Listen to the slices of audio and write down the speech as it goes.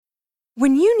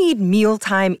When you need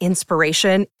mealtime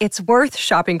inspiration, it's worth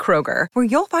shopping Kroger, where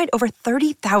you'll find over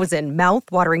 30,000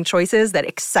 mouth-watering choices that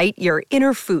excite your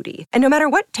inner foodie. And no matter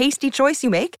what tasty choice you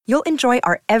make, you'll enjoy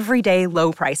our everyday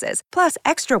low prices, plus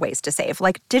extra ways to save,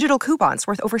 like digital coupons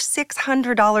worth over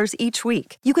 $600 each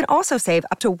week. You can also save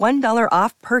up to $1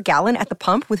 off per gallon at the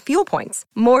pump with fuel points.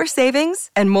 More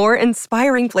savings and more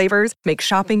inspiring flavors make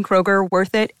shopping Kroger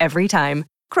worth it every time.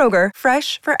 Kroger,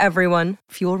 fresh for everyone.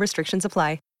 Fuel restrictions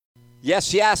apply.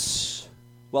 Yes, yes.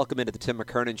 Welcome into the Tim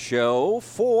McKernan Show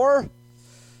for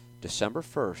December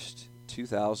 1st,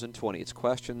 2020. It's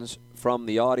questions from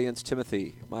the audience.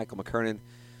 Timothy, Michael McKernan,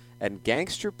 and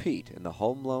Gangster Pete in the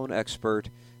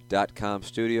HomeLoanExpert.com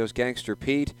studios. Gangster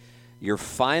Pete, your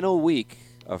final week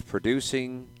of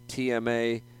producing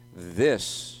TMA.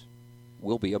 This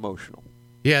will be emotional.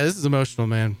 Yeah, this is emotional,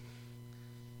 man.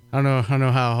 I don't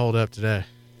know how I'll hold up today.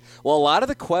 Well, a lot of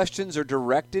the questions are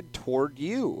directed toward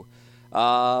you.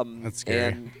 That's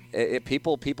scary. And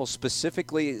people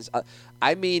specifically,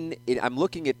 I'm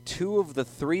looking at two of the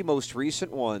three most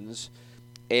recent ones,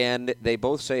 and they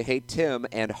both say, "Hey Tim,"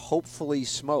 and hopefully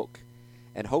smoke.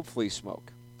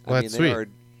 Well, that's sweet.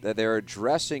 They're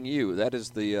addressing you. That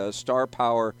is the star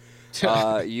power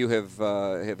you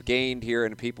have gained here,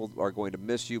 and people are going to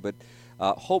miss you. But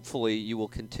hopefully, you will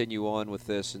continue on with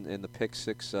this in the Pick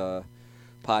Six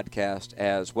podcast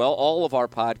as well. All of our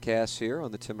podcasts here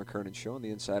on the Tim McKernan Show on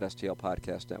the Inside STL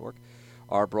Podcast Network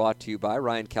are brought to you by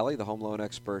Ryan Kelly, the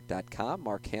HomeLoanExpert.com,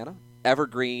 Mark Hanna,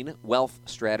 Evergreen Wealth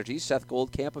Strategies, Seth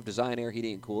Goldcamp of Design Air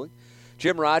Heating and Cooling,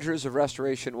 Jim Rogers of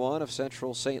Restoration One of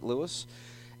Central St. Louis,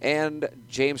 and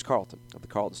James Carlton of the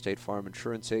Carlton State Farm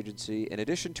Insurance Agency. In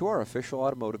addition to our official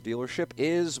automotive dealership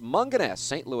is Munganess,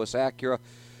 St. Louis Acura,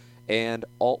 and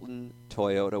Alton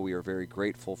Toyota. We are very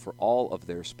grateful for all of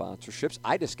their sponsorships.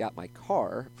 I just got my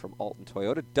car from Alton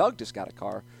Toyota. Doug just got a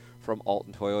car from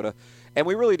Alton Toyota. And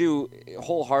we really do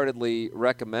wholeheartedly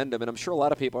recommend them. And I'm sure a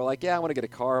lot of people are like, yeah, I want to get a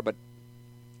car, but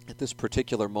at this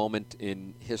particular moment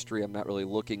in history, I'm not really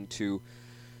looking to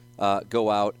go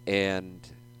out and,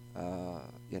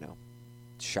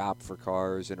 shop for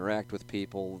cars, interact with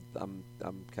people. I'm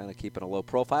kind of keeping a low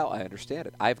profile. I understand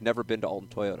it. I've never been to Alton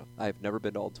Toyota,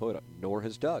 nor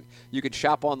has Doug. You can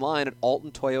shop online at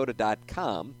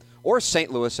altontoyota.com or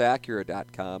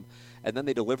stlouisacura.com, and then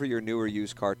they deliver your new or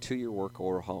used car to your work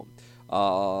or home.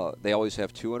 They always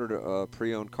have 200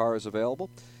 pre-owned cars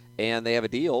available, and they have a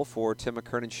deal for Tim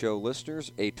McKernan Show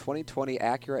listeners, a 2020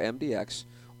 Acura MDX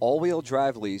all-wheel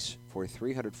drive lease for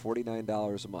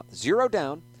 $349 a month. Zero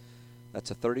down. That's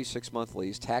a 36-month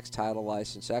lease, tax, title,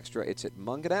 license, extra. It's at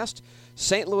Munganest,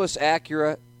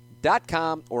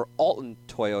 stlouisacura.com or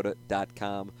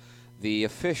altontoyota.com, the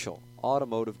official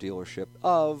automotive dealership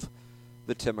of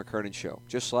the Tim McKernan Show.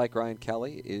 Just like Ryan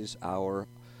Kelly is our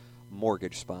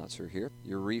mortgage sponsor here.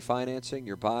 You're refinancing,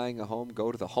 you're buying a home,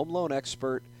 go to the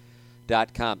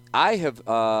HomeLoanExpert.com. I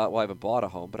haven't bought a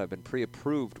home, but I've been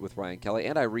pre-approved with Ryan Kelly,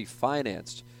 and I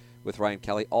refinanced with Ryan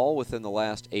Kelly all within the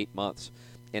last 8 months.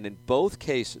 And in both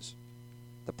cases,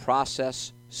 the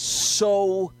process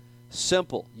so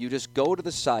simple. You just go to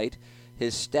the site,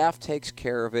 his staff takes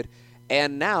care of it,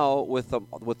 and now with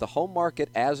the home market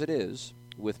as it is,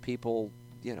 with people,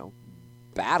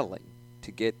 battling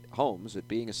to get homes, it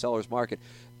being a seller's market,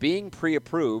 being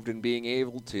pre-approved and being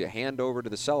able to hand over to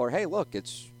the seller, hey, look,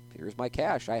 here's my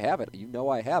cash, I have it.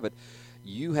 I have it.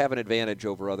 You have an advantage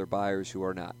over other buyers who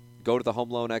are not. Go to the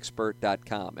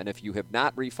HomeLoanExpert.com, and if you have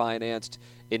not refinanced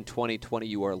in 2020,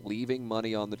 you are leaving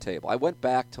money on the table. I went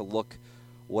back to look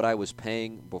what I was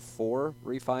paying before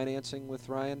refinancing with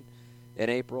Ryan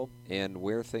in April and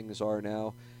where things are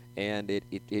now, and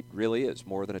it really is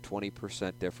more than a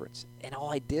 20% difference. And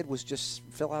all I did was just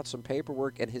fill out some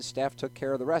paperwork, and his staff took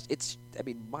care of the rest.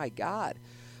 My God.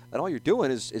 And all you're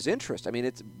doing is interest.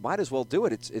 Might as well do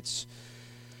it.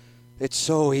 It's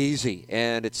so easy,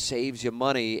 and it saves you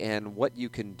money, and what you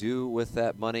can do with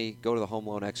that money, go to the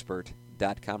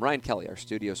HomeLoanExpert.com. Ryan Kelly, our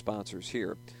studio sponsors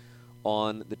here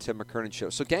on the Tim McKernan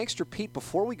Show. So, Gangster Pete,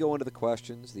 before we go into the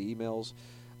questions, the emails,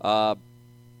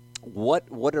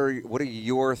 what are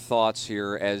your thoughts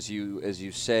here as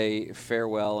you say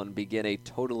farewell and begin a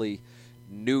totally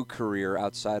new career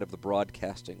outside of the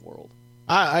broadcasting world?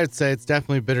 I'd say it's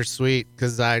definitely bittersweet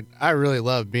because I really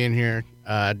love being here.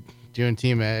 Doing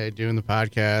Team A, doing the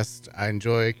podcast. I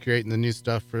enjoy creating the new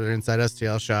stuff for the Inside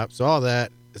STL shop. So all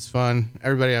that is fun.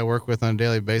 Everybody I work with on a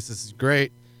daily basis is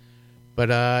great.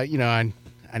 But, I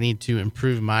need to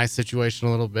improve my situation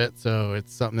a little bit. So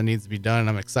it's something that needs to be done. And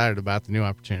I'm excited about the new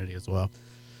opportunity as well.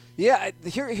 Yeah,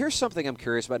 here's something I'm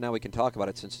curious about. Now we can talk about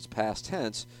it since it's past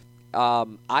tense.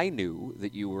 I knew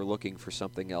that you were looking for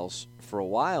something else for a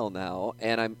while now,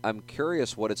 and I'm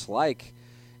curious what it's like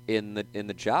in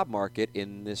the job market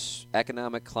in this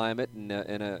economic climate in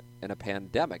a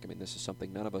pandemic. I mean, this is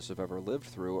something none of us have ever lived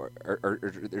through. Are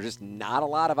there just not a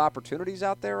lot of opportunities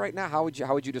out there right now? How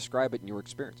would you describe it in your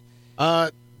experience?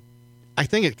 I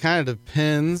think it kind of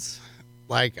depends.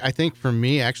 Like, I think for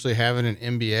me, actually having an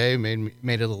MBA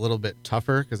made it a little bit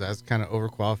tougher because I was kind of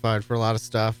overqualified for a lot of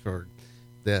stuff, or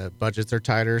the budgets are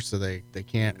tighter, so they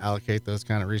can't allocate those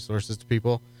kind of resources to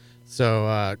people.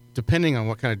 So depending on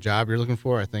what kind of job you're looking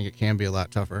for, I think it can be a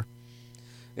lot tougher.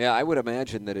 Yeah, I would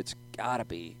imagine that it's got to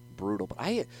be brutal.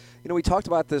 But we talked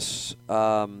about this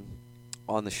on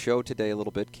the show today a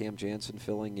little bit. Cam Jansen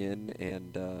filling in,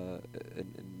 and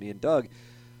me and Doug.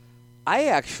 I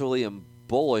actually am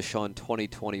bullish on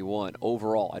 2021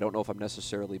 overall. I don't know if I'm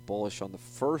necessarily bullish on the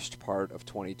first part of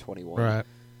 2021. Right.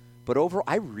 But overall,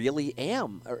 I really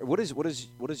am. What is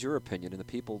your opinion? And the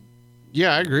people?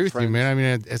 Yeah, I agree with you, man. I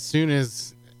mean, as soon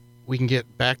as we can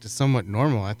get back to somewhat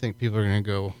normal, I think people are going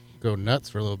to go nuts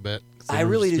for a little bit. I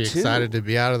really do too. Excited to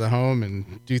be out of the home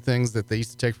and do things that they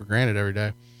used to take for granted every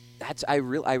day. I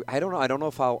don't know. I don't know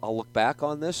if I'll look back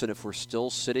on this and if we're still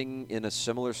sitting in a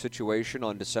similar situation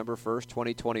on December 1st,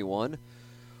 2021.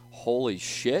 Holy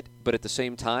shit. But at the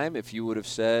same time, if you would have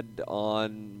said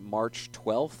on March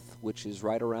 12th, which is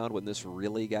right around when this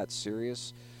really got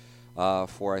serious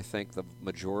for, I think, the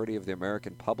majority of the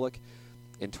American public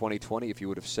in 2020, if you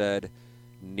would have said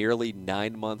nearly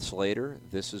 9 months later,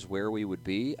 this is where we would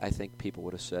be, I think people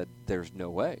would have said, there's no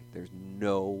way. There's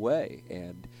no way.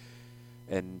 And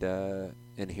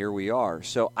here we are.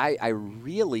 So I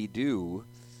really do,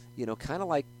 kind of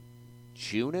like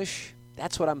June-ish.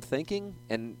 That's what I'm thinking.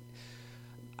 And,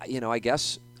 I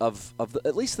guess of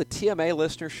at least the TMA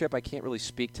listenership, I can't really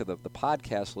speak to the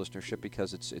podcast listenership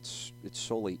because it's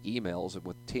solely emails. And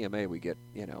with TMA, we get,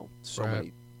 so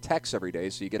many texts every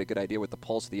day. So you get a good idea what the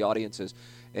pulse of the audience is.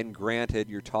 And granted,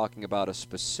 you're talking about a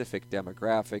specific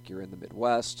demographic. You're in the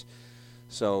Midwest.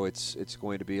 So it's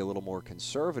going to be a little more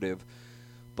conservative.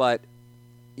 But,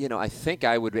 I think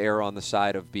I would err on the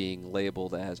side of being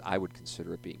labeled as, I would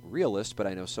consider it being realist, but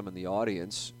I know some in the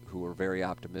audience who are very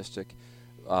optimistic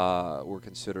were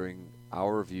considering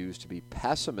our views to be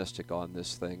pessimistic on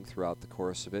this thing throughout the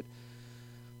course of it.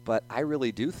 But I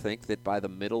really do think that by the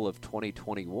middle of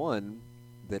 2021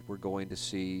 that we're going to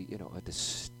see, a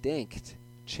distinct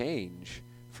change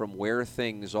from where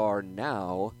things are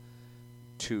now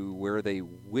to where they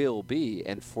will be,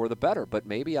 and for the better. But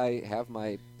maybe I have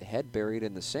my head buried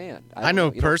in the sand. I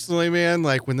know personally, man,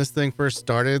 like when this thing first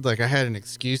started, like I had an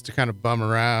excuse to kind of bum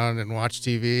around and watch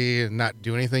TV and not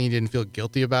do anything. You didn't feel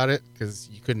guilty about it because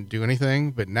you couldn't do anything.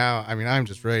 But now, I mean, I'm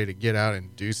just ready to get out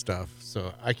and do stuff.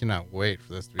 So I cannot wait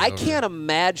for this to be over. Can't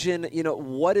imagine,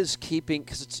 what is keeping,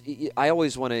 because I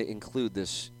always want to include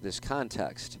this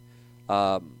context.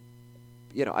 There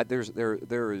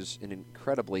is an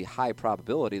incredibly high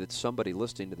probability that somebody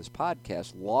listening to this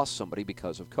podcast lost somebody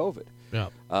because of COVID. Yeah.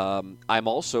 I'm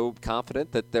also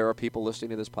confident that there are people listening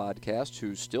to this podcast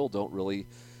who still don't really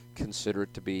consider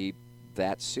it to be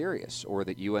that serious, or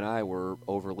that you and I were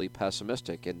overly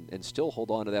pessimistic and still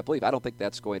hold on to that belief. I don't think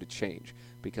that's going to change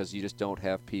because you just don't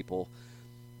have people,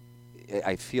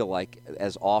 I feel like,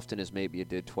 as often as maybe it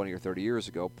did 20 or 30 years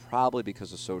ago, probably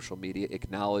because of social media,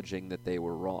 acknowledging that they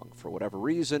were wrong. For whatever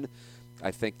reason, I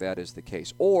think that is the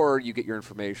case. Or you get your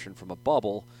information from a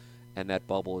bubble, and that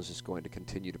bubble is just going to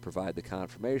continue to provide the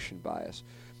confirmation bias.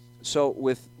 So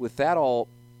with that all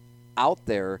out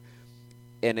there,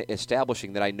 and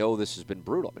establishing that I know this has been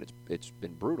brutal. I mean, it's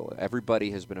been brutal.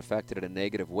 Everybody has been affected in a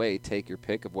negative way. Take your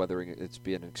pick of whether it's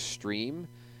been extreme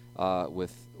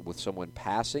with someone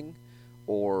passing,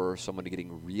 or someone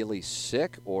getting really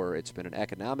sick, or it's been an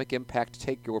economic impact.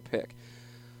 Take your pick.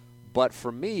 But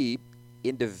for me,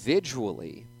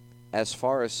 individually, as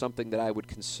far as something that I would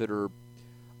consider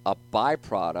a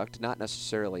byproduct, not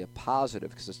necessarily a positive,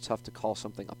 because it's tough to call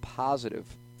something a positive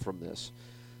from this,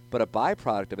 but a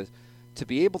byproduct of it, to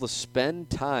be able to spend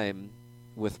time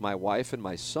with my wife and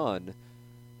my son,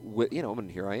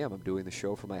 and here I am. I'm doing the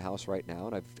show from my house right now,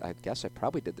 and I guess I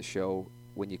probably did the show,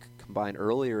 when you combine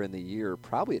earlier in the year,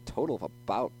 probably a total of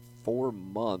about 4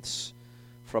 months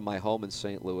from my home in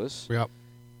St. Louis. Yep.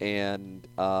 And,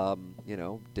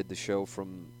 did the show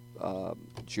from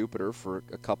Jupiter for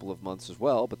a couple of months as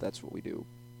well, but that's what we do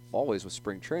always with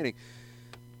spring training.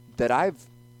 That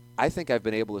I think I've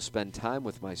been able to spend time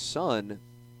with my son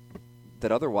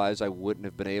that otherwise I wouldn't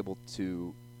have been able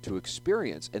to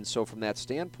experience. And so from that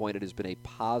standpoint, it has been a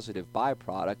positive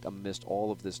byproduct amidst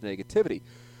all of this negativity.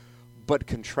 But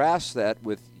contrast that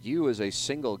with you as a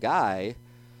single guy,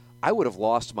 I would have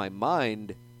lost my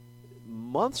mind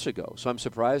months ago. So I'm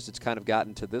surprised it's kind of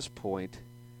gotten to this point.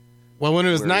 Well, when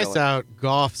it was nice out,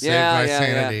 golf saved my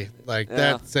sanity.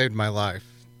 That saved my life.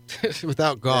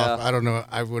 Without golf, I don't know.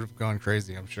 I would have gone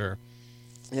crazy, I'm sure.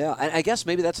 Yeah, I guess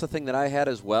maybe that's the thing that I had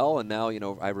as well. And now,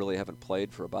 I really haven't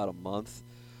played for about a month.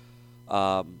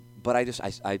 But I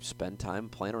spend time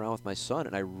playing around with my son,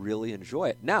 and I really enjoy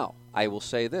it. Now, I will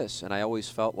say this, and I always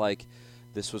felt like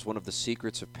this was one of the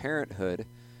secrets of parenthood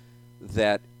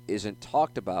that isn't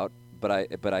talked about, but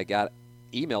I got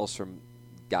emails from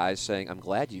guys saying, I'm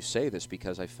glad you say this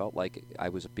because I felt like I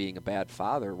was being a bad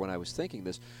father when I was thinking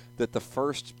this, that the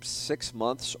first 6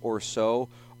 months or so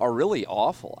are really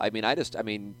awful. And I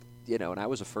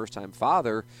was a first-time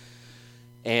father,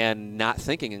 and not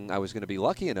thinking I was going to be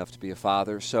lucky enough to be a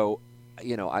father. So,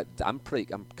 I'm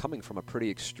coming from a pretty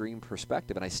extreme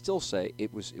perspective, and I still say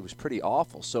it was pretty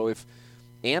awful. So if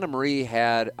Anna Marie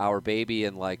had our baby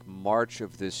in like March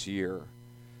of this year,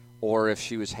 or if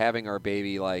she was having our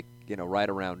baby like, right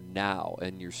around now,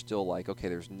 and you're still like, okay,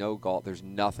 there's no golf, there's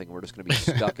nothing, we're just going to be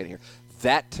stuck in here.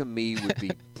 That to me would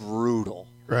be brutal.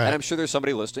 Right. And I'm sure there's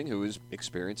somebody listening who is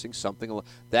experiencing something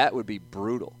that would be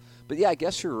brutal. But yeah, I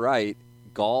guess you're right.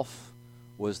 Golf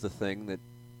was the thing that,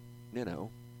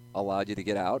 allowed you to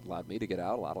get out, allowed me to get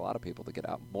out, allowed a lot of people to get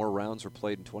out. More rounds were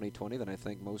played in 2020 than I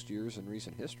think most years in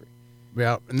recent history.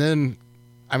 Yeah, and then,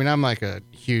 I'm like a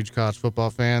huge college football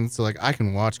fan, so like I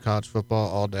can watch college football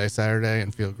all day Saturday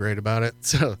and feel great about it.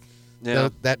 So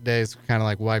that day is kind of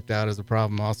like wiped out as a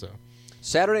problem also.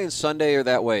 Saturday and Sunday are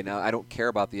that way. Now, I don't care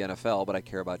about the NFL, but I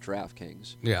care about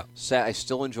DraftKings. Yeah. I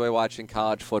still enjoy watching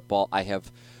college football. I have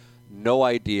no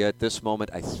idea at this moment.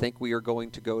 I think we are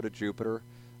going to go to Jupiter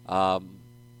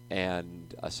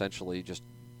and essentially just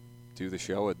do the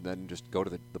show and then just go to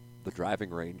the driving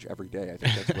range every day. I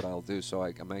think that's what I'll do. So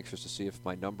I'm anxious to see if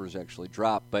my numbers actually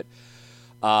drop. But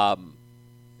to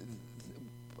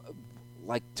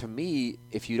me,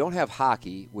 if you don't have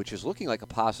hockey, which is looking like a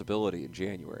possibility in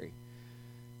January,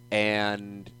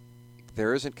 and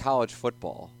there isn't college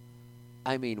football,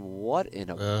 what an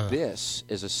abyss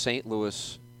is a St.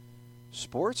 Louis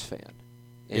sports fan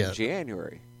in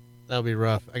January? That'll be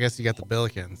rough. I guess you got the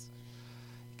Billikens.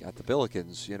 You got the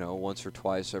Billikens, once or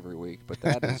twice every week, but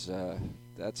that is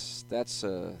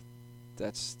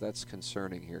that's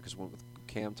concerning here because with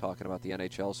Cam talking about the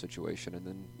NHL situation and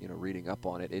then reading up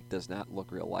on it, it does not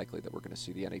look real likely that we're going to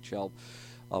see the NHL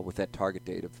with that target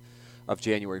date of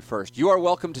January 1st. You are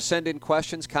welcome to send in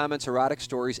questions, comments, erotic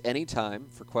stories anytime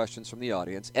for questions from the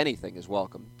audience. Anything is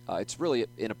welcome. It's really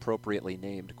inappropriately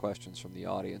named questions from the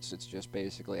audience. It's just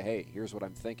basically, hey, here's what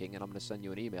I'm thinking, and I'm going to send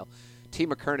you an email. T.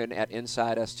 McKernan at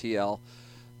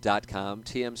InsideSTL.com,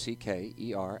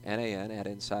 TMCKERNAN at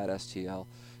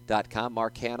InsideSTL.com.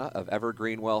 Mark Hanna of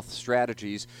Evergreen Wealth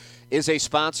Strategies is a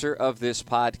sponsor of this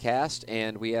podcast,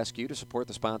 and we ask you to support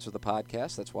the sponsor of the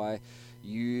podcast. That's why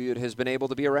it has been able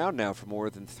to be around now for more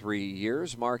than 3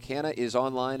 years. Mark Hanna is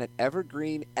online at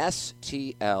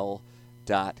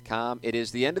evergreenstl.com. It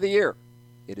is the end of the year.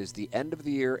 It is the end of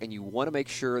the year, and you want to make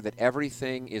sure that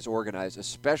everything is organized,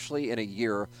 especially in a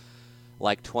year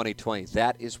like 2020.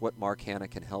 That is what Mark Hanna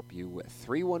can help you with.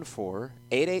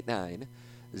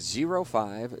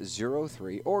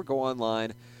 314-889-0503, or go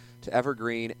online to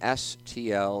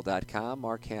evergreenstl.com.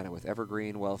 Mark Hanna with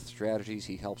Evergreen Wealth Strategies.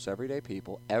 He helps everyday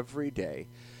people every day,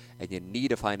 and you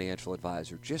need a financial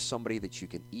advisor, just somebody that you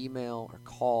can email or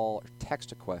call or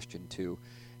text a question to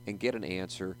and get an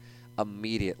answer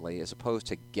immediately, as opposed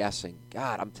to guessing.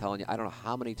 God, I'm telling you, I don't know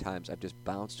how many times I've just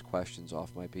bounced questions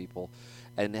off my people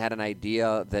and had an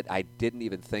idea that I didn't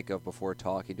even think of before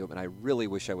talking to them, and I really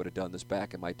wish I would have done this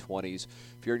back in my 20s.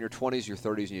 If you're in your 20s, your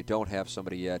 30s, and you don't have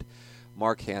somebody yet,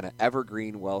 Mark Hanna,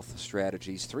 Evergreen Wealth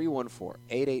Strategies,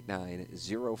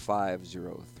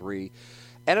 314-889-0503.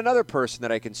 And another person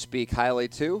that I can speak highly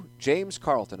to, James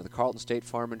Carlton of the Carlton State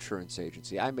Farm Insurance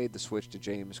Agency. I made the switch to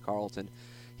James Carlton.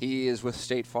 He is with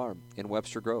State Farm in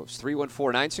Webster Groves,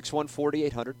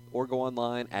 314-961-4800, or go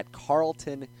online at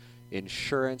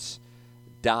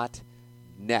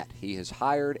carltoninsurance.net. He has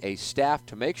hired a staff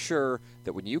to make sure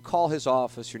that when you call his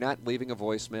office, you're not leaving a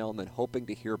voicemail and then hoping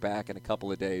to hear back in a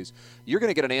couple of days. You're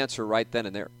going to get an answer right then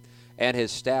and there. And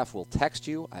his staff will text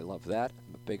you. I love that.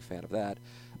 I'm a big fan of that.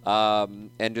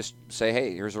 And just say,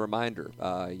 hey, here's a reminder.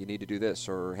 You need to do this.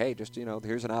 Or, hey, just,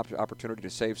 here's an opportunity to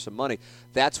save some money.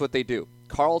 That's what they do.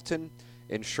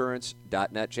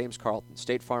 carltoninsurance.net. James Carlton,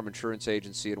 State Farm Insurance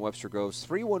Agency in Webster Groves,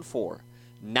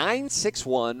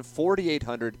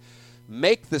 314-961-4800.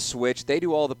 Make the switch. They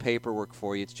do all the paperwork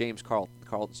for you. It's James Carlton,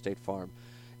 Carlton State Farm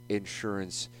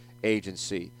Insurance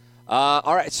agency.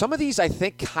 All right, some of these I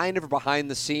think kind of are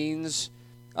behind the scenes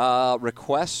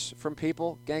requests from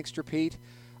people, Gangster Pete.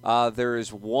 There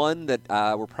is one that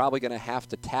we're probably going to have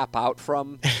to tap out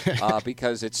from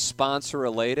because it's sponsor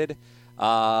related.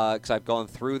 Because I've gone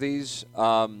through these.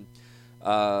 So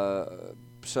I'll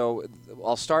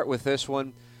start with this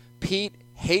one. Pete,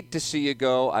 hate to see you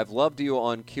go. I've loved you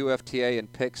on QFTA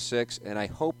and Pick 6, and I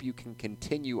hope you can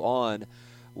continue on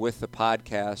with the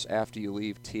podcast after you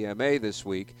leave TMA this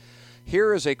week.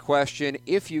 Here is a question.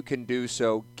 If you can do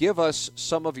so, give us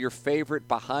some of your favorite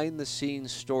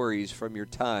behind-the-scenes stories from your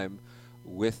time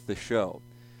with the show.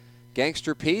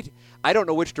 Gangster Pete, I don't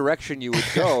know which direction you would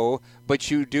go, but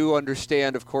you do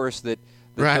understand, of course, that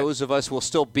right. Those of us will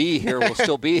still be here.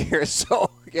 So,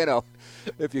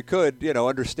 if you could,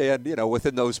 understand,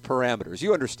 within those parameters.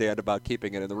 You understand about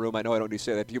keeping it in the room. I know I don't need to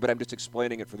say that to you, but I'm just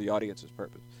explaining it for the audience's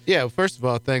purpose. Yeah, well, first of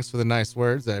all, thanks for the nice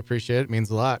words. I appreciate it. It means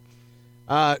a lot.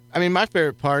 My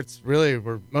favorite parts really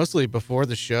were mostly before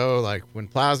the show. Like when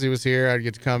Plowsy was here, I'd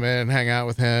get to come in and hang out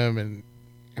with him. And,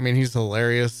 he's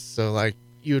hilarious. So,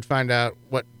 you would find out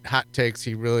what hot takes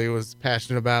he really was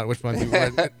passionate about, which ones he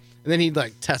wasn't. And then he'd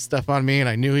test stuff on me, and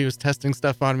I knew he was testing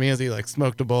stuff on me as he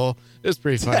smoked a bowl. It was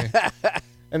pretty funny.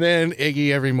 And then Iggy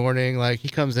every morning, he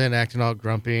comes in acting all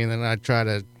grumpy, and then I'd try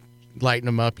to lighten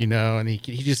him up, and he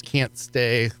just can't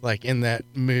stay in that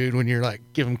mood when you're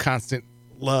give him constant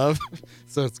love.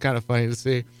 So it's kind of funny to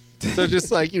see. So just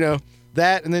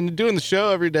that, and then doing the show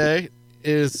every day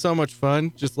is so much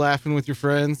fun. Just laughing with your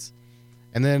friends.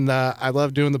 And then I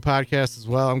love doing the podcast as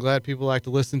well. I'm glad people like to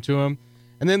listen to them.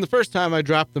 And then the first time I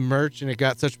dropped the merch and it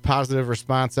got such positive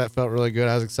response, that felt really good.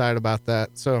 I was excited about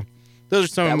that. So those are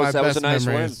some of my best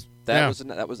memories. That was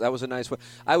a nice one.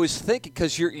 I was thinking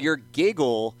because your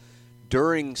giggle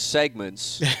during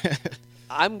segments,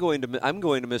 I'm going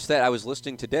to miss that. I was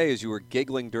listening today as you were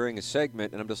giggling during a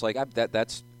segment, and I'm just like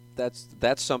that's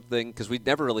something because we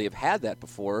never really have had that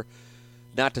before.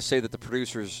 Not to say that the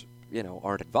producers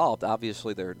aren't involved.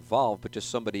 Obviously they're involved, but just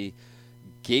somebody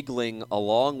giggling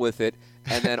along with it,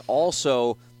 and then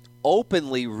also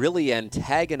openly really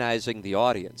antagonizing the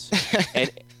audience.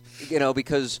 And,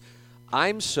 because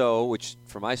which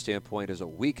from my standpoint is a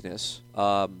weakness,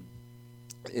 I'm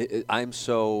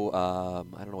so, I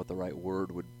don't know what the right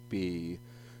word would be,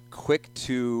 quick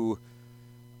to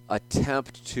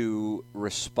attempt to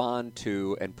respond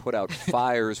to and put out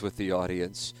fires with the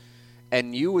audience.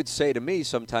 And you would say to me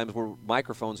sometimes where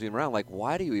microphones being around,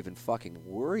 why do you even fucking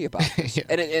worry about this? Yeah.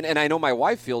 And I know my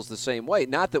wife feels the same way.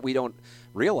 Not that we don't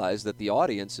realize that the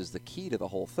audience is the key to the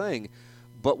whole thing,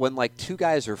 but when two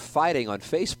guys are fighting on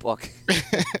Facebook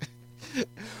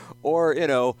or,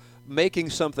 making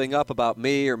something up about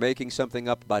me or making something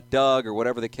up about Doug or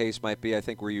whatever the case might be, I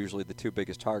think we're usually the two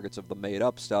biggest targets of the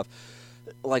made-up stuff.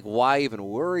 Why even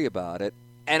worry about it?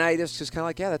 And I just kind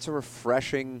of that's a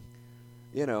refreshing,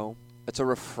 it's a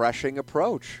refreshing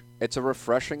approach. It's a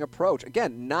refreshing approach.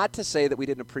 Again, not to say that we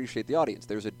didn't appreciate the audience.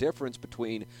 There's a difference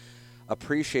between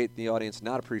appreciating the audience,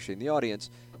 not appreciating the audience,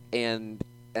 and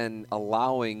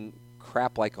allowing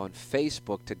crap on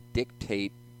Facebook to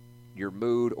dictate your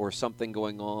mood or something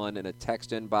going on in a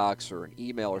text inbox or an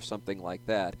email or something like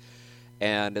that.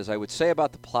 And as I would say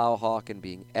about the Plowhawk and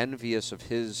being envious of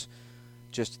his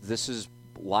this is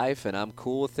life and I'm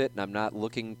cool with it and I'm not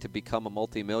looking to become a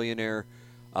multimillionaire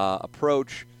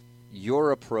approach,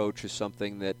 your approach is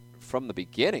something that from the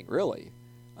beginning, really,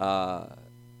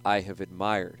 I have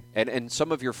admired. And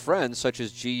some of your friends, such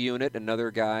as G Unit,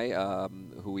 another guy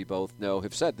who we both know,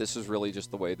 have said this is really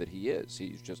just the way that he is.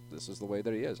 This is the way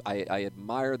that he is. I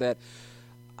admire that.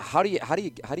 How do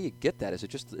you get that? Is it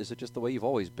just the way you've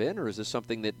always been, or is this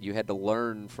something that you had to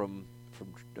learn from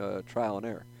trial and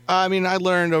error? I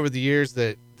learned over the years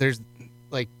that there's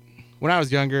when I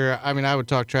was younger, I would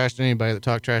talk trash to anybody that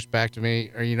talked trash back to me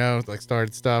or,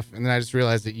 started stuff. And then I just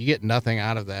realized that you get nothing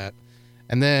out of that.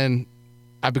 And then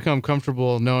I become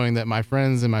comfortable knowing that my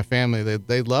friends and my family,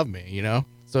 they love me,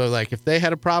 So, if they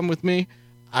had a problem with me,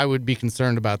 I would be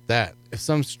concerned about that. If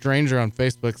some stranger on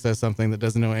Facebook says something that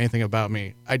doesn't know anything about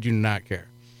me, I do not care.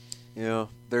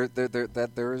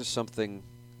 There is something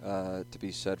to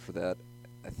be said for that.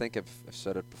 I think I've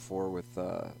said it before with...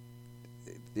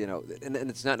 and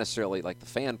it's not necessarily the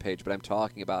fan page, but I'm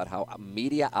talking about how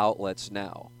media outlets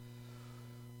now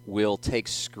will take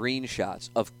screenshots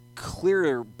of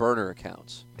clear burner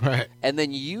accounts, right, and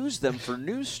then use them for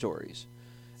news stories.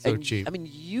 So cheap.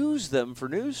 Use them for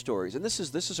news stories, and this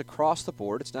is across the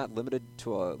board. It's not limited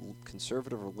to a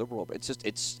conservative or liberal. It's just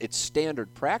it's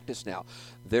standard practice now.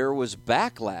 There was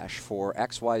backlash for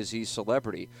XYZ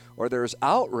celebrity, or there's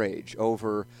outrage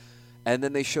over And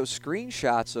then they show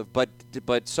screenshots of,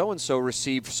 but so-and-so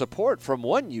received support from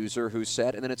one user who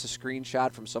said, and then it's a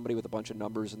screenshot from somebody with a bunch of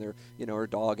numbers in their, or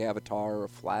dog avatar or a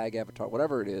flag avatar,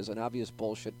 whatever it is, an obvious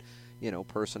bullshit,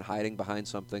 person hiding behind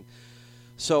something.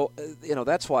 So,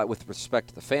 that's why with respect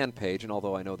to the fan page, and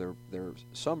although I know there are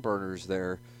some burners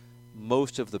there,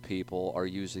 most of the people are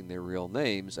using their real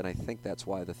names, and I think that's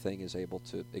why the thing is able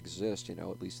to exist,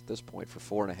 at least at this point,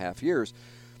 for 4.5 years.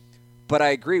 But I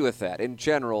agree with that. In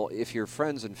general, if your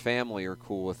friends and family are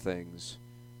cool with things,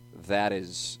 that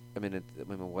is,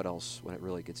 what else, when it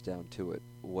really gets down to it,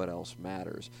 what else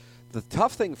matters? The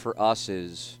tough thing for us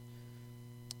is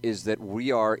that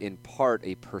we are, in part,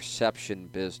 a perception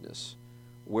business.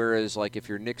 Whereas, like, if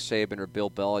you're Nick Saban or Bill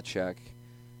Belichick,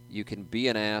 you can be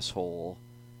an asshole,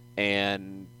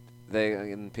 and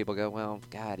people go, well,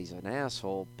 God, he's an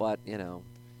asshole, but,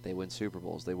 they win Super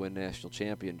Bowls, they win national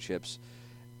championships.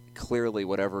 Clearly,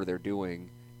 whatever they're doing,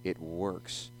 it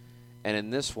works. And in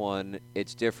this one,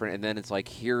 it's different. And then it's like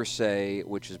hearsay,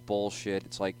 which is bullshit.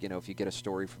 It's like, if you get a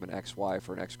story from an ex-wife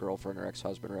or an ex-girlfriend or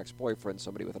ex-husband or ex-boyfriend,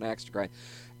 somebody with an axe to grind,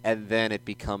 and then it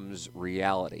becomes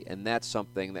reality. And that's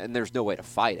something, and there's no way to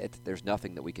fight it. There's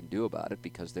nothing that we can do about it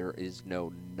because there is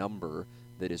no number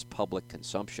that is public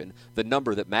consumption. The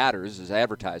number that matters is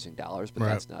advertising dollars, but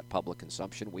That's not public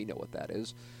consumption. We know what that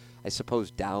is. I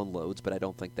suppose downloads, but I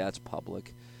don't think that's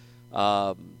public.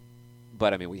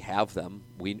 But we have them.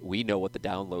 We know what the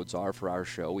downloads are for our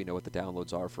show. We know what the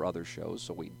downloads are for other shows,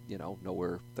 so we know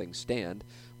where things stand.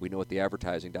 We know what the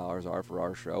advertising dollars are for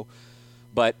our show.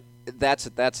 But that's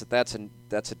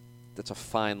a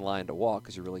fine line to walk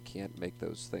because you really can't make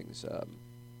those things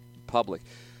public.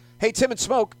 Hey, Tim and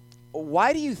Smoke,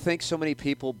 why do you think so many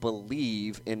people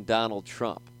believe in Donald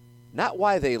Trump? Not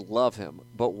why they love him,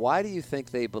 but why do you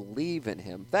think they believe in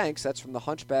him? Thanks. That's from the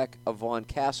Hunchback of Vaughan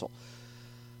Castle.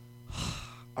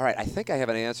 All right, I think I have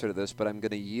an answer to this, but I'm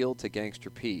going to yield to Gangster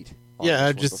Pete. Yeah,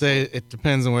 I'd just say it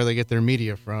depends on where they get their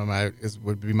media from,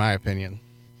 would be my opinion.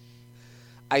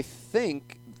 I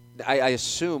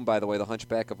assume, by the way, the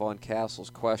Hunchback of Vaughan Castle's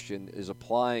question is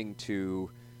applying to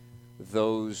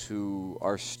those who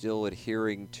are still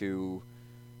adhering to,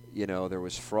 there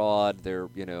was fraud,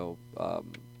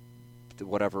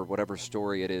 whatever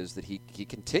story it is that he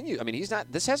continues. He's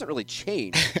not. This hasn't really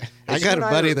changed. I got a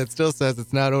buddy that still says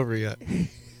it's not over yet.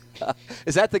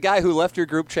 Is that the guy who left your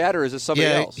group chat, or is it somebody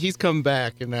else? Yeah, he's come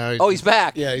back and now. He's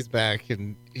back. Yeah, he's back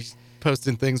and he's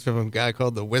posting things from a guy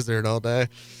called the Wizard all day.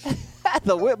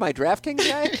 My DraftKings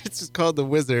guy? It's just called the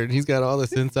Wizard, and he's got all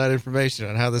this inside information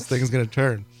on how this thing's going to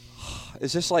turn.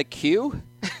 Is this like Q?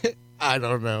 I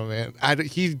don't know, man.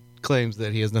 He claims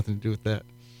that he has nothing to do with that.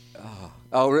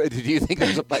 Oh, do you think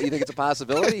you think it's a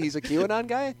possibility? He's a QAnon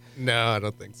guy? No, I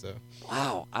don't think so.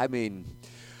 Wow.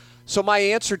 So my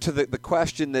answer to the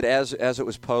question that as it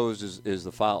was posed is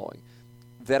the following.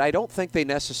 That I don't think they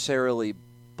necessarily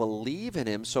believe in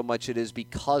him so much it is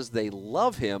because they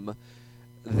love him,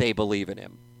 they believe in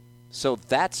him. So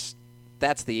that's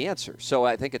the answer. So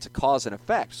I think it's a cause and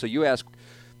effect. So you ask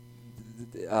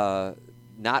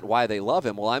not why they love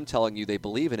him. Well, I'm telling you they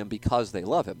believe in him because they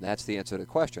love him. That's the answer to the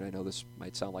question. I know this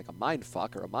might sound like a mind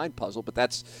fuck or a mind puzzle, but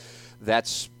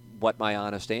that's what my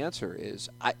honest answer is.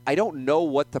 I don't know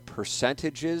what the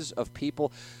percentage is of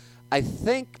people. I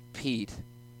think, Pete,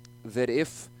 that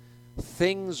if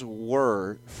things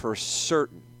were for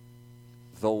certain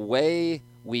the way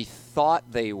we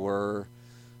thought they were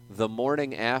the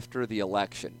morning after the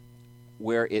election,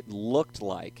 where it looked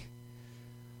like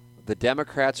the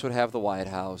Democrats would have the White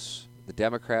House, the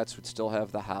Democrats would still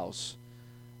have the House,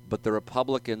 but the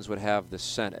Republicans would have the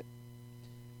Senate,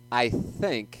 I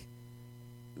think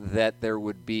that there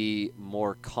would be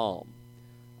more calm.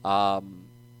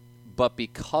 But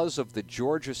because of the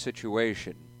Georgia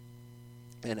situation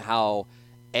and how,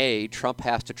 Trump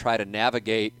has to try to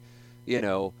navigate,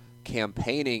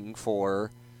 campaigning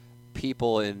for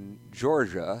people in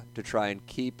Georgia to try and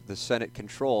keep the Senate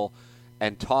control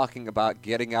and talking about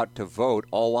getting out to vote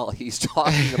all while he's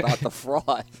talking about the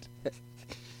fraud.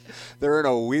 They're in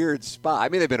a weird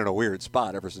spot. They've been in a weird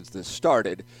spot ever since this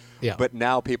started. Yeah. But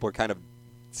now people are kind of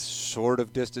sort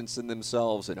of distancing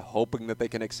themselves and hoping that they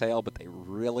can exhale, but they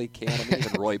really can't.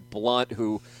 Even Roy Blunt,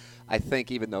 who I think,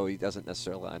 even though he doesn't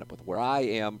necessarily line up with where I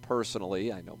am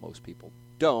personally, I know most people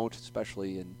don't,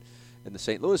 especially in the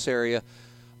St. Louis area,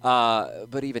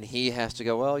 but even he has to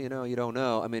go, well, you don't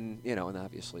know. And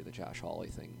obviously the Josh Hawley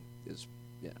thing is,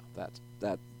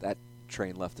 that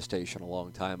train left the station a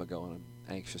long time ago, and I'm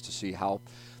anxious to see how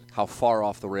far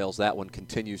off the rails that one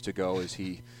continues to go as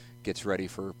he gets ready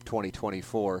for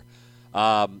 2024.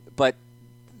 But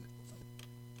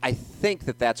I think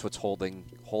that's what's holding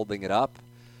holding it up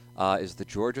is the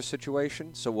Georgia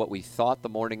situation. So what we thought the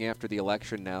morning after the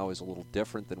election now is a little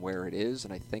different than where it is,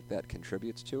 and I think that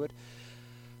contributes to it.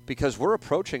 Because we're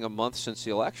approaching a month since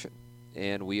the election,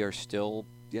 and we are still,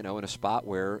 in a spot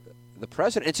where the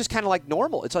president, it's just kind of like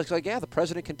normal. It's like, yeah, the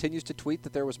president continues to tweet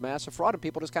that there was massive fraud, and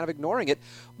people just kind of ignoring it,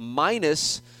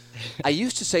 minus, I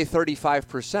used to say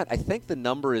 35%. I think the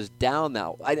number is down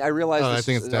now. I realize I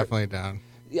think it's definitely down.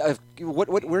 Yeah,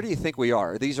 where do you think we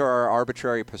are? These are our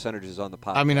arbitrary percentages on the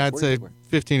podcast. I mean, I'd say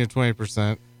 15 to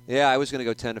 20%. Yeah, I was going to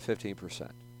go 10 to 15%.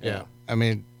 Yeah. I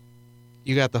mean,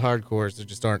 you got the hardcores that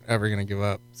just aren't ever going to give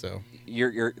up. So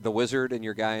you're the wizard and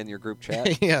your guy in your group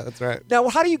chat. Yeah, that's right. Now,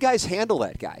 how do you guys handle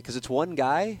that guy? Because it's one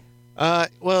guy.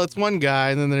 Well, it's one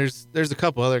guy, and then there's a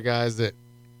couple other guys that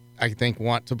I think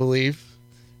want to believe,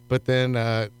 but then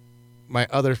my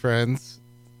other friends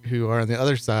who are on the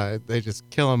other side, they just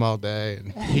kill him all day,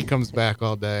 and he comes back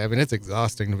all day. I mean, it's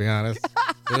exhausting, to be honest.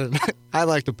 I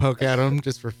like to poke at him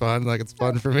just for fun. Like, it's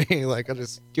fun for me. Like, I'll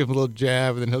just give him a little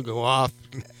jab, and then he'll go off.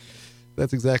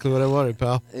 That's exactly what I wanted,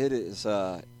 pal. It is.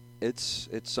 It's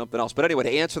something else. But anyway,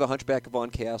 to answer the Hunchback of Von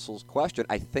Castle's question,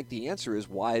 I think the answer is,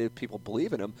 why do people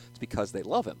believe in him? It's because they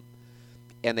love him.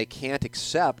 And they can't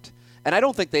accept, and I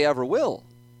don't think they ever will,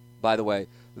 by the way,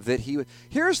 that he would.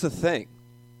 Here's the thing,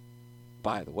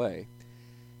 by the way.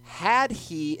 Had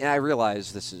he, and I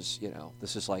realize this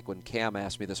is like when Cam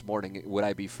asked me this morning, would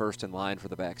I be first in line for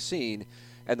the vaccine?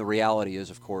 And the reality is,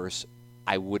 of course,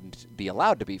 I wouldn't be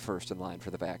allowed to be first in line for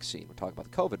the vaccine. We're talking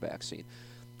about the COVID vaccine.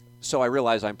 So I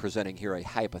realize I'm presenting here a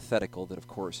hypothetical that, of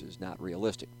course, is not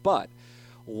realistic. But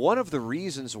one of the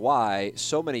reasons why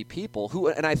so many people who,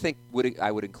 and I think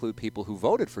I would include people who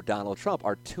voted for Donald Trump,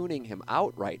 are tuning him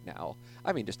out right now,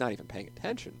 I mean, just not even paying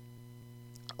attention.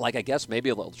 Like, I guess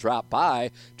maybe they'll drop by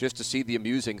just to see the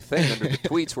amusing thing under the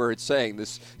tweets where it's saying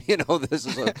this,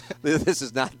 this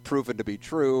is not proven to be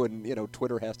true, and,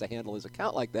 Twitter has to handle his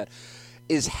account like that.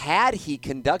 Is had he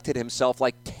conducted himself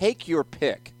like, take your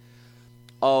pick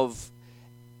of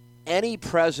any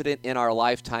president in our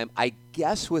lifetime, I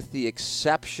guess with the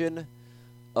exception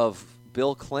of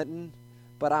Bill Clinton,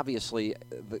 but obviously,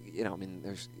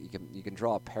 you can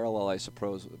draw a parallel, I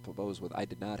suppose, with I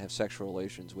did not have sexual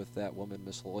relations with that woman,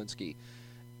 Miss Lewinsky,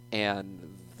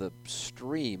 and the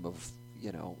stream of,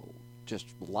 just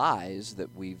lies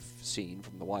that we've seen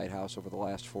from the White House over the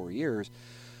last 4 years.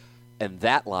 And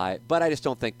that lie, but I just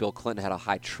don't think Bill Clinton had a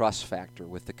high trust factor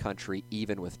with the country,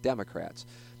 even with Democrats.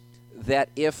 That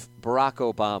if Barack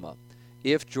Obama,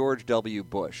 if George W.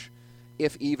 Bush,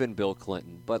 if even Bill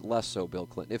Clinton, but less so Bill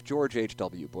Clinton, if George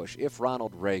H.W. Bush, if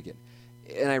Ronald Reagan,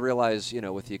 and I realize,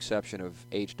 with the exception of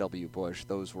H.W. Bush,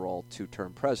 those were all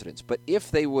two-term presidents, but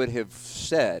if they would have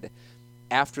said,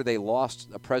 after they lost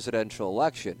a presidential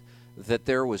election, that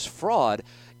there was fraud,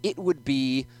 it would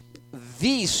be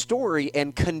the story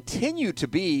and continue to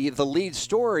be the lead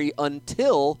story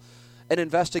until an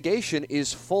investigation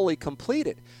is fully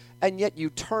completed. And yet you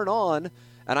turn on,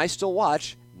 and I still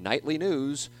watch nightly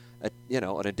news, in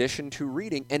addition to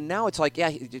reading, and now it's like, yeah,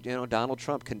 Donald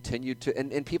Trump continued to,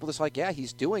 and people just like, yeah,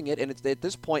 he's doing it, and it's at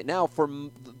this point now, for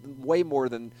way more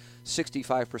than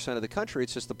 65% of the country,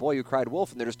 it's just the boy who cried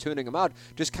wolf, and they're just tuning him out,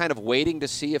 just kind of waiting to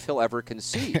see if he'll ever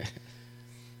concede.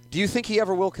 Do you think he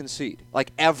ever will concede?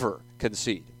 Like, ever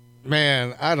concede?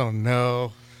 Man, I don't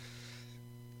know.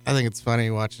 I think it's funny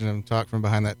watching him talk from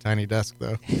behind that tiny desk,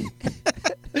 though.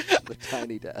 The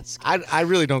tiny desk. I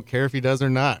really don't care if he does or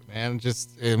not, man. It's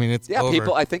over.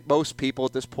 People. I think most people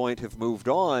at this point have moved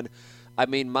on. I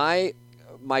mean, my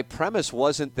premise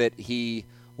wasn't that he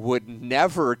would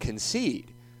never concede.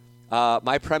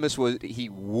 My premise was he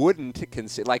wouldn't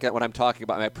concede. Like when I'm talking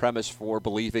about my premise for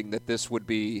believing that this would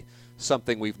be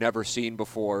something we've never seen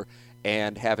before,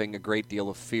 and having a great deal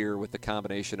of fear with the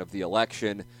combination of the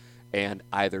election and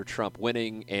either Trump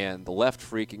winning and the left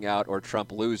freaking out, or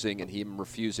Trump losing and him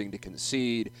refusing to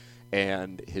concede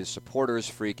and his supporters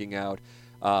freaking out,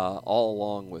 all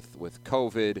along with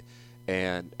COVID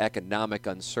and economic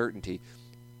uncertainty.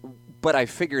 But I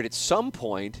figured at some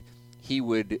point he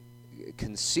would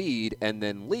concede and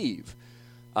then leave.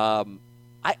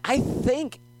 I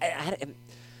think...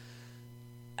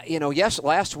 yes,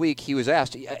 last week he was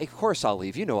asked, of course I'll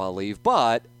leave, I'll leave,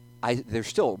 but there's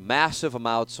still massive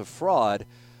amounts of fraud.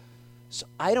 So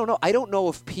I don't know. I don't know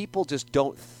if people just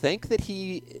don't think that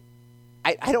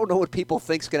I don't know what people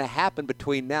think is going to happen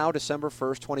between now, December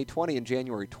 1st, 2020, and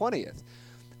January 20th.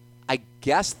 I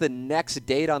guess the next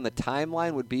date on the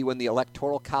timeline would be when the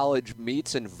Electoral College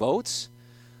meets and votes,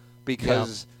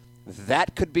 because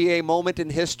that could be a moment in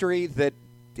history that,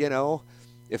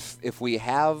 if we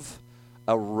have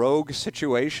a rogue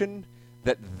situation,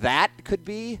 that could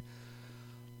be,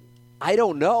 I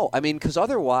don't know. I mean, because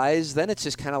otherwise, then it's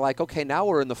just kind of like, okay, now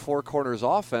we're in the four corners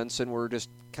offense, and we're just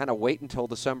kind of wait until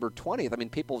December 20th. I mean,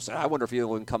 people say, I wonder if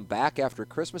he'll even come back after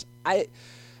Christmas. And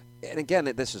again,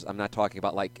 I'm not talking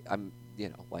about like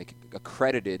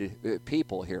accredited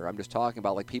people here. I'm just talking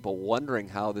about like people wondering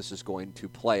how this is going to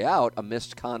play out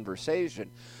amidst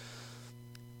conversation.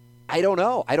 I don't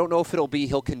know. I don't know if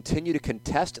he'll continue to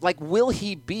contest. Like, will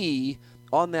he be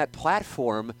on that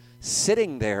platform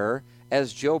sitting there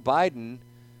as Joe Biden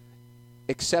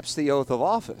accepts the oath of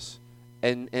office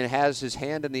and has his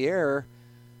hand in the air,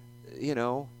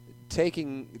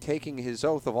 taking his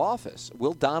oath of office?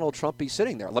 Will Donald Trump be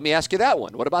sitting there? Let me ask you that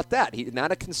one. What about that?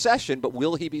 Not a concession, but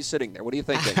will he be sitting there? What do you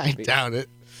think? I doubt it.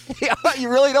 You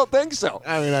really don't think so?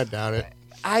 I mean, I doubt it.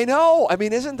 I know. I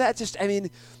mean, isn't that just? I mean,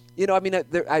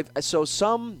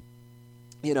 some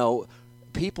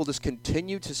people just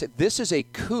continue to say this is a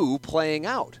coup playing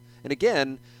out, and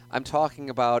again, I'm talking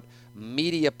about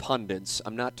media pundits.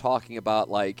 I'm not talking about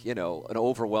an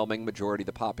overwhelming majority of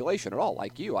the population at all.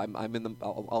 Like you,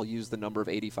 I'll use the number of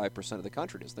 85% of the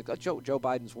country to think, Joe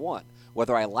Biden's won.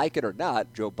 Whether I like it or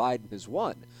not, Joe Biden has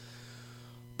won.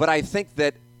 But I think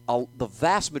that the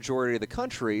vast majority of the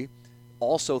country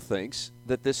also thinks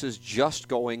that this is just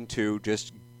going to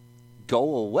just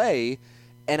go away,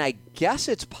 and I guess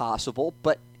it's possible,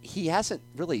 but he hasn't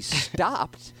really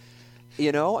stopped. He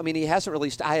hasn't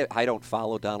really I don't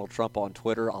follow Donald Trump on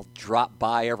Twitter. I'll drop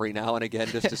by every now and again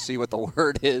just to see what the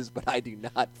word is, but I do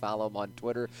not follow him on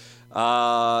Twitter.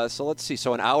 So let's see.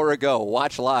 So an hour ago,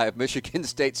 watch live, Michigan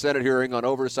State Senate hearing on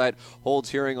oversight holds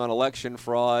hearing on election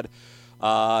fraud. 2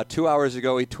 hours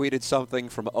ago, he tweeted something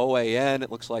from OAN.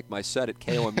 It looks like my set at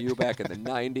KOMU back in the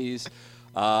 90s.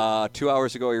 2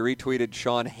 hours ago, he retweeted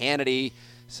Sean Hannity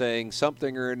saying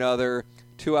something or another.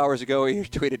 2 hours ago, he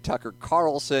tweeted Tucker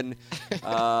Carlson.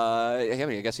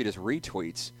 I guess he just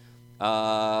retweets.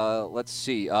 Let's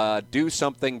see. Do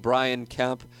something, Brian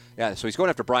Kemp. Yeah, so he's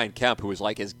going after Brian Kemp, who was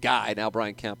like his guy. Now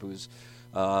Brian Kemp, who's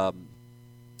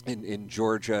in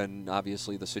Georgia, and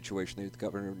obviously the situation with the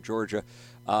governor in Georgia.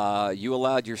 You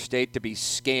allowed your state to be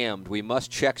scammed. We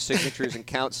must check signatures and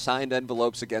count signed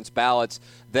envelopes against ballots,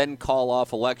 then call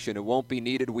off election. It won't be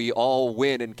needed. We all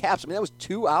win in caps. I mean, that was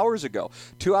 2 hours ago.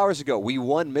 2 hours ago, we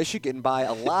won Michigan by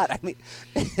a lot. I mean,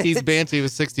 he's banty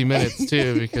with 60 Minutes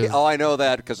too, because I know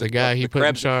that because the guy he put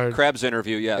in charge. Krebs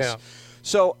interview, yes. Yeah.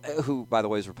 So, who by the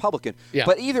way is Republican. Yeah.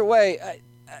 But either way,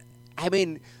 I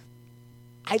mean,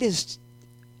 I just,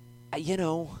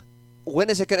 when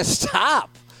is it going to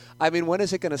stop? I mean, when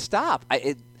is it going to stop?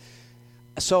 I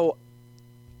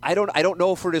don't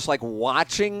know if we're just like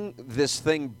watching this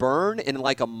thing burn in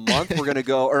like a month. We're going to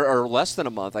go, or less than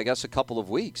a month, I guess, a couple of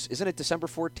weeks. Isn't it December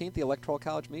 14th the Electoral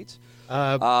College meets?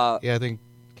 Yeah, I think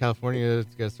California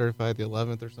got certified the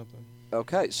 11th or something.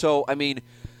 Okay, so I mean,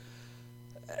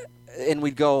 and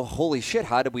we'd go, holy shit,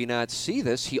 how did we not see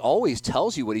this? He always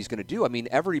tells you what he's going to do. I mean,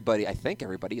 I think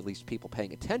everybody, at least people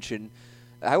paying attention,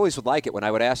 I always would like it when I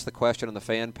would ask the question on the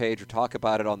fan page or talk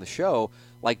about it on the show,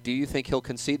 like, do you think he'll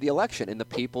concede the election? And the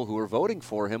people who are voting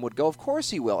for him would go, of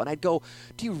course he will. And I'd go,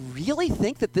 do you really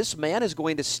think that this man is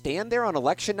going to stand there on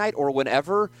election night or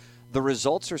whenever the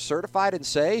results are certified and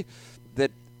say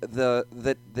that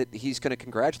that he's going to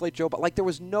congratulate Joe? But like, there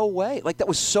was no way. Like, that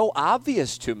was so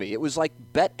obvious to me. It was like,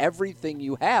 bet everything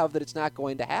you have that it's not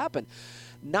going to happen.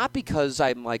 Not because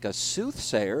I'm like a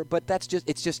soothsayer, but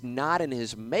it's just not in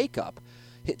his makeup.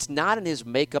 It's not in his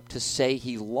makeup to say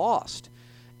he lost.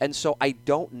 And so I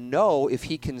don't know if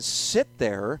he can sit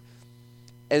there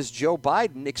as Joe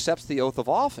Biden accepts the oath of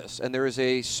office and there is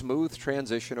a smooth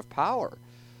transition of power.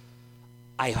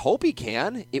 I hope he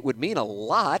can. It would mean a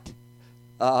lot.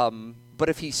 But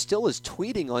if he still is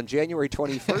tweeting on January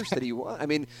 21st that he won, I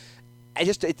mean,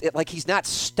 like he's not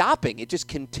stopping. It just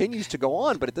continues to go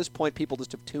on. But at this point, people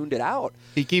just have tuned it out.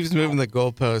 He keeps moving the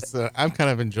goalposts. I'm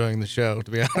kind of enjoying the show, to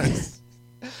be honest.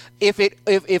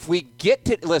 If we get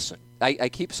to, listen, I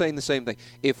keep saying the same thing.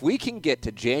 If we can get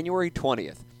to January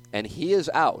 20th and he is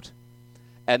out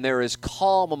and there is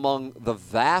calm among the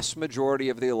vast majority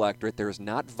of the electorate, there is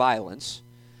not violence,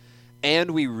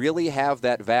 and we really have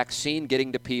that vaccine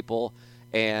getting to people,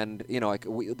 and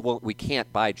we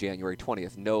can't by January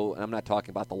 20th. No, I'm not talking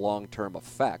about the long-term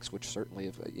effects, which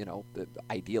certainly,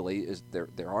 ideally is there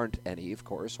aren't any, of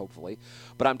course, hopefully,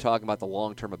 but I'm talking about the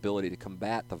long-term ability to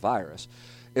combat the virus.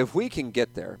 If we can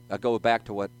get there, I'll go back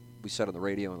to what we said on the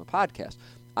radio and the podcast.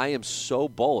 I am so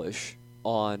bullish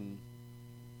on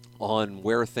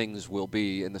where things will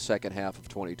be in the second half of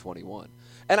 2021.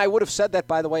 And I would have said that,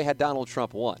 by the way, had Donald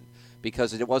Trump won.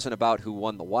 because it wasn't about who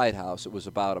won the White House. It was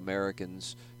about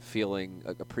Americans feeling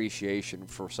appreciation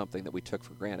for something that we took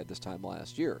for granted this time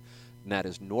last year, and that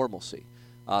is normalcy.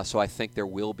 So I think there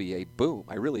will be a boom.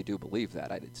 I really do believe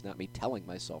that. It's not me telling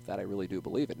myself that. I really do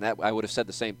believe it. And that, I would have said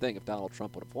the same thing if Donald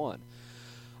Trump would have won.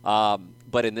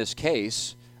 But in this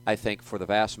case, I think for the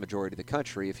vast majority of the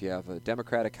country, if you have a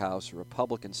Democratic House, a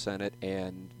Republican Senate,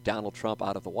 and Donald Trump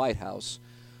out of the White House,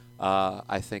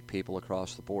 I think people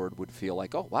across the board would feel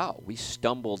like, oh, wow, we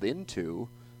stumbled into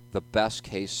the best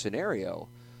case scenario.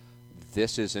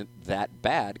 This isn't that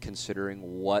bad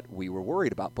considering what we were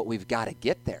worried about, but we've got to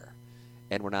get there.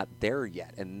 And we're not there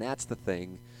yet. And that's the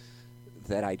thing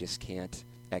that I just can't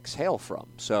exhale from.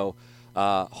 So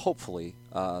hopefully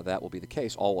that will be the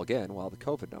case, all again, while the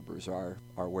COVID numbers are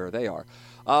where they are.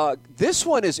 This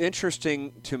one is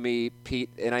interesting to me, Pete,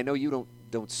 and I know you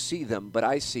don't see them, but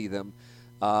I see them,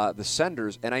 the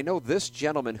senders. And I know this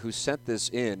gentleman who sent this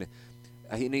in,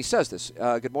 and he says this,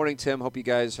 good morning, Tim. Hope you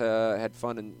guys had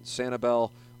fun in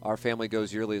Sanibel. Our family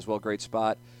goes yearly as well. Great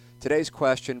spot. Today's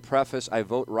question, preface, I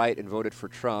vote right and voted for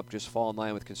Trump, just fall in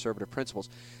line with conservative principles.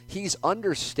 He's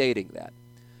understating that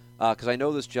because I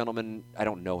know this gentleman, I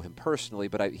don't know him personally,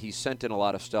 but he sent in a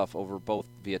lot of stuff over both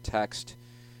via text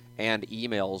and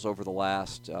emails over the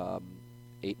last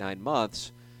 8-9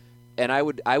 months, and I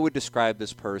would describe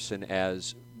this person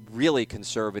as really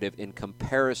conservative in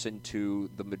comparison to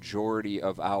the majority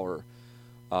of our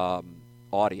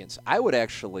audience. I would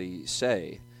actually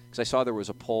say, because I saw there was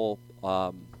a poll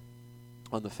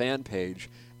on the fan page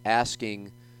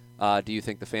asking, do you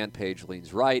think the fan page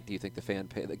leans right? Do you think the fan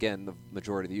page, again, the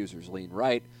majority of the users lean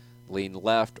right, lean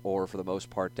left, or for the most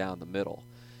part down the middle?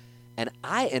 And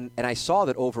I saw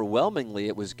that overwhelmingly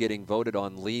it was getting voted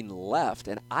on lean left,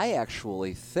 and I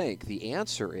actually think the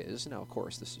answer is, now of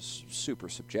course this is super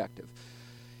subjective,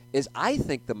 is I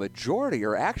think the majority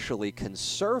are actually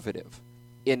conservative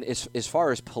in as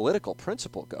far as political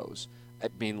principle goes. I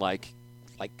mean, I'd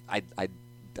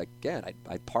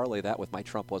parlay that with my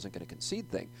Trump wasn't going to concede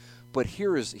thing. But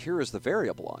here is the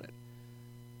variable on it.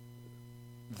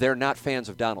 They're not fans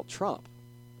of Donald Trump.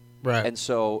 Right. And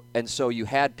so you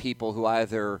had people who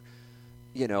either,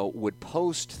 would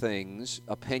post things,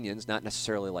 opinions, not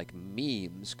necessarily like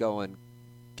memes, going,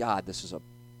 God, this is a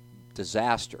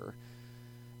disaster.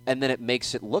 And then it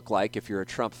makes it look like, if you're a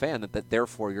Trump fan, that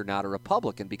therefore you're not a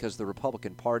Republican, because the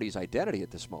Republican Party's identity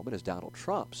at this moment is Donald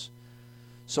Trump's.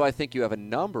 So I think you have a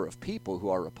number of people who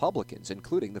are Republicans,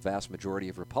 including the vast majority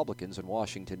of Republicans in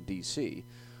Washington, D.C.,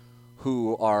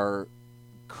 who are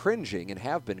cringing and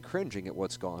have been cringing at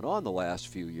what's gone on the last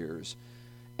few years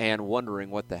and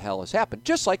wondering what the hell has happened.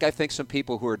 Just like I think some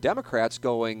people who are Democrats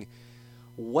going,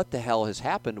 what the hell has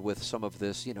happened with some of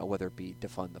this, whether it be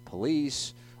defund the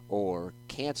police or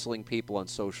canceling people on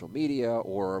social media,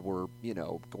 or we're,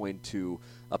 going to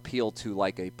appeal to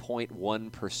like a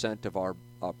 0.1% of our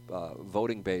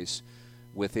voting base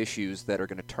with issues that are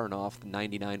going to turn off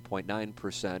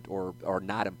 99.9% or are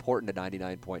not important to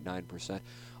 99.9%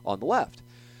 on the left.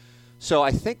 So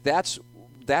I think that's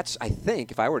I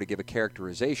think if I were to give a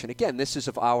characterization, again, this is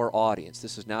of our audience.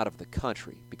 This is not of the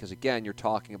country, because again, you're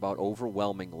talking about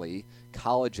overwhelmingly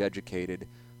college-educated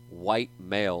white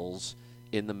males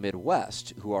in the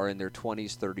Midwest who are in their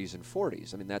 20s, 30s, and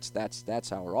 40s. I mean,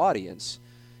 that's our audience.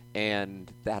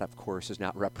 And that, of course, is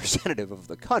not representative of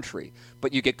the country.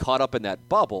 But you get caught up in that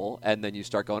bubble, and then you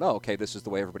start going, oh, okay, this is the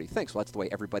way everybody thinks. Well, that's the way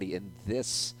everybody in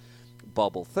this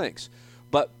bubble thinks.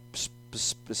 But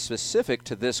specific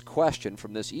to this question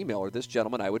from this email, or this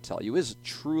gentleman, I would tell you, is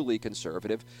truly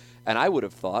conservative, and I would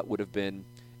have thought would have been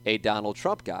a Donald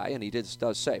Trump guy. And he does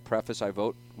say, preface, I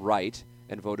vote right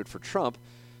and voted for Trump,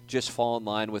 just fall in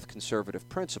line with conservative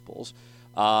principles.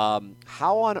 How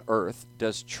on earth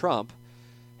does Trump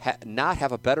not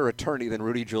have a better attorney than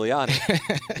Rudy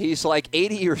Giuliani? He's like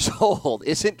 80 years old.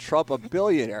 Isn't Trump a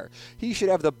billionaire? He should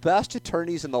have the best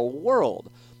attorneys in the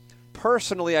world.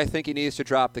 Personally, I think he needs to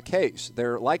drop the case.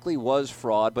 There likely was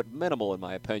fraud, but minimal in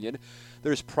my opinion.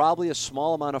 There's probably a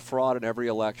small amount of fraud in every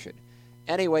election.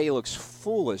 Anyway, he looks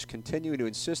foolish continuing to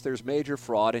insist there's major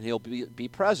fraud and he'll be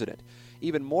president.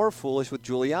 Even more foolish with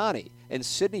Giuliani. And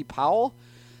Sidney Powell,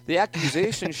 the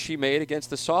accusations she made against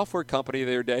the software company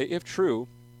the other day, if true,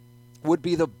 would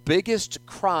be the biggest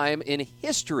crime in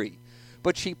history,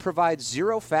 but she provides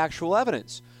zero factual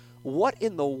evidence. What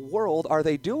in the world are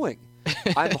they doing?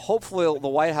 I'm hopeful the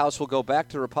White House will go back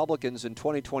to Republicans in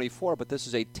 2024, but this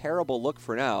is a terrible look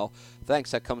for now.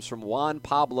 Thanks. That comes from Juan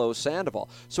Pablo Sandoval.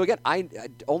 So again, I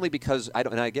only because I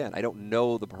don't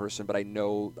know the person, but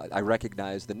I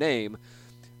recognize the name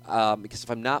because if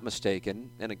I'm not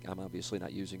mistaken, and I'm obviously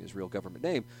not using his real government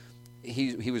name,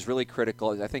 he was really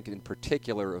critical, I think in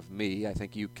particular of me. I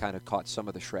think you kind of caught some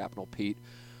of the shrapnel, Pete,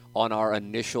 on our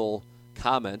initial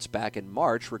comments back in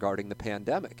March regarding the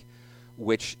pandemic,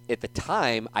 which at the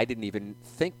time I didn't even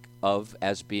think of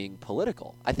as being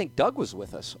political. I think Doug was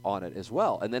with us on it as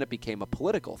well, and then it became a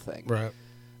political thing. Right.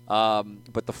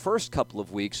 But the first couple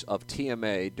of weeks of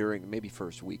TMA maybe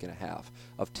first week and a half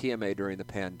of TMA during the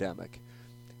pandemic,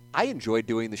 I enjoyed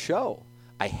doing the show.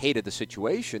 I hated the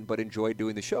situation, but enjoyed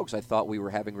doing the show because I thought we were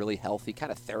having really healthy,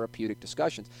 kind of therapeutic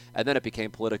discussions. And then it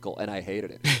became political, and I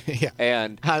hated it. Yeah.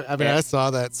 And I saw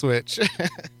that switch.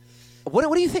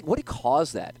 What do you think? What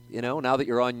caused that? Now that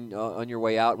you're on your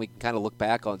way out, and we can kind of look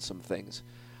back on some things.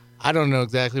 I don't know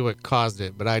exactly what caused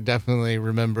it, but I definitely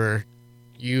remember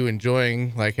you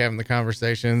enjoying having the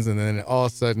conversations, and then all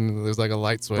of a sudden there's a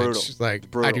light switch.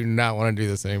 Brutal. I do not want to do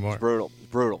this anymore. It's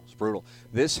brutal.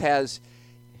 This has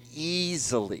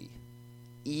easily,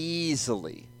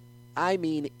 I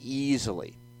mean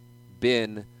easily,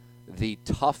 been the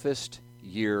toughest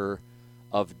year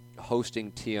of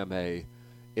hosting TMA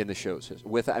in the show's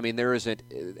history. There isn't,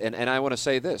 and I want to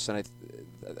say this, and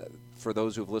for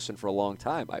those who've listened for a long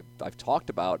time, I've talked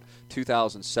about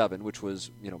 2007, which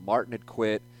was, Martin had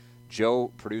quit,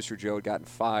 producer Joe had gotten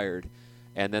fired,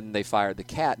 and then they fired the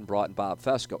cat and brought in Bob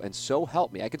Fesco, and so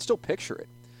help me, I can still picture it.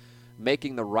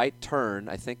 Making the right turn,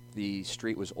 I think the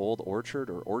street was Old Orchard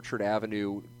or Orchard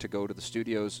Avenue to go to the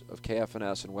studios of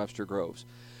KFNS in Webster Groves.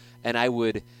 And I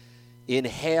would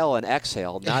inhale and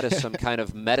exhale, not as some kind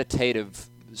of meditative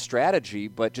strategy,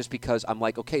 but just because I'm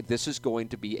like, okay, this is going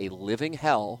to be a living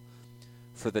hell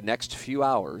for the next few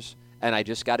hours, and I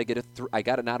just got to get it through. I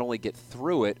got to not only get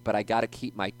through it, but I got to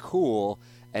keep my cool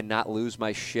and not lose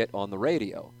my shit on the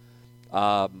radio.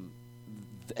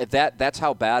 That's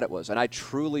how bad it was, and I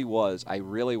truly was. I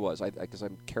really was. Because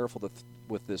I'm careful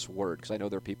with this word, because I know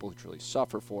there are people who truly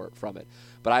suffer from it.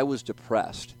 But I was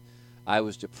depressed. I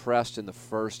was depressed in the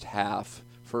first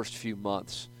few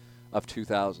months of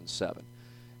 2007,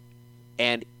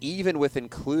 and even with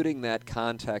including that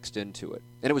context into it,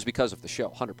 and it was because of the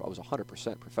show. I was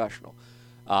 100% professional,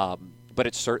 but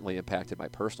it certainly impacted my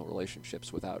personal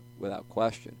relationships without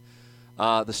question.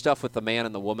 The stuff with the man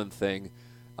and the woman thing.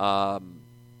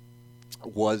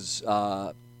 Was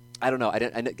I don't know.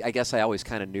 I guess I always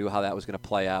kind of knew how that was going to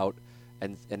play out,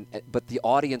 but the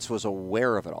audience was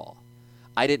aware of it all.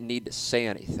 I didn't need to say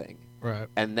anything, right?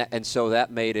 And so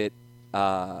that made it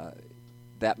that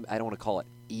I don't want to call it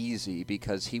easy,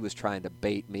 because he was trying to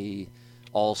bait me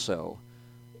also.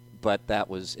 But that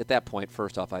was at that point.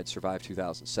 First off, I'd survived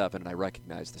 2007, and I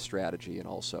recognized the strategy, and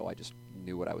also I just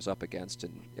knew what I was up against,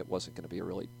 and it wasn't going to be a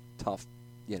really tough,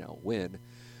 win.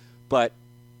 But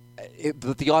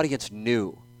the audience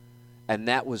knew, and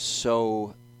that was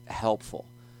so helpful.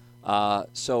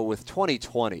 So with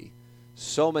 2020,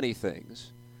 so many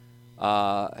things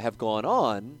have gone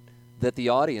on that the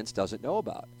audience doesn't know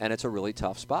about, and it's a really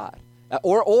tough spot.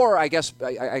 Or I guess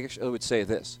I would say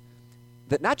this,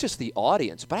 that not just the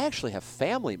audience, but I actually have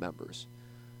family members.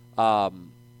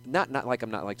 Not like I'm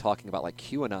not talking about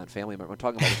QAnon family members. I'm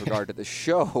talking about with regard to the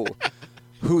show,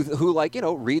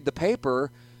 who read the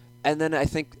paper. And then I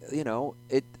think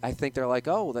I think they're like,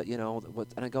 oh, that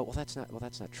and I go, well, that's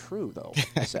not true though.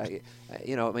 That's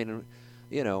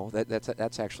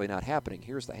actually not happening.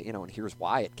 Here's and here's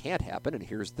why it can't happen, and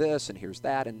here's this, and here's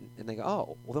that, and they go,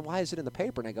 oh, well, then why is it in the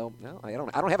paper? And I go, no, I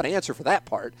don't have an answer for that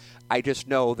part. I just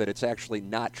know that it's actually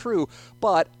not true,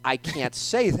 but I can't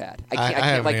say that. I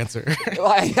have an answer.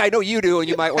 I know you do, and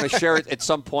you might want to share it at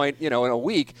some point, in a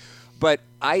week. But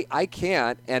I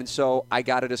can't, and so I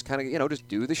got to just kind of, just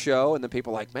do the show, and then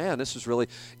people are like, man, this is really,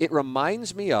 it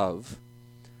reminds me of,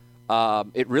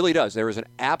 it really does. There is an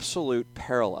absolute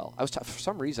parallel. For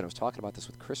some reason, I was talking about this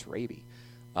with Chris Raby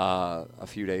a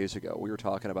few days ago. We were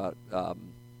talking about, I don't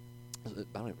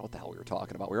even know what the hell we were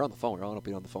talking about. We were on the phone. We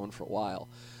were on the phone for a while.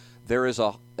 There is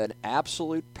an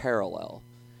absolute parallel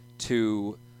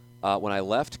to when I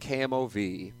left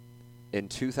KMOV in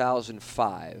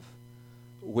 2005,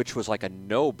 which was like a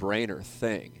no-brainer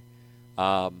thing.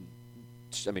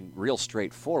 Real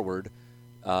straightforward.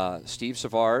 Steve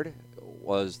Savard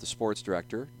was the sports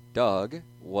director. Doug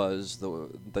was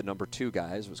the number 2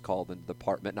 guy, as it was called in the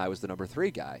department, and I was the number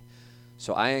 3 guy.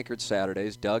 So I anchored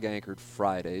Saturdays, Doug anchored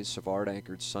Fridays, Savard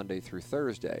anchored Sunday through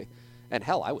Thursday. And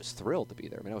hell, I was thrilled to be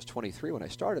there. I was 23 when I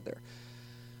started there.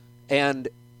 And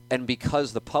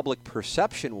because the public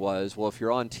perception was, well, if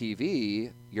you're on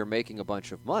TV, you're making a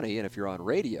bunch of money, and if you're on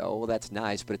radio, well, that's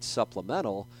nice, but it's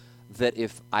supplemental, that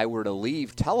if I were to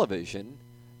leave television,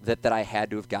 that I had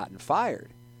to have gotten fired.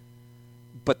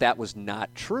 But that was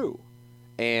not true.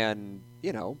 And,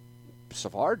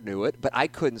 Savard knew it, but I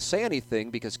couldn't say anything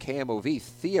because KMOV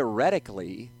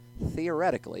theoretically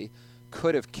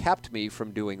could have kept me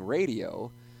from doing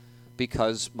radio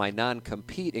because my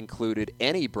non-compete included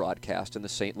any broadcast in the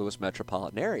St. Louis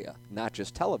metropolitan area, not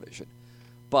just television.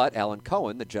 But Alan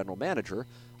Cohen, the general manager,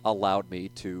 allowed me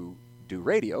to do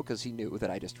radio because he knew that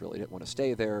I just really didn't want to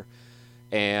stay there,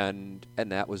 and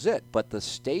that was it. But the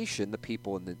station, the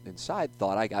people inside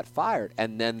thought I got fired,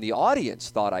 and then the audience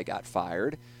thought I got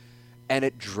fired, and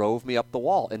it drove me up the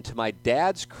wall. And to my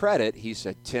dad's credit, he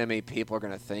said, Timmy, people are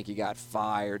going to think you got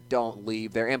fired. Don't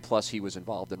leave there. And plus, he was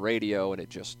involved in radio and had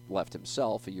just left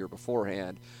himself a year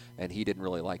beforehand, and he didn't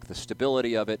really like the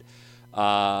stability of it.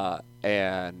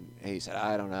 And he said,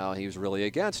 I don't know. He was really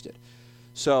against it.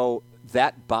 So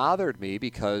that bothered me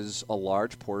because a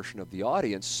large portion of the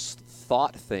audience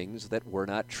thought things that were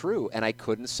not true, and I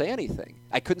couldn't say anything.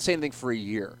 I couldn't say anything for a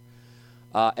year.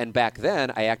 And back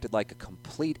then, I acted like a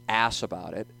complete ass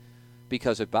about it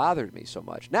because it bothered me so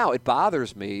much. Now, it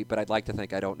bothers me, but I'd like to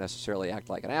think I don't necessarily act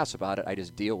like an ass about it. I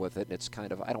just deal with it, and it's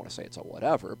kind of, I don't want to say it's a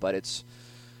whatever, but it's,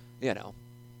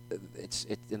 it's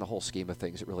in the whole scheme of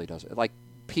things, it really doesn't. Like,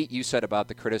 Pete, you said about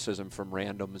the criticism from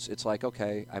randoms, it's like,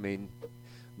 okay, I mean,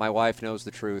 my wife knows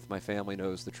the truth, my family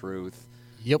knows the truth.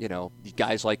 Yep.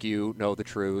 Guys like you know the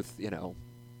truth,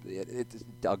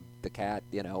 Doug the cat,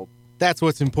 That's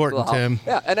what's important, Tim.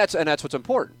 Yeah, and that's what's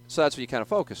important. So that's what you kind of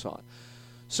focus on.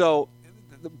 So,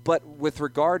 but with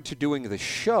regard to doing the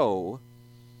show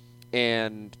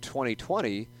and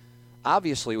 2020,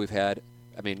 obviously we've had,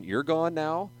 you're gone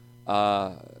now,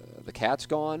 the cat's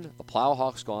gone, the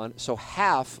Plowhawk's gone. So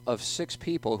half of 6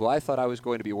 people who I thought I was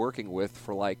going to be working with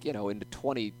for into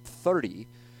 2030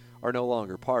 are no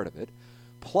longer part of it.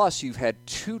 Plus, you've had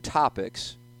 2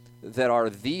 topics that are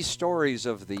the stories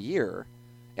of the year,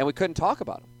 and we couldn't talk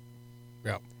about them.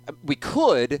 Yeah. We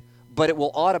could, but it will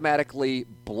automatically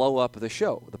blow up the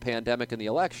show, the pandemic and the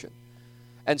election.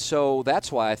 And so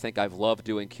that's why I think I've loved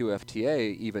doing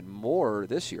QFTA even more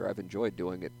this year. I've enjoyed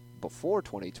doing it before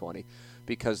 2020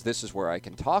 because this is where I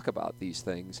can talk about these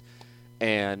things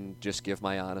and just give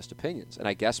my honest opinions. And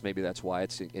I guess maybe that's why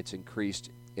it's increased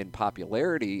in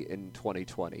popularity in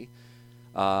 2020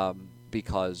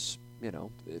 because,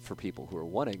 for people who are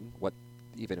wanting what,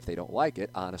 even if they don't like it,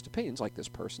 honest opinions, like this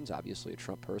person's obviously a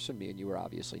Trump person. Me and you are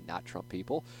obviously not Trump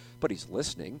people, but he's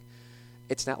listening.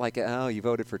 It's not like, oh, you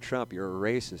voted for Trump, you're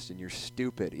a racist and you're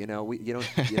stupid. You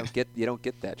don't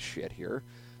get that shit here.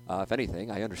 If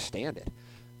anything, I understand it.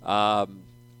 I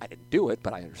didn't do it,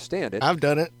 but I understand it. I've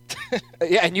done it.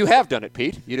 Yeah, and you have done it,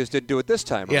 Pete. You just didn't do it this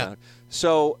time around.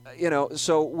 So,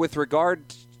 so with regard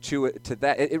to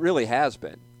that, it really has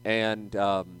been. And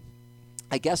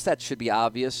I guess that should be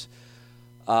obvious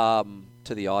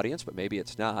to the audience, but maybe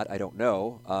it's not. I don't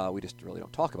know. We just really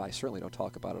don't talk about it. I certainly don't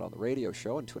talk about it on the radio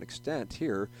show, and to an extent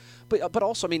here. But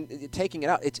also, taking it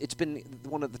out, it's been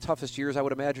one of the toughest years I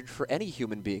would imagine for any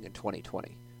human being in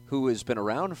 2020 who has been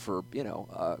around for,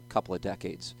 a couple of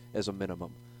decades as a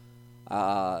minimum.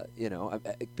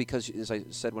 Because as I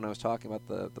said when I was talking about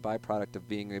the byproduct of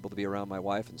being able to be around my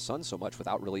wife and son so much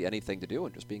without really anything to do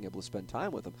and just being able to spend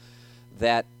time with them,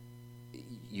 that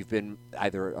you've been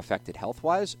either affected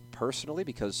health-wise, personally,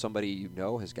 because somebody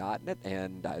has gotten it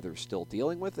and either still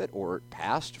dealing with it or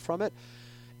passed from it.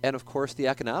 And, of course, the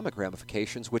economic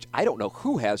ramifications, which I don't know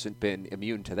who hasn't been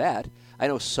immune to that. I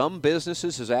know some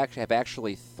businesses have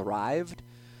actually thrived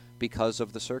because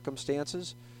of the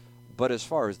circumstances. But as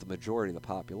far as the majority of the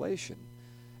population,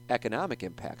 economic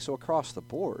impact. So across the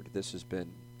board, this has been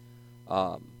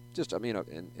an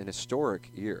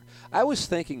historic year. I was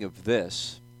thinking of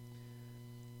this,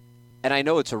 and I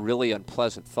know it's a really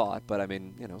unpleasant thought, but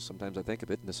sometimes I think of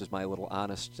it, and this is my little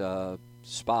honest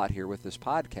spot here with this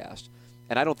podcast.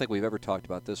 And I don't think we've ever talked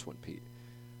about this one, Pete.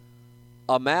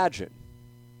 Imagine,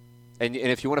 and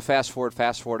if you want to fast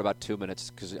forward about 2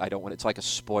 minutes, because I don't want, it's like a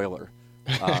spoiler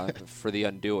for The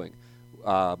Undoing,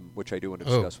 which I do want to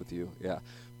discuss with you. Yeah.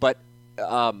 But,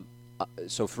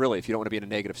 so if you don't want to be in a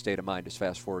negative state of mind, just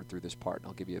fast forward through this part, and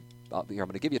I'm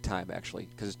going to give you time, actually,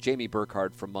 because Jamie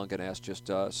Burkhardt from Munganast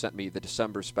just sent me the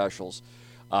December specials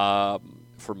for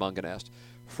Munganast.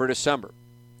 For December,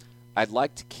 I'd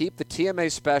like to keep the TMA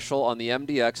special on the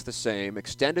MDX the same,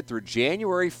 extended through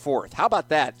January 4th. How about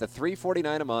that? The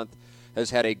 $349 a month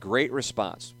has had a great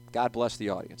response. God bless the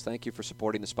audience. Thank you for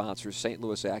supporting the sponsors,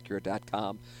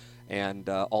 stlouisacura.com and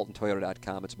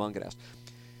altontoyota.com. It's Munganast.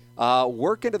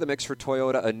 Work into the mix for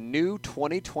Toyota, a new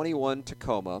 2021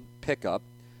 Tacoma pickup,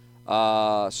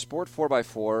 Sport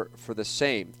 4x4 for the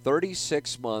same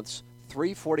 36 months,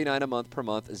 $349 a month per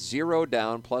month, 0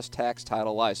 down plus tax,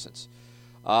 title, license.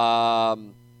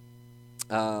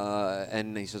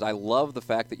 And he says, I love the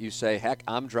fact that you say, heck,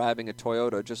 I'm driving a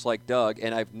Toyota just like Doug,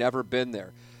 and I've never been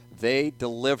there. They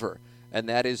deliver, and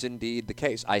that is indeed the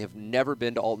case. I have never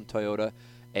been to Alton Toyota,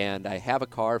 and I have a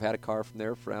car. I've had a car from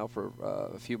there for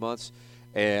a few months,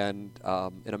 and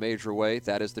in a major way,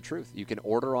 that is the truth. You can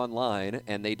order online,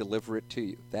 and they deliver it to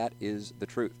you. That is the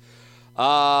truth.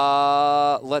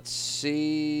 Let's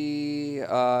see.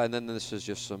 And then this is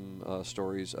just some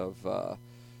stories of...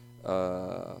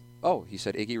 he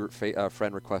said Iggy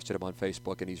friend requested him on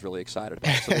Facebook, and he's really excited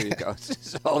about it. So there you go.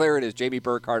 So there it is. Jamie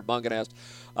Burkhardt, Munganast.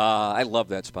 I love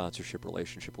that sponsorship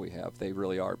relationship we have. They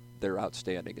really are. They're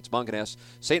outstanding. It's Munganast,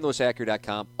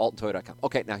 stlouisacura.com, altontoyota.com.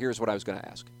 Okay, now here's what I was going to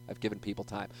ask. I've given people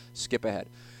time. Skip ahead.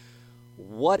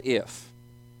 What if,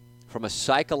 from a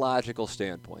psychological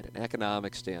standpoint, an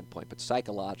economic standpoint, but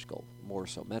psychological more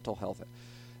so, mental health,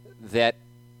 that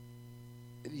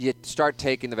you start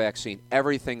taking the vaccine,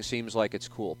 everything seems like it's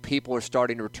cool. People are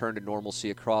starting to return to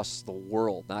normalcy across the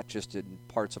world, not just in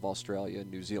parts of Australia and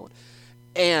New Zealand.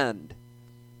 And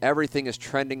everything is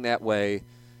trending that way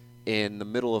in the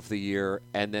middle of the year,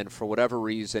 and then for whatever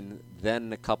reason,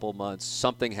 then a couple months,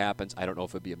 something happens. I don't know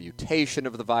if it would be a mutation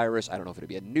of the virus. I don't know if it would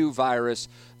be a new virus.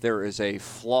 There is a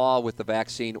flaw with the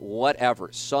vaccine,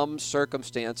 whatever, some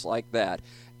circumstance like that.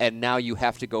 And now you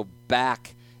have to go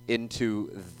back into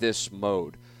this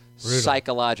mode. Brutal.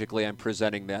 Psychologically, I'm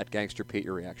presenting that. Gangster Pete,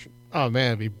 your reaction? Oh, man,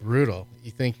 it'd be brutal. You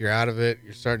think you're out of it.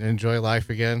 You're starting to enjoy life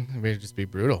again. I mean, it'd just be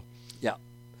brutal. Yeah.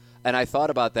 And I thought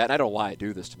about that, and I don't know why I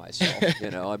do this to myself.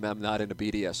 I'm not into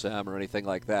BDSM or anything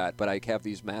like that, but I have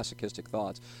these masochistic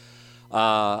thoughts.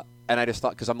 And I just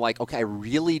thought, because I'm like, okay, I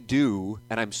really do,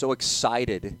 and I'm so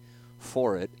excited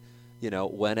for it,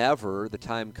 whenever the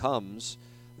time comes,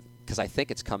 because I think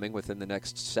it's coming within the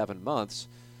next 7 months,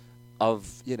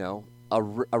 of, a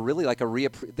really like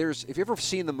there's, if you've ever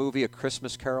seen the movie A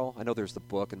Christmas Carol, I know there's the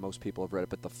book and most people have read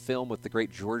it, but the film with the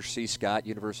great George C. Scott,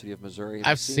 University of Missouri.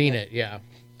 I've seen it, yeah.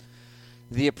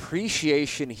 The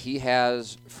appreciation he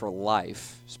has for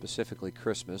life, specifically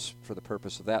Christmas for the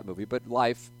purpose of that movie, but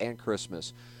life and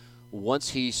Christmas, once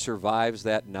he survives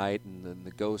that night and then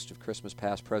the ghost of Christmas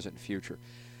past, present, and future.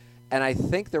 And I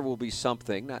think there will be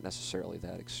something, not necessarily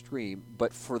that extreme,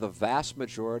 but for the vast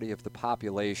majority of the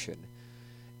population,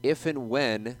 if and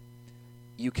when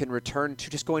you can return to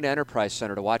just going to Enterprise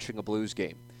Center to watching a Blues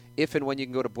game, if and when you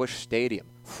can go to Busch Stadium,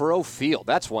 Faurot Field,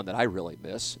 that's one that I really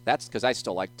miss. That's because I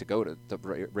still like to go to the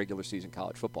regular season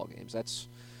college football games. That's,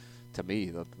 to me,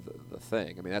 the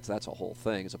thing. I mean, that's a whole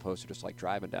thing as opposed to just like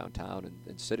driving downtown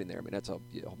and sitting there. I mean, that's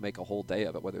make a whole day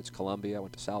of it, whether it's Columbia. I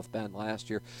went to South Bend last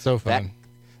year. So fun.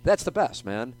 That's the best,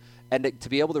 man. And to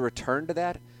be able to return to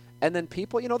that, and then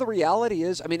people, the reality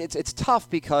is, I mean, it's tough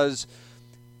because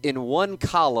in one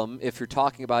column, if you're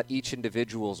talking about each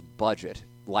individual's budget,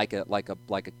 like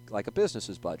a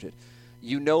business's budget,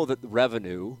 that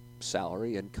revenue,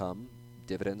 salary, income,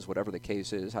 dividends, whatever the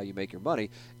case is, how you make your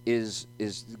money, is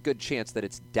a good chance that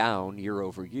it's down year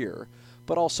over year.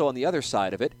 But also on the other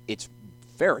side of it, it's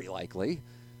very likely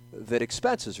that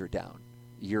expenses are down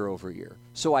year over year.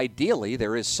 So ideally,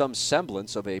 there is some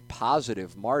semblance of a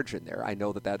positive margin there. I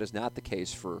know that is not the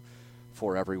case for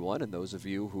everyone, and those of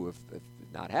you who have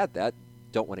not had that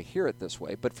don't want to hear it this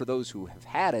way. But for those who have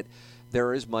had it,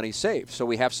 there is money saved. So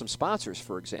we have some sponsors,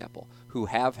 for example, who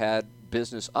have had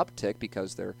business uptick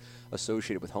because they're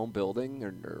associated with home building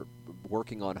or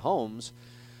working on homes,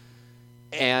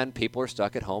 and people are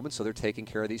stuck at home, and so they're taking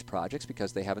care of these projects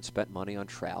because they haven't spent money on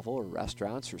travel or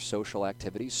restaurants or social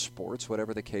activities, sports,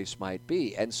 whatever the case might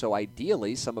be. And so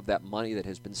ideally, some of that money that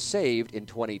has been saved in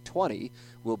 2020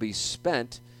 will be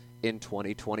spent in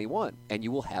 2021, and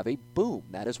you will have a boom.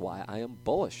 That is why I am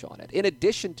bullish on it, in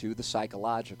addition to the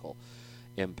psychological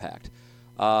impact.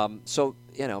 So,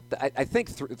 I think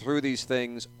through these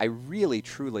things, I really,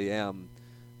 truly am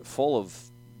full of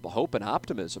hope and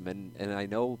optimism, and I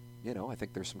know, I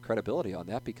think there's some credibility on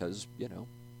that because,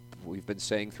 we've been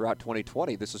saying throughout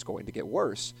 2020 this is going to get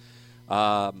worse,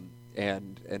 and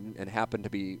happen to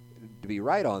be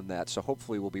right on that. So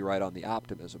hopefully we'll be right on the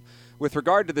optimism. With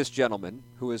regard to this gentleman,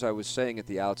 who, as I was saying at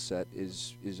the outset,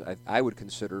 is I would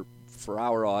consider for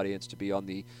our audience to be on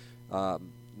the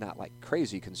not like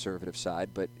crazy conservative side,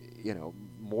 but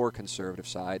more conservative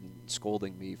side, and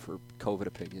scolding me for COVID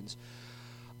opinions.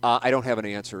 I don't have an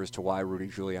answer as to why Rudy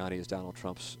Giuliani is Donald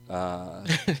Trump's.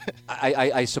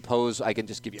 I suppose I can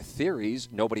just give you theories.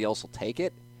 Nobody else will take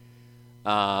it.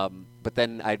 But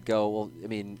then I'd go, well, I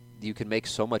mean, you can make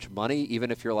so much money,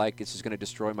 even if you're like, this is going to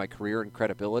destroy my career and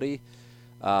credibility.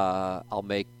 I'll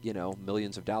make,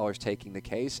 millions of dollars taking the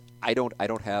case. I don't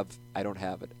have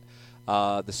it.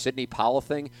 The Sidney Powell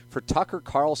thing. For Tucker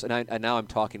Carlson, and now I'm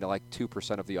talking to like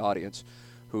 2% of the audience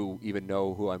who even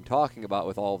know who I'm talking about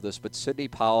with all of this, but Sidney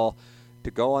Powell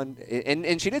to go on,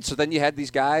 and she did. So then you had these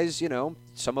guys,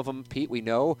 some of them, Pete, we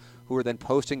know, who were then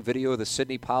posting video of the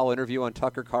Sidney Powell interview on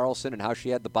Tucker Carlson and how she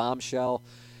had the bombshell,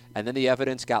 and then the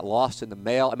evidence got lost in the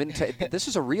mail. I mean, this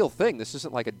is a real thing. This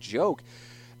isn't like a joke.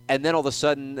 And then all of a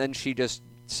sudden, then she just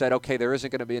said, okay, there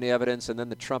isn't going to be any evidence, and then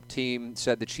the Trump team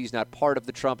said that she's not part of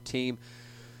the Trump team.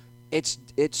 It's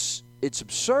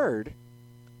absurd.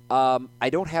 I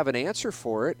don't have an answer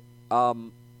for it,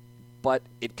 but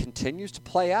it continues to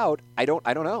play out. I don't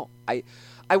know.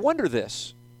 I wonder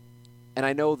this, and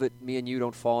I know that me and you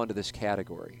don't fall into this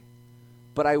category,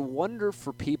 but I wonder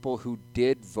for people who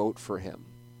did vote for him,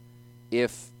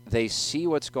 if they see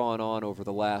what's gone on over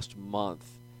the last month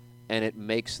and it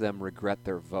makes them regret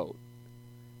their vote.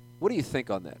 What do you think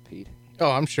on that, Pete?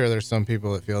 Oh, I'm sure there's some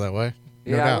people that feel that way.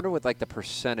 No Yeah, doubt. I wonder what the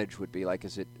percentage would be. Like,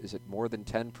 is it more than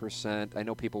 10%? I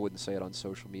know people wouldn't say it on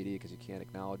social media because you can't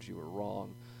acknowledge you were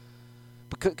wrong.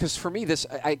 Because for me,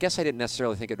 I guess I didn't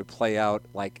necessarily think it would play out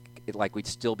like we'd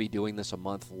still be doing this a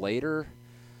month later,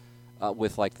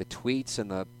 with like the tweets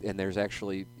and there's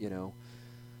actually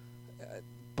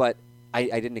but I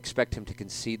didn't expect him to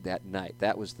concede that night.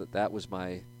 That was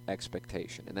my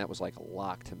expectation, and that was like a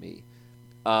lock to me.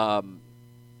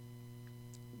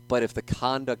 But if the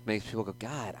conduct makes people go,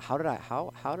 God, how did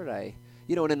I,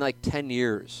 and in like 10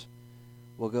 years,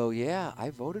 we'll go, yeah, I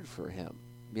voted for him.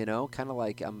 Kind of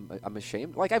like I'm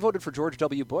ashamed. Like I voted for George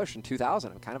W. Bush in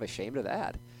 2000. I'm kind of ashamed of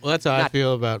that. Well, that's how I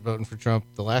feel about voting for Trump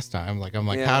the last time. Like I'm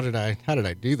like, Yeah. how did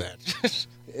I do that?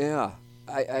 Yeah,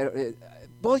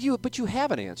 but you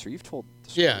have an answer. You've told the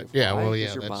story yeah, before, right? well, It yeah,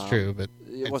 was your that's mom. true. But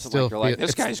It it wasn't still like you're like, feel-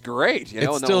 this guy's great. It and then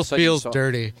all still of a sudden you feels saw-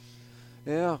 dirty.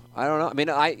 Yeah, I don't know. I mean,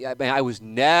 I was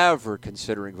never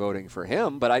considering voting for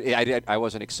him, but I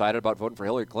wasn't excited about voting for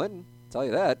Hillary Clinton. I'll tell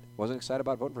you that. Wasn't excited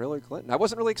about voting for Hillary Clinton. I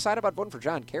wasn't really excited about voting for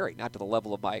John Kerry, not to the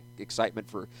level of my excitement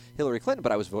for Hillary Clinton,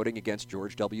 but I was voting against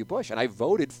George W. Bush, and I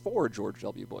voted for George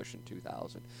W. Bush in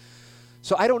 2000.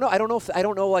 So I don't know. I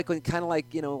don't know. Like when kind of like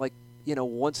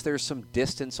once there's some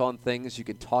distance on things, you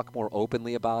can talk more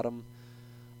openly about them.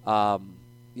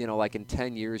 Like in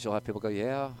 10 years, you'll have people go,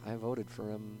 yeah, I voted for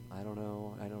him. I don't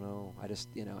know. I just,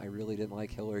 I really didn't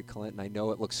like Hillary Clinton. I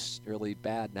know it looks really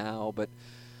bad now, but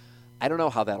I don't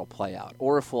know how that'll play out.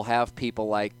 Or if we'll have people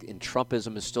like, and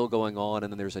Trumpism is still going on,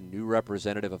 and then there's a new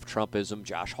representative of Trumpism,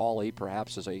 Josh Hawley,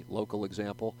 perhaps as a local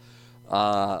example.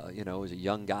 As a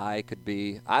young guy could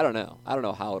be. I don't know. I don't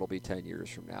know how it'll be 10 years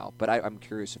from now, but I'm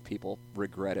curious if people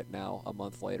regret it now a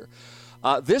month later.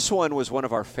 This one was one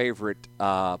of our favorite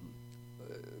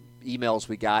emails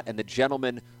we got, and the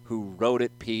gentleman who wrote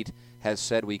it, Pete, has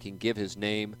said we can give his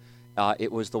name.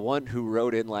 It was the one who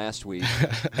wrote in last week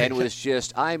and was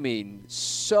just,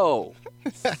 so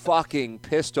fucking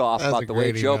pissed off about the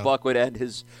way Joe Buck would end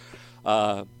his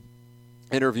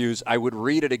interviews. I would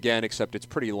read it again, except it's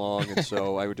pretty long, and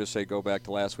so I would just say go back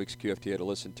to last week's QFTA to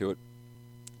listen to it.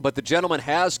 But the gentleman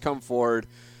has come forward,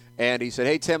 and he said,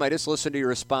 hey, Tim, I just listened to your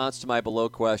response to my below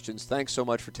questions. Thanks so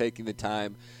much for taking the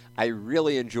time. I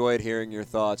really enjoyed hearing your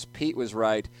thoughts. Pete was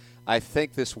right. I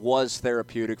think this was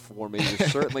therapeutic for me. You're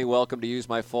certainly welcome to use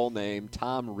my full name,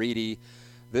 Tom Reedy.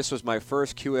 This was my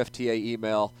first QFTA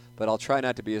email, but I'll try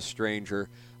not to be a stranger.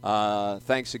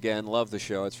 Thanks again. Love the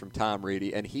show. It's from Tom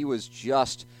Reedy. And he was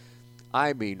just,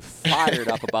 fired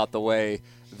up about the way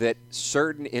that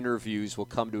certain interviews will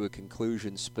come to a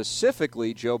conclusion,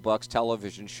 specifically Joe Buck's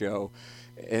television show.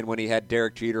 And when he had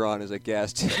Derek Jeter on as a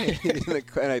guest,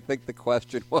 and I think the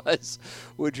question was,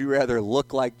 would you rather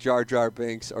look like Jar Jar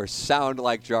Binks or sound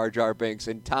like Jar Jar Binks?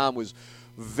 And Tom was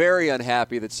very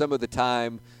unhappy that some of the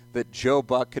time that Joe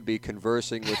Buck could be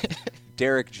conversing with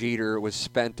Derek Jeter was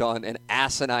spent on an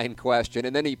asinine question,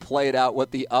 and then he played out what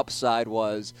the upside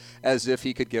was as if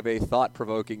he could give a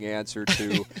thought-provoking answer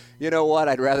to, you know what,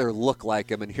 I'd rather look like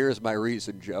him, and here's my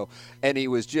reason, Joe. And he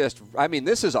was just,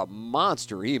 this is a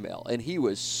monster email, and he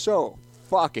was so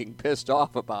fucking pissed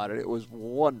off about it. It was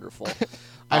wonderful.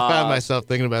 I found myself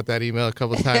thinking about that email a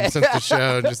couple times since the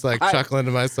show, just chuckling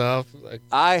to myself.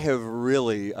 I have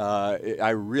really, I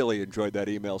really enjoyed that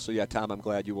email. So yeah, Tom, I'm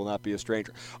glad you will not be a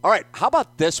stranger. All right, how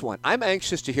about this one? I'm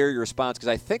anxious to hear your response because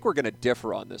I think we're going to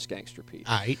differ on this, Gangster Pete.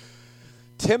 All right.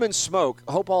 Tim and Smoke,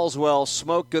 hope all's well.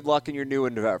 Smoke, good luck in your new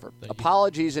endeavor.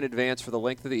 Apologies in advance for the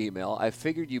length of the email. I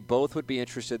figured you both would be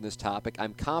interested in this topic.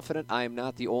 I'm confident I am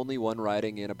not the only one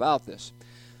writing in about this.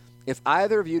 If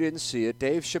either of you didn't see it,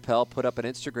 Dave Chappelle put up an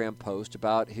Instagram post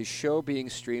about his show being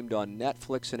streamed on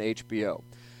Netflix and HBO.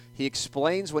 He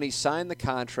explains when he signed the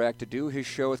contract to do his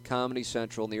show with Comedy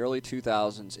Central in the early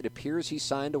 2000s, it appears he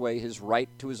signed away his right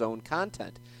to his own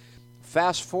content.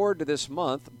 Fast forward to this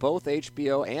month, both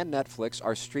HBO and Netflix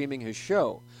are streaming his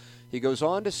show. He goes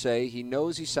on to say he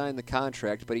knows he signed the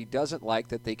contract, but he doesn't like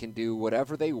that they can do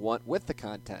whatever they want with the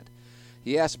content.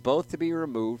 He asked both to be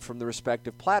removed from the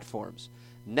respective platforms.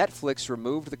 Netflix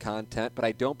removed the content, but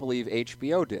I don't believe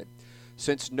HBO did.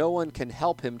 Since no one can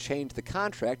help him change the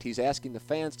contract, he's asking the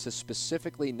fans to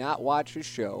specifically not watch his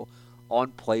show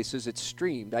on places it's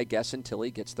streamed, I guess, until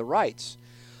he gets the rights.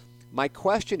 My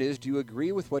question is, do you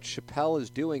agree with what Chappelle is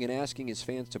doing in asking his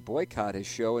fans to boycott his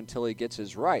show until he gets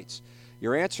his rights?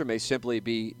 Your answer may simply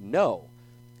be no.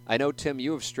 I know, Tim,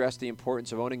 you have stressed the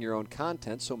importance of owning your own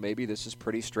content, so maybe this is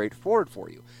pretty straightforward for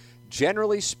you.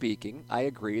 Generally speaking, I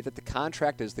agree that the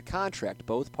contract is the contract.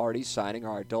 Both parties signing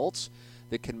are adults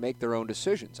that can make their own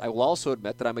decisions. I will also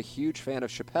admit that I'm a huge fan of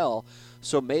Chappelle,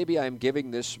 so maybe I'm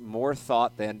giving this more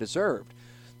thought than deserved.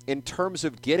 In terms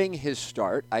of getting his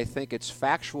start, I think it's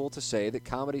factual to say that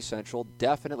Comedy Central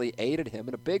definitely aided him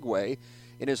in a big way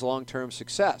in his long-term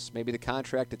success. Maybe the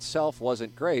contract itself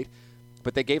wasn't great,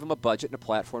 but they gave him a budget and a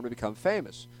platform to become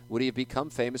famous. Would he have become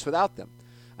famous without them?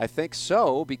 I think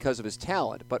so because of his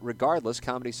talent, but regardless,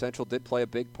 Comedy Central did play a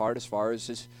big part as far as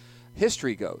his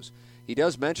history goes. He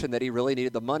does mention that he really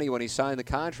needed the money when he signed the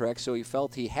contract, so he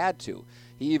felt he had to.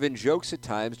 He even jokes at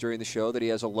times during the show that he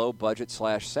has a low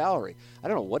budget/salary. I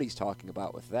don't know what he's talking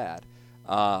about with that,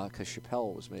 because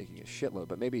Chappelle was making a shitload,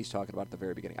 but maybe he's talking about at the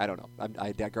very beginning. I don't know.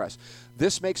 I digress.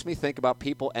 This makes me think about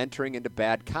people entering into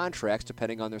bad contracts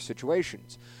depending on their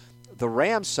situations. The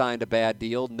Rams signed a bad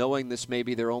deal knowing this may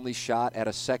be their only shot at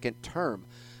a second term.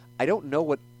 I don't know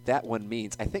what that one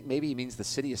means. I think maybe he means the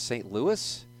city of St.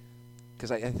 Louis,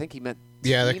 because I think he meant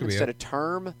team that could instead be of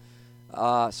term.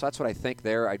 So that's what I think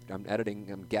there.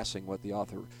 I'm guessing what the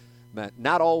author meant.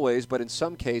 Not always, but in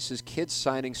some cases, kids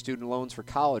signing student loans for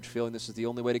college feeling this is the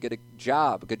only way to get a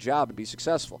good job, and be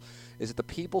successful. Is it the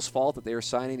people's fault that they are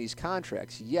signing these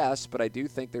contracts? Yes, but I do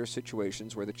think there are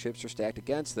situations where the chips are stacked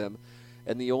against them,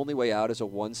 and the only way out is a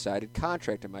one-sided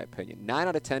contract, in my opinion. 9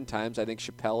 out of 10 times, I think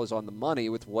Chappelle is on the money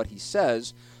with what he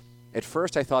says. At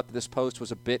first, I thought that this post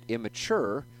was a bit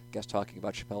immature, I guess talking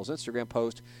about Chappelle's Instagram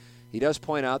post. He does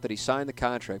point out that he signed the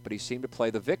contract, but he seemed to play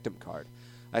the victim card.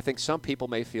 I think some people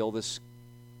may feel this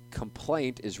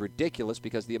complaint is ridiculous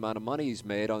because of the amount of money he's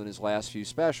made on his last few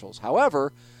specials.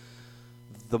 However,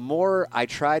 the more I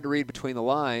tried to read between the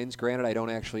lines, granted I don't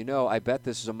actually know, I bet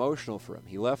this is emotional for him.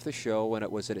 He left the show when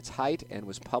it was at its height and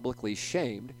was publicly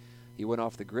shamed. He went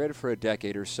off the grid for a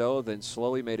decade or so, then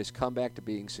slowly made his comeback to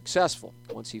being successful.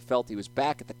 Once he felt he was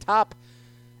back at the top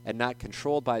and not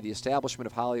controlled by the establishment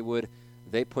of Hollywood,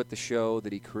 they put the show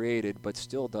that he created but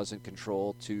still doesn't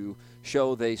control to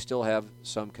show they still have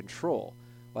some control.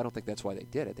 Well, I don't think that's why they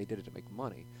did it. They did it to make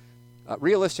money.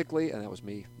 Realistically, and that was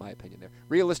my opinion there,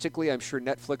 realistically, I'm sure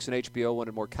Netflix and HBO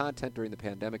wanted more content during the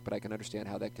pandemic, but I can understand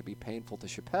how that could be painful to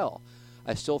Chappelle.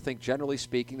 I still think, generally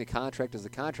speaking, the contract is the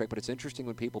contract, but it's interesting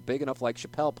when people big enough like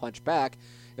Chappelle punch back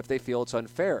if they feel it's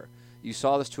unfair. You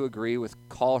saw this to agree with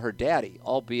Call Her Daddy,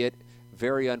 albeit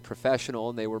very unprofessional,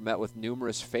 and they were met with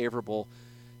numerous favorable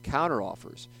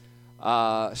counteroffers.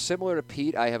 Similar to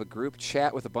Pete, I have a group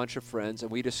chat with a bunch of friends, and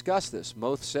we discussed this.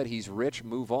 Most said he's rich,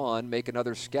 move on, make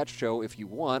another sketch show if you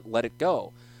want, let it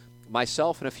go.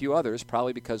 Myself and a few others,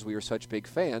 probably because we were such big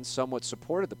fans, somewhat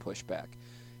supported the pushback.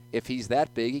 If he's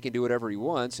that big, he can do whatever he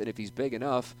wants, and if he's big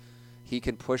enough, he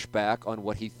can push back on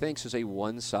what he thinks is a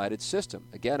one-sided system.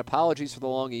 Again, apologies for the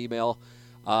long email.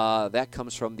 That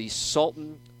comes from the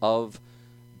Sultan of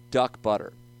Duck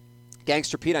Butter.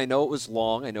 Gangster Pete, I know it was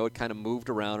long. I know it kind of moved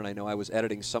around, and I know I was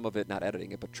editing some of it, not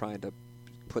editing it, but trying to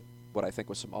put what I think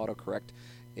was some autocorrect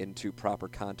into proper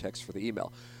context for the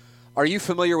email. Are you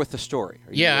familiar with the story?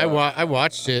 I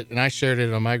watched it, and I shared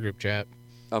it on my group chat.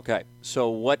 Okay. So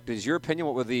what is your opinion?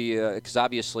 What were the, because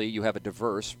obviously you have a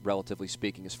diverse, relatively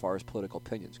speaking, as far as political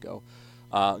opinions go,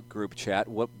 group chat.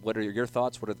 What are your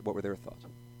thoughts? What were their thoughts?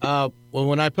 Well,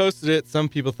 when I posted it, some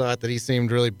people thought that he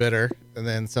seemed really bitter, and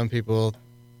then some people,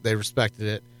 they respected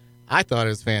it. I thought it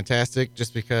was fantastic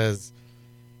just because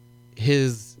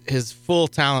his full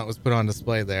talent was put on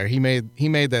display there. He made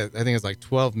that, I think it was like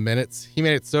 12 minutes. He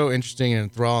made it so interesting and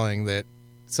enthralling that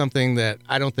something that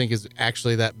I don't think is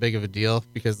actually that big of a deal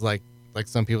because like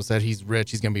some people said, he's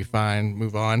rich, he's going to be fine,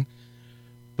 move on.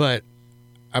 But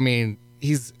I mean,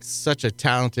 he's such a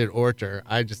talented orator.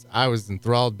 I was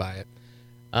enthralled by it.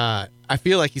 I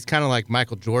feel like he's kind of like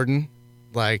Michael Jordan.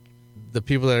 Like the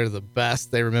people that are the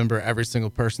best, they remember every single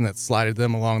person that slighted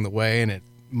them along the way, and it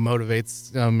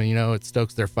motivates them, it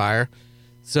stokes their fire.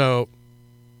 So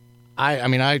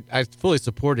I fully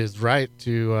support his right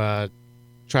to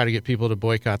try to get people to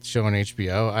boycott the show on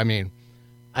HBO. I mean,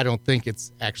 I don't think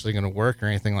it's actually going to work or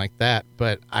anything like that,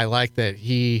 but I like that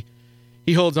he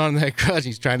holds on to that grudge.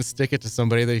 He's trying to stick it to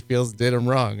somebody that he feels did him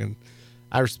wrong, and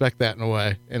I respect that in a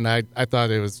way. And I thought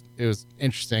it was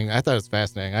interesting. I thought it was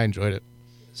fascinating. I enjoyed it.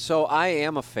 So I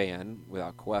am a fan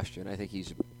without question. I think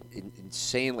he's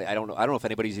insanely. I don't know if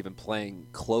anybody's even playing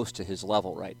close to his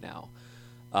level right now.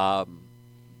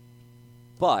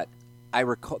 But I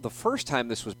recall the first time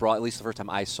this was brought, at least the first time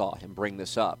I saw him bring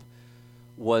this up,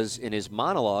 was in his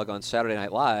monologue on Saturday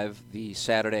Night Live the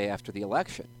Saturday after the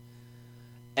election.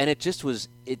 And it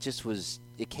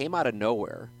came out of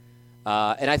nowhere.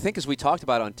 And I think as we talked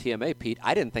about on TMA, Pete,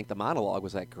 I didn't think the monologue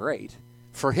was that great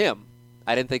for him.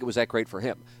 I didn't think it was that great for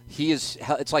him.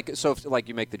 It's like, so if, like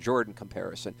you make the Jordan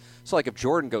comparison. So like if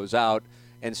Jordan goes out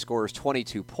and scores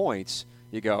 22 points,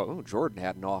 you go, oh, Jordan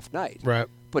had an off night. Right.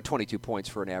 But 22 points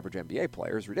for an average NBA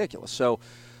player is ridiculous. So,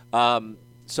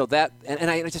 that,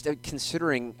 and I just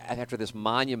considering after this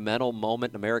monumental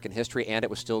moment in American history, and it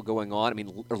was still going on. I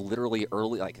mean, literally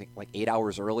early, like 8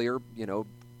 hours earlier,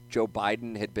 Joe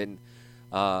Biden had been,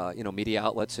 media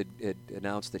outlets had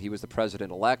announced that he was the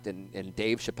president-elect, and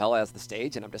Dave Chappelle has the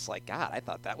stage, and I'm just like, God, I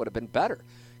thought that would have been better,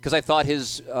 because I thought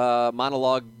his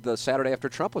monologue the Saturday after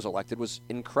Trump was elected was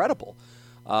incredible,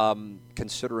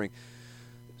 considering.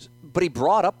 But he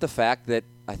brought up the fact that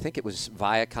I think it was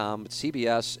Viacom,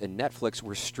 CBS, and Netflix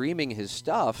were streaming his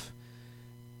stuff,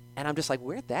 and I'm just like,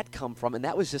 where'd that come from? And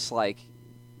that was just like,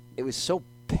 it was so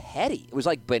petty. It was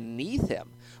like beneath him.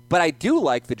 But I do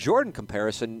like the Jordan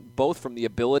comparison, both from the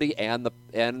ability and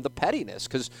the pettiness,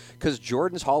 because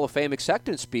Jordan's Hall of Fame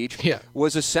acceptance speech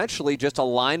was essentially just a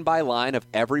line by line of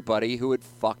everybody who had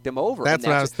fucked him over. That's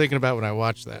what I was thinking about when I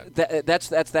watched that.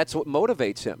 That's what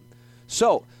motivates him.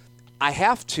 So I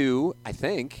have to, I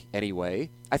think you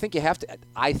have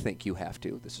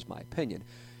to, this is my opinion,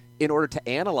 in order to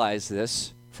analyze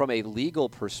this from a legal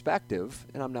perspective,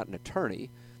 and I'm not an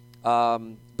attorney,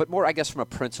 but more, I guess, from a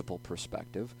principle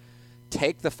perspective,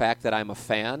 take the fact that I'm a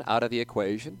fan out of the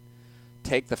equation,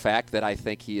 take the fact that I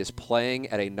think he is playing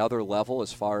at another level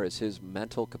as far as his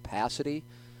mental capacity,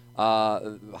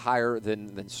 higher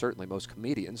than certainly most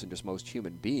comedians and just most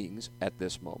human beings at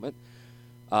this moment,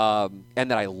 and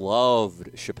that I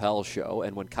loved Chappelle's show,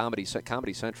 and when Comedy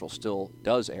Central still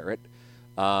does air it,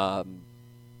 and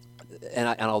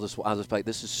I'll just be like,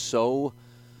 this is so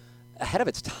ahead of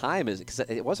its time, because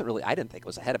it wasn't really. I didn't think it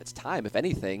was ahead of its time. If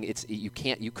anything, you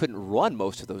couldn't run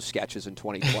most of those sketches in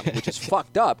 2020, which is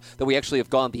fucked up. That we actually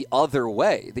have gone the other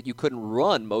way. That you couldn't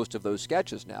run most of those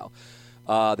sketches now,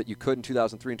 that you could in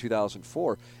 2003 and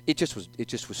 2004. It just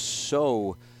was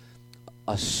so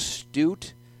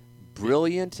astute,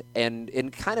 brilliant, and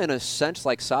in kind of in a sense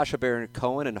like Sacha Baron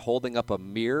Cohen and holding up a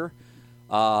mirror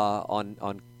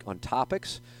on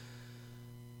topics.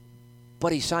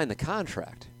 But he signed the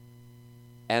contract.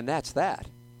 And that's that.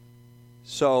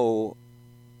 So,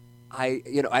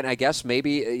 and I guess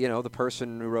maybe, the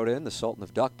person who wrote in, the Sultan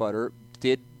of Duck Butter,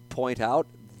 did point out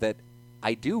that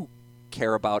I do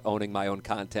care about owning my own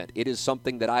content. It is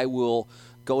something that I will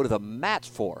go to the mat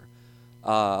for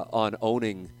on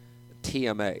owning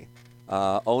TMA,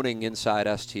 owning Inside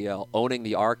STL, owning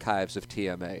the archives of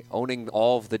TMA, owning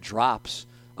all of the drops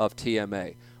of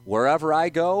TMA. Wherever I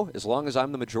go, as long as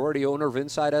I'm the majority owner of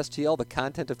Inside STL, the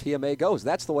content of TMA goes.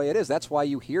 That's the way it is. That's why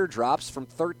you hear drops from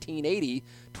 1380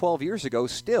 12 years ago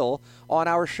still on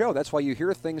our show. That's why you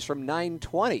hear things from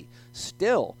 920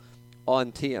 still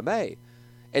on TMA.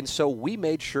 And so we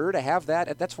made sure to have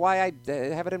that. That's why I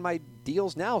have it in my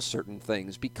deals now, certain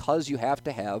things, because you have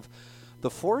to have the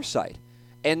foresight.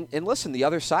 And listen, the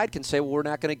other side can say, well, we're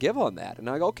not going to give on that. And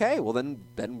I go, okay, well,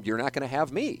 then you're not going to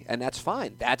have me. And that's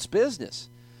fine. That's business.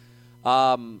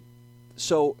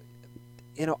 So,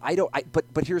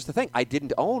 but here's the thing. I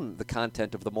didn't own the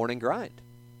content of the Morning Grind.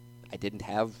 I didn't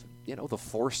have, the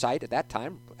foresight at that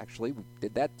time. Actually, we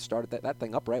started that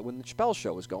thing up right when the Chappelle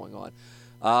show was going on.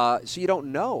 So you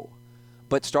don't know.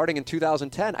 But starting in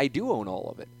 2010, I do own all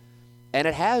of it. And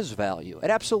it has value. It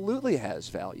absolutely has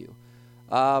value.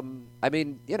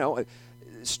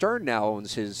 Stern now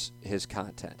owns his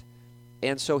content.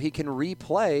 And so he can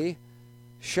replay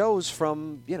shows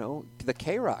from, the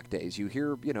K-Rock days. You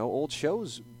hear, old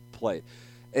shows played.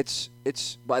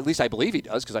 Well, at least I believe he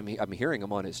does, because I'm hearing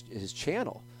him on his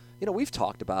channel. We've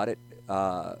talked about it.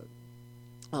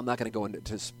 I'm not going to go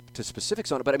into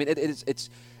specifics on it, but I mean,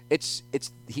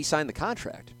 he signed the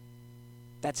contract.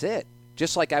 That's it.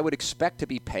 Just like I would expect to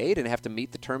be paid and have to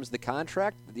meet the terms of the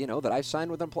contract, that I signed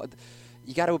with them.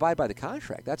 You got to abide by the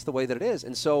contract. That's the way that it is.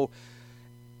 And so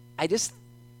I just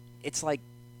it's like,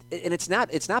 and it's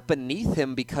not beneath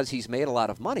him because he's made a lot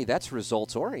of money. That's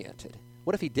results oriented.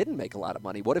 What if he didn't make a lot of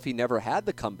money? What if he never had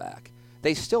the comeback?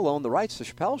 They still own the rights to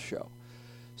Chappelle's show.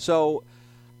 So,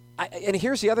 and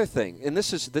here's the other thing, and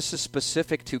this is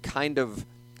specific to kind of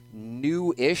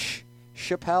new-ish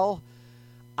Chappelle.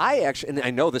 And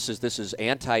I know this is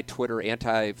anti-Twitter,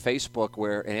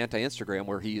 anti-Facebook, and anti-Instagram,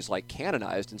 where he's like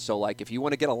canonized. And so, like, if you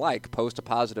want to get a like, post a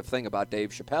positive thing about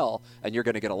Dave Chappelle, and you're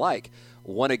going to get a like.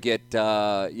 Want to get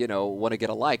a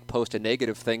like, post a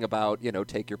negative thing about,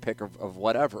 take your pick of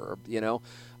whatever,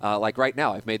 Like right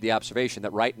now, I've made the observation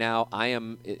that right now I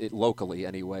am, locally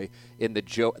anyway, in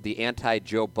the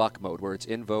anti-Joe Buck mode, where it's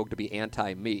in vogue to be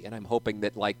anti-me. And I'm hoping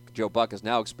that, like Joe Buck has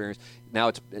now experienced, now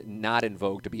it's not in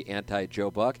vogue to be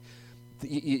anti-Joe Buck.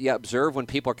 You observe when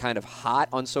people are kind of hot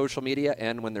on social media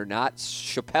and when they're not.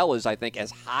 Chappelle is, I think,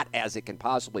 as hot as it can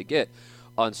possibly get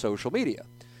on social media.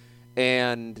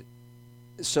 And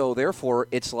so, therefore,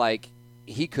 it's like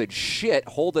he could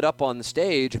hold it up on the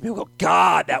stage, and people go,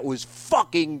 God, that was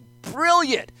fucking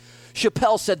brilliant.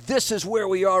 Chappelle said, this is where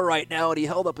we are right now, and he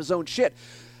held up his own shit.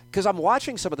 Because I'm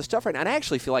watching some of the stuff right now, and I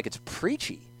actually feel like it's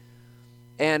preachy.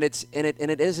 And it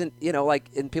isn't,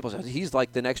 and people say, he's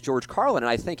like the next George Carlin, and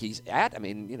I think he's there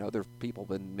are people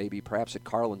been maybe perhaps at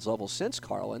Carlin's level since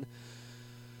Carlin.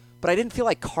 But I didn't feel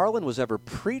like Carlin was ever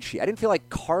preachy. I didn't feel like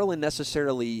Carlin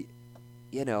necessarily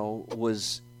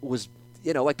was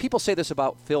like people say this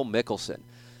about Phil Mickelson.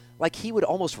 Like he would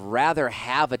almost rather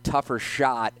have a tougher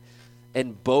shot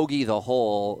and bogey the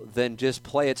hole than just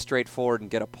play it straightforward and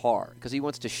get a par because he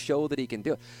wants to show that he can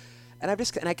do it. And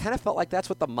I kind of felt like that's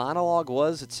what the monologue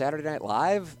was at Saturday Night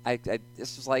Live.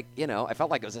 This was like, I felt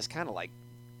like it was just kind of like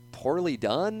poorly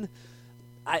done.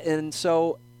 And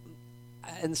so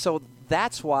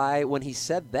that's why when he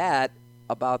said that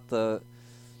about the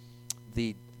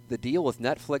deal with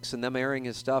Netflix and them airing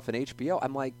his stuff and HBO,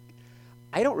 I'm like,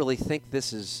 I don't really think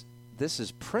this is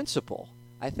principle.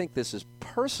 I think this is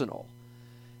personal.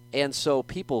 And so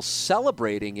people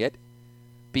celebrating it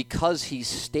because he's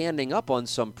standing up on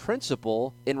some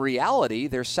principle, in reality,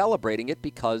 they're celebrating it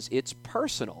because it's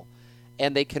personal.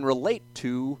 And they can relate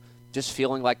to just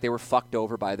feeling like they were fucked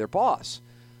over by their boss.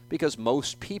 Because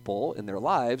most people in their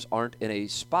lives aren't in a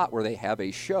spot where they have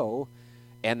a show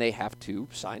and they have to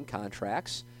sign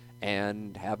contracts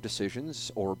and have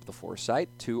decisions or the foresight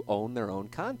to own their own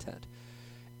content.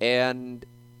 And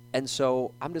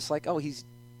so I'm just like, oh, he's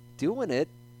doing it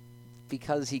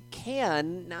because he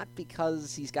can, not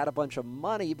because he's got a bunch of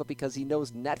money, but because he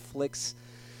knows Netflix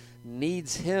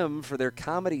needs him for their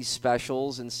comedy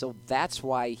specials, and so that's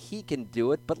why he can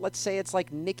do it. But let's say it's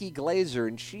like Nikki Glaser,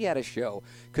 and she had a show.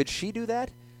 Could she do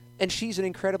that? And she's an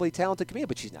incredibly talented comedian,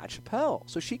 but she's not Chappelle,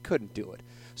 so she couldn't do it.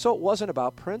 So it wasn't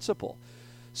about principle.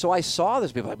 So I saw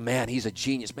this, people like, man, he's a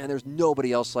genius. Man, there's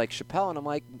nobody else like Chappelle. And I'm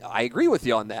like, I agree with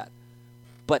you on that.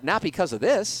 But not because of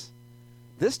this.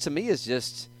 This, to me, is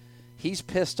just, he's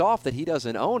pissed off that he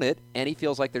doesn't own it, and he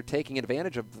feels like they're taking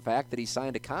advantage of the fact that he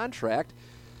signed a contract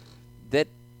that,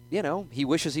 he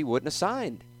wishes he wouldn't have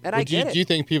signed. And I get it. Do you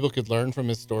think people could learn from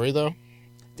his story, though?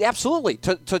 Absolutely.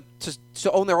 To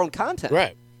own their own content.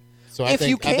 Right. So I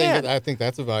think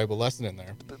that's a valuable lesson in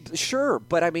there. Sure,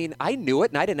 but I knew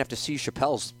it, and I didn't have to see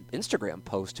Chappelle's Instagram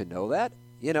post to know that.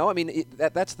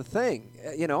 That's the thing.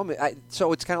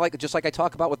 So it's kind of like just like I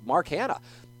talk about with Mark Hanna.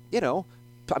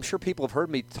 I'm sure people have heard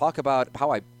me talk about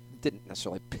how I didn't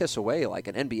necessarily piss away like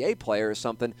an NBA player or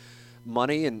something,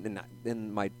 money in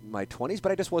my 20s,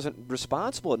 but I just wasn't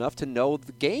responsible enough to know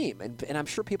the game. And I'm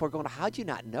sure people are going, how'd you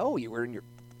not know? You were in your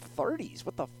 30s.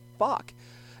 What the fuck?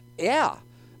 Yeah.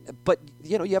 But,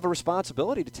 you have a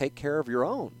responsibility to take care of your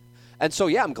own. And so,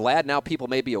 yeah, I'm glad now people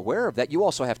may be aware of that. You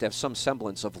also have to have some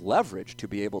semblance of leverage to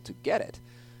be able to get it.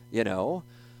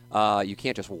 You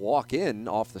can't just walk in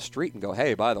off the street and go,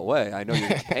 hey, by the way, I know you're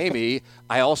going to pay me.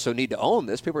 I also need to own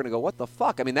this. People are going to go, what the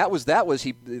fuck? I mean, this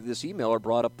emailer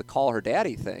brought up the call her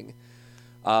daddy thing.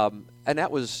 And that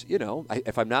was,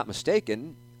 if I'm not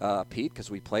mistaken, Pete,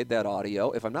 because we played that audio,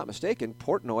 if I'm not mistaken,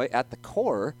 Portnoy at the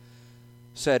core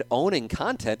said owning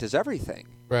content is everything.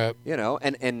 Right.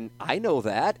 And I know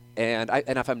that, and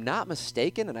if I'm not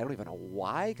mistaken, and I don't even know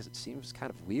why, because it seems kind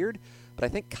of weird, but I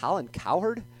think Colin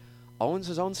Cowherd owns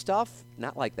his own stuff.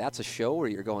 Not like that's a show where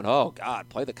you're going, oh God,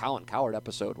 play the Colin Cowherd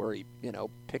episode where he,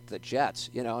 picked the Jets.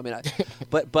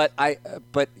 But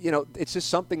it's just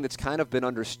something that's kind of been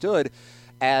understood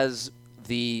as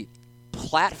the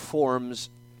platforms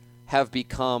have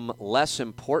become less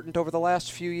important over the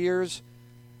last few years.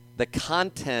 The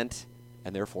content,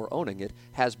 and therefore owning it,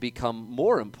 has become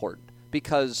more important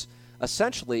because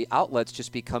essentially outlets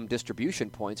just become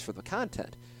distribution points for the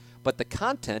content. But the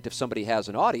content, if somebody has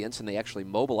an audience and they actually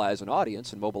mobilize an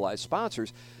audience and mobilize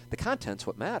sponsors, the content's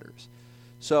what matters.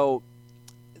 So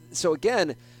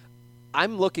again,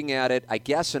 I'm looking at it, I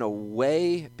guess, in a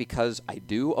way because I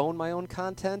do own my own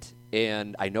content,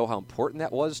 and I know how important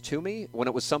that was to me when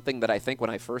it was something that I think when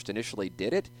I first initially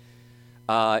did it,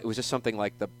 it was just something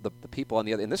like the people on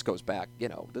the other, and this goes back,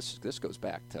 this goes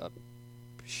back to,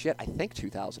 I think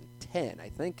 2010.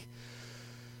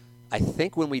 I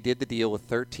think when we did the deal with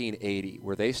 1380,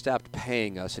 where they stopped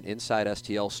paying us and Inside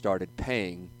STL started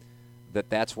paying,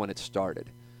 that's when it started.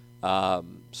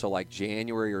 So like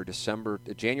January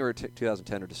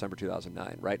 2010 or December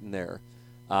 2009, right in there,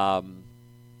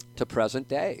 to present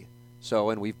day.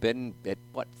 So, and we've been at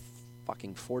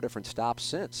fucking 4 different stops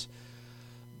since.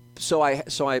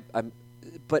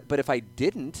 But if I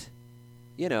didn't,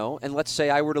 and let's say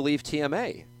I were to leave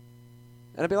TMA,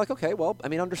 and I'd be like, okay, well, I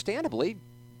mean, understandably,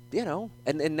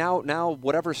 and now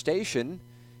whatever station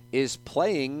is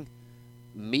playing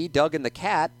me, Doug, and the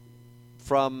Cat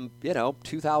from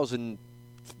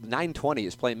 920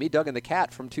 is playing me, Doug, and the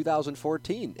Cat from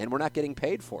 2014, and we're not getting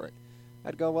paid for it.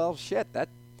 I'd go, well, shit, that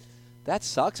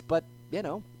sucks, but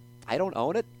I don't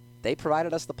own it. They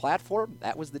provided us the platform.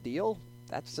 That was the deal.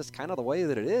 That's just kind of the way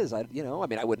that it is. I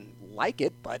wouldn't like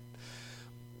it, but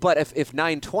if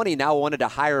 920 now wanted to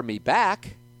hire me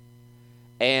back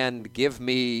and give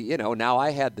me, now I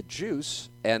had the juice,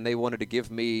 and they wanted to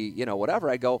give me, whatever,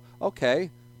 I go, okay,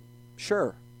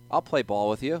 sure, I'll play ball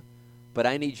with you, but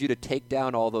I need you to take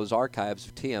down all those archives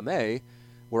of TMA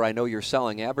where I know you're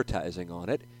selling advertising on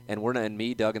it, and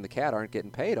me, Doug, and the Cat aren't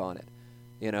getting paid on it,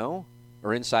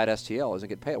 or Inside STL isn't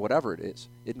getting paid, whatever it is,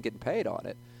 isn't getting paid on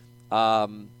it.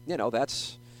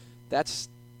 That's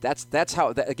how.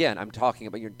 Again, you're talking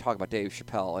about Dave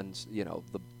Chappelle, and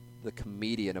the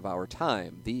comedian of our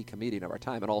time,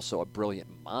 and also a brilliant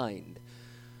mind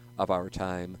of our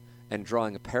time, and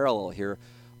drawing a parallel here.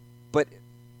 But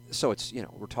so it's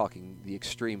we're talking the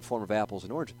extreme form of apples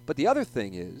and oranges. But the other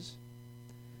thing is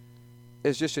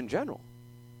just in general,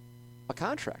 a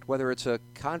contract, whether it's a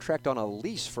contract on a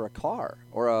lease for a car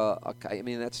or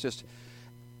that's just.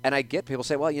 And I get people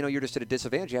say, well, you're just at a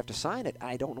disadvantage. You have to sign it.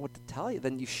 I don't know what to tell you.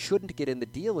 Then you shouldn't get in the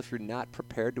deal if you're not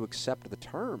prepared to accept the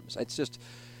terms. It's just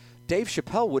Dave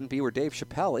Chappelle wouldn't be where Dave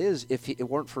Chappelle is if it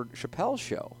weren't for Chappelle's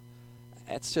show.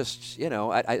 It's just,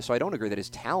 so I don't agree that his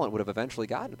talent would have eventually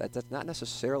gotten it. That's not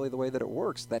necessarily the way that it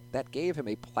works. That gave him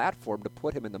a platform to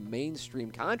put him in the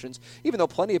mainstream conscience, even though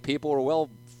plenty of people were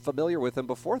well familiar with him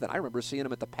before then. I remember seeing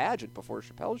him at the pageant before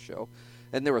Chappelle's show.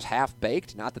 And there was Half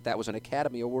Baked. Not that was an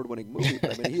Academy Award-winning movie,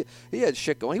 but I mean, he had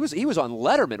shit going. He was on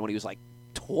Letterman when he was like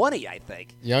 20, I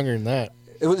think. Younger than that.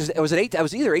 It was I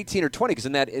was either 18 or 20 because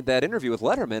in that interview with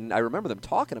Letterman, I remember them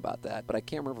talking about that, but I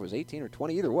can't remember if it was 18 or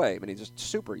 20. Either way, I mean, he's just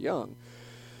super young.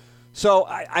 So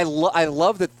I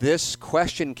love that this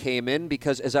question came in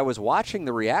because as I was watching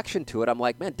the reaction to it, I'm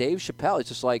like, man, Dave Chappelle. It's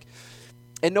just like,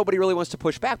 and nobody really wants to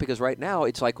push back because right now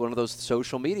it's like one of those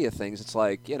social media things. It's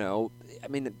like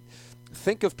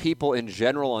think of people in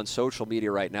general on social media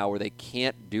right now where they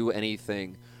can't do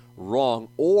anything wrong,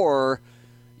 or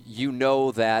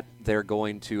that they're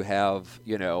going to have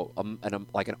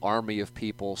like an army of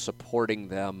people supporting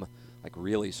them, like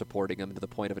really supporting them to the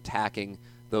point of attacking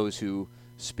those who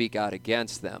speak out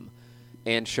against them.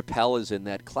 And Chappelle is in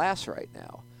that class right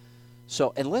now.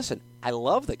 So, and listen, I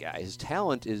love the guy. His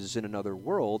talent is in another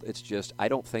world. It's just, I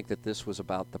don't think that this was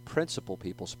about the principal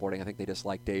people supporting. I think they just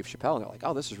like Dave Chappelle, and they're like,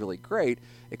 oh, this is really great,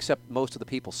 except most of the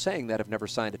people saying that have never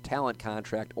signed a talent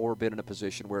contract or been in a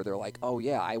position where they're like, oh,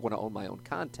 yeah, I want to own my own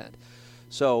content.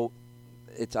 So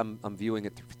I'm viewing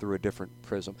it through a different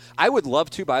prism. I would love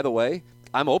to, by the way,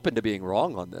 I'm open to being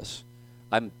wrong on this.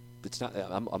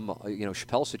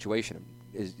 Chappelle's situation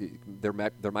is there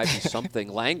might be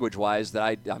something language-wise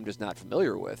that I'm just not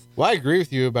familiar with. Well, I agree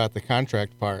with you about the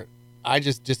contract part. I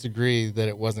just disagree that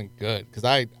it wasn't good because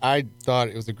I thought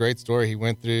it was a great story. He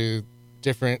went through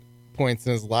different points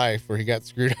in his life where he got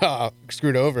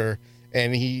screwed over,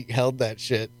 and he held that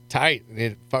shit tight, and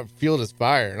it fueled his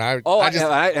fire. And I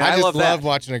just love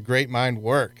watching a great mind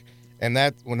work. And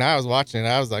that when I was watching it,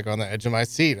 I was like on the edge of my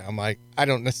seat. I'm like, I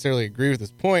don't necessarily agree with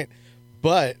this point,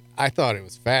 but I thought it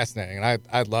was fascinating, and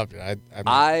I loved it. I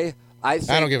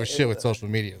don't give a shit what social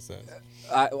media says.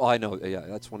 I know, yeah,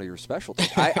 that's one of your specialties.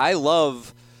 I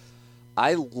love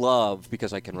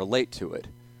because I can relate to it,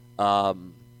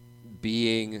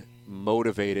 being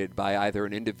motivated by either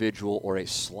an individual or a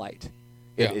slight.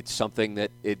 It's something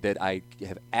that I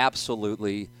have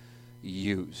absolutely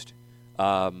used.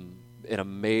 in a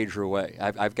major way.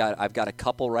 I've got a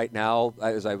couple right now.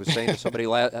 As I was saying to somebody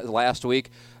last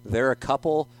week, they're a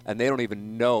couple, and they don't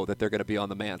even know that they're going to be on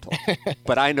the mantle.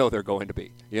 But I know they're going to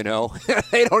be. You know,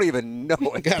 they don't even know.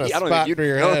 You got a spot for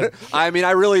your head. I mean,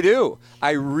 I really do.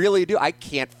 I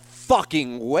can't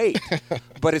fucking wait.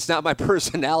 But it's not my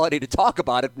personality to talk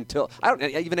about it until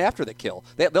even after the kill.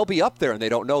 They'll be up there and they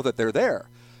don't know that they're there.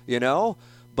 You know,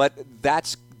 but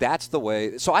that's the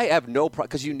way. So I have no problem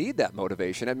because you need that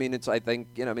motivation. I mean,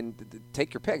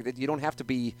 take your pick. You don't have to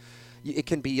be. It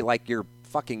can be like your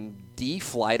fucking D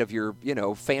flight of your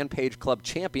fan page club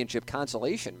championship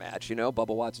consolation match.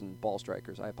 Bubba Watson ball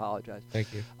strikers. I apologize.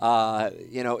 Thank you.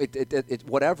 It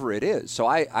whatever it is. So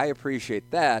I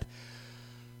appreciate that.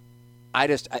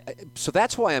 So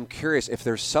that's why I'm curious if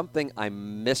there's something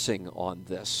I'm missing on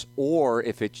this, or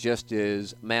if it just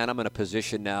is, man, I'm in a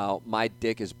position now, my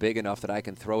dick is big enough that I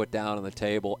can throw it down on the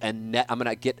table, and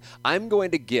I'm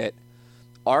going to get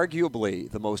arguably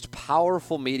the most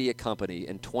powerful media company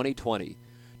in 2020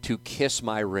 to kiss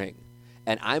my ring.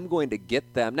 And I'm going to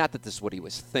get them, not that this is what he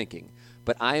was thinking,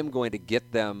 but I am going to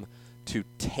get them to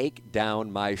take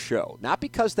down my show. Not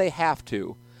because they have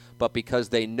to, but because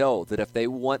they know that if they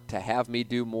want to have me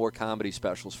do more comedy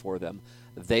specials for them,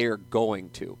 they are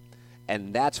going to.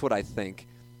 And that's what I think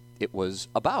it was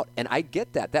about. And I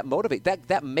get that. That motivates.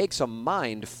 That makes a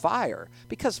mind fire.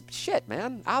 Because, shit,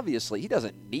 man, obviously he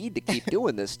doesn't need to keep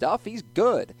doing this stuff. He's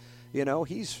good. He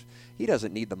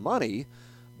doesn't need the money.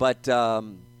 But,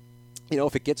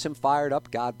 if it gets him fired up,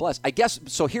 God bless. I guess,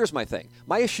 so here's my thing.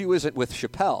 My issue isn't with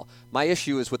Chappelle. My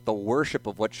issue is with the worship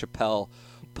of what Chappelle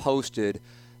posted,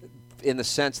 in the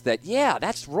sense that, yeah,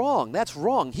 that's wrong. That's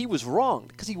wrong. He was wronged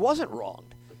because he wasn't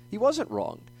wronged. He wasn't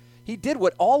wronged. He did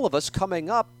what all of us coming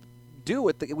up do.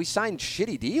 We signed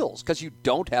shitty deals because you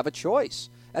don't have a choice.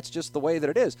 That's just the way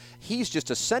that it is. He's just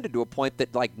ascended to a point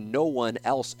that like no one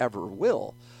else ever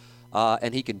will,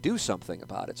 and he can do something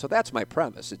about it. So that's my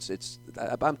premise.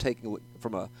 I'm taking it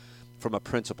from a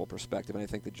principle perspective, and I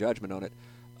think the judgment on it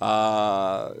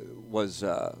was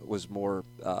more.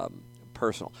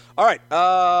 Personal. All right,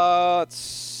 let's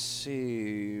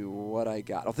see what I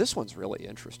got. Oh, this one's really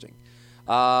interesting.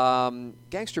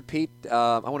 Gangster Pete,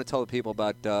 I want to tell the people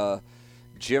about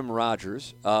Jim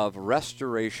Rogers of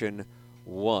Restoration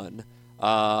 1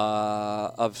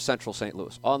 of Central St.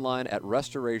 Louis. Online at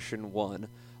Restoration1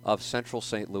 of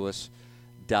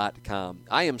CentralSt.Louis.com.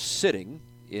 I am sitting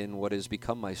in what has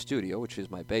become my studio, which is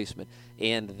my basement,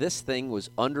 and this thing was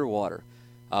underwater.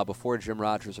 Before Jim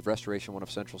Rogers of Restoration 1 of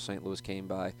Central St. Louis came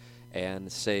by and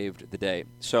saved the day.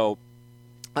 So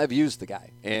I've used the guy,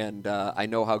 and I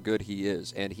know how good he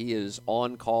is, and he is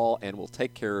on call and will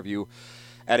take care of you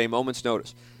at a moment's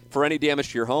notice. For any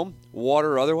damage to your home,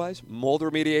 water or otherwise, mold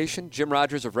remediation, Jim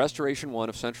Rogers of Restoration 1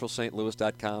 of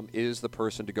CentralSt.Louis.com is the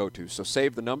person to go to. So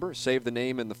save the number, save the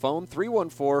name and the phone,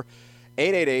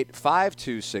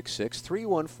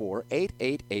 314-888-5266,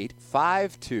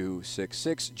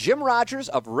 314-888-5266. Jim Rogers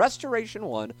of Restoration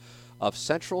 1 of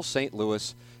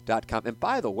CentralSt.Louis.com. And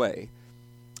by the way,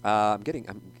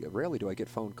 rarely do I get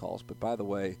phone calls, but by the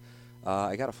way,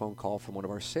 I got a phone call from one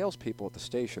of our salespeople at the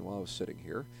station while I was sitting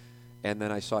here. And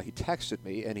then I saw he texted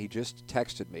me, and he just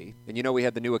texted me. And we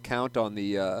had the new account on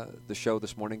the show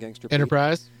this morning, Gangster Pete.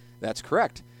 Enterprise? That's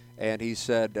correct. And he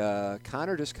said,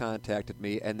 Connor just contacted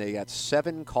me, and they got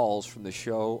 7 calls from the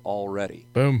show already.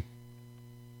 Boom.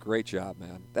 Great job,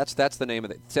 man. That's the name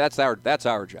of it. That's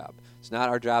our job. It's not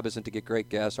our job isn't to get great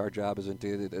guests. Our job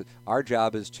our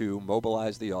job is to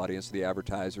mobilize the audience, the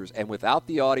advertisers, and without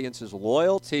the audience's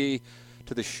loyalty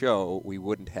to the show, we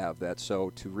wouldn't have that.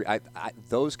 So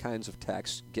those kinds of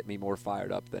texts get me more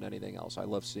fired up than anything else. I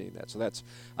love seeing that. So that's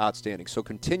outstanding. So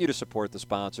continue to support the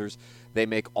sponsors. They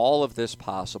make all of this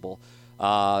possible.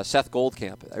 Seth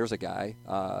Goldcamp, there's a guy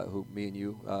who me and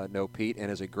you know, Pete, and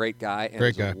is a great guy and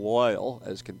is as loyal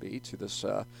as can be to this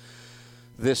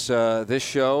this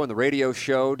show and the radio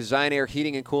show, Design Air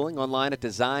Heating and Cooling, online at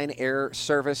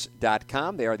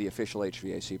designairservice.com. They are the official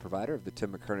HVAC provider of the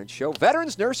Tim McKernan Show.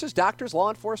 Veterans, nurses, doctors, law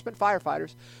enforcement,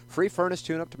 firefighters, free furnace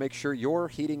tune-up to make sure your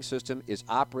heating system is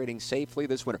operating safely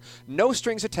this winter. No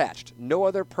strings attached, no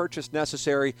other purchase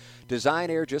necessary. Design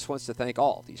Air just wants to thank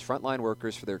all these frontline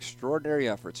workers for their extraordinary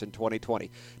efforts in 2020.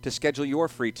 To schedule your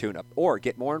free tune-up or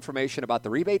get more information about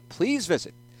the rebate, please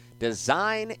visit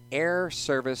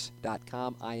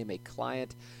designairservice.com. I am a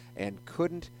client and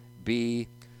couldn't be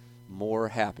more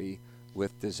happy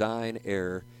with Design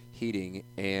Air Heating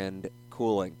and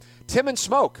Cooling. Tim and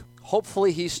Smoke,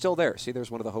 hopefully he's still there. See,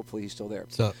 there's one of the hopefully he's still there.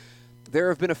 So, there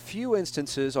have been a few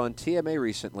instances on TMA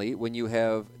recently when you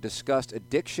have discussed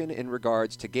addiction in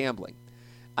regards to gambling.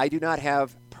 I do not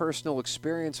have personal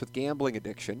experience with gambling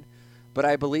addiction, but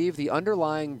I believe the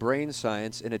underlying brain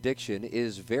science in addiction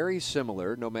is very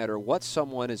similar no matter what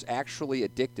someone is actually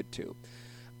addicted to.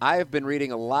 I have been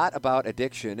reading a lot about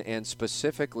addiction and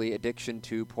specifically addiction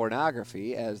to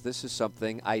pornography, as this is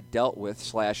something I dealt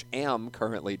with / am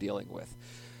currently dealing with.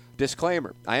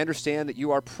 Disclaimer, I understand that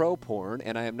you are pro-porn,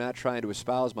 and I am not trying to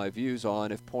espouse my views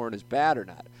on if porn is bad or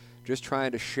not. Just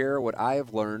trying to share what I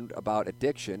have learned about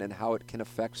addiction and how it can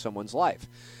affect someone's life.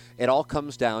 It all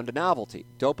comes down to novelty.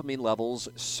 Dopamine levels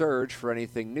surge for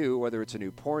anything new, whether it's a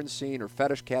new porn scene or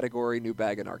fetish category, new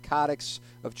bag of narcotics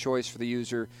of choice for the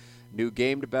user, new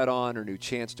game to bet on, or new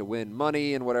chance to win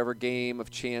money in whatever game of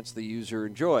chance the user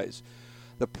enjoys.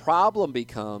 The problem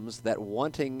becomes that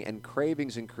wanting and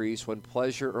cravings increase when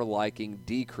pleasure or liking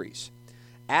decrease.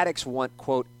 Addicts want,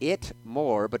 quote, it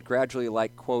more, but gradually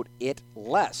like, quote, it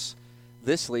less.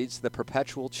 This leads to the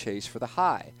perpetual chase for the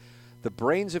high. The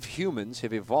brains of humans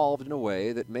have evolved in a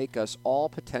way that make us all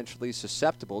potentially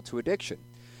susceptible to addiction.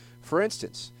 For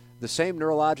instance, the same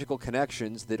neurological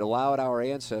connections that allowed our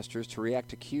ancestors to react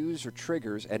to cues or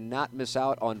triggers and not miss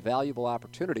out on valuable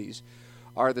opportunities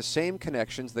are the same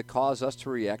connections that cause us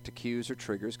to react to cues or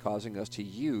triggers, causing us to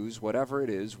use whatever it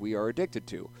is we are addicted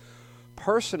to.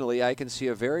 Personally, I can see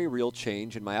a very real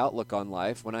change in my outlook on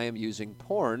life when I am using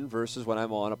porn versus when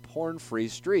I'm on a porn-free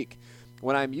streak.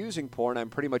 When I'm using porn, I'm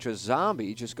pretty much a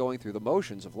zombie just going through the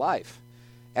motions of life.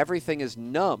 Everything is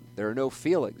numb. There are no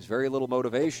feelings, very little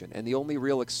motivation, and the only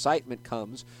real excitement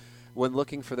comes when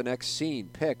looking for the next scene,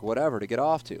 pick, whatever to get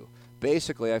off to.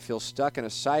 Basically, I feel stuck in a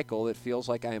cycle that feels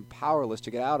like I am powerless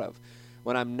to get out of.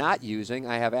 When I'm not using,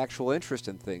 I have actual interest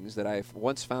in things that I've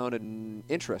once found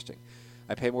interesting.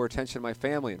 I pay more attention to my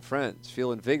family and friends,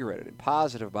 feel invigorated and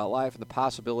positive about life and the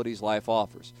possibilities life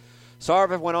offers. Sorry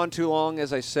if I went on too long.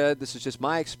 As I said, this is just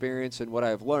my experience and what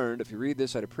I've learned. If you read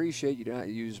this, I'd appreciate you do not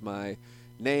use my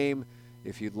name.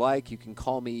 If you'd like, you can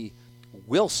call me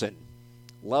Wilson.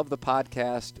 Love the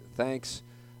podcast. Thanks,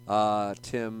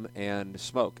 Tim and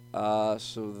Smoke.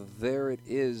 So there it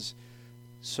is.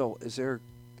 So is there,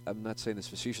 I'm not saying this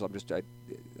facetious,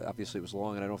 obviously it was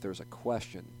long, and I don't know if there was a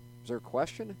question. Was there a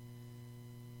question?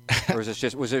 Or is this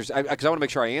just, because I want to make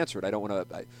sure I answer it. I don't want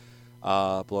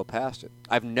to blow past it.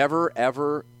 I've never,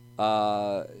 ever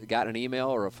got an email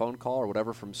or a phone call or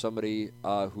whatever from somebody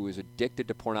who is addicted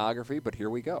to pornography, but here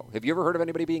we go. Have you ever heard of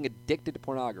anybody being addicted to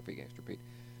pornography, Gangster Pete?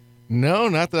 No,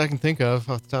 not that I can think of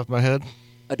off the top of my head.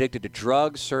 Addicted to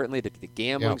drugs, certainly. Addicted to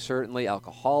gambling, certainly.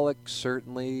 Alcoholic,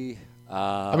 certainly.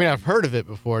 I mean, I've heard of it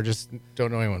before, just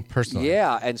don't know anyone personally.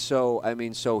 Yeah, and so,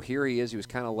 so here he is. He was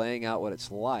kind of laying out what his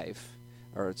life's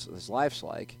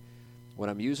like. When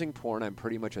I'm using porn, I'm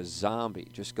pretty much a zombie,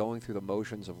 just going through the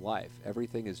motions of life.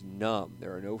 Everything is numb.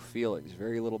 There are no feelings,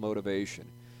 very little motivation.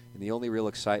 And the only real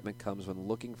excitement comes when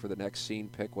looking for the next scene,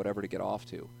 pick, whatever to get off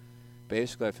to.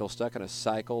 Basically, I feel stuck in a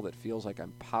cycle that feels like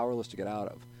I'm powerless to get out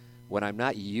of. When I'm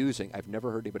not using, I've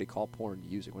never heard anybody call porn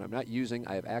using. When I'm not using,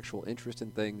 I have actual interest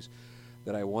in things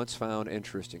that I once found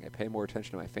interesting. I pay more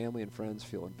attention to my family and friends,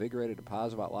 feel invigorated and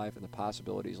positive about life and the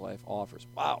possibilities life offers.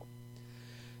 Wow.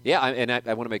 Yeah,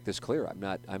 I want to make this clear.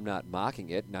 I'm not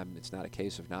mocking it, and it's not a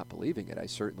case of not believing it. I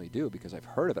certainly do, because I've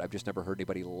heard of it. I've just never heard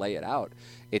anybody lay it out.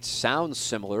 It sounds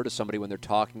similar to somebody when they're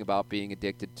talking about being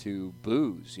addicted to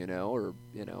booze, or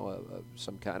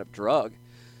some kind of drug.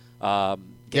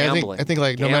 Gambling. I think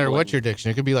like no matter what your addiction,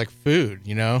 it could be like food,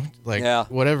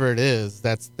 whatever it is.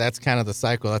 That's kind of the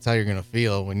cycle. That's how you're gonna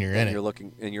feel when you're in it.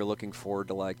 You're looking forward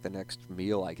to like the next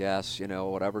meal, I guess,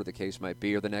 whatever the case might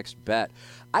be, or the next bet.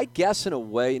 I guess in a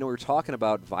way, we were talking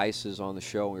about vices on the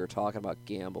show, and we were talking about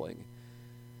gambling,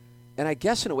 and I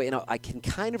guess in a way, I can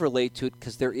kind of relate to it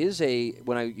because there is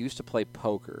when I used to play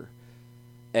poker,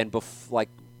 and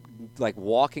like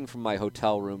walking from my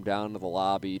hotel room down to the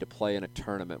lobby to play in a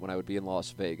tournament when I would be in Las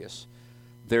Vegas,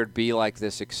 there'd be like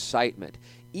this excitement,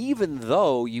 even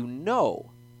though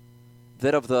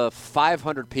that of the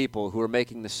 500 people who are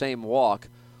making the same walk,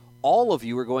 all of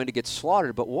you are going to get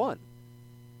slaughtered but one.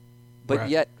 But right.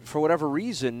 Yet, for whatever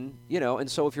reason,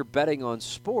 and so if you're betting on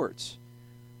sports,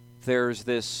 there's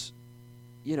this,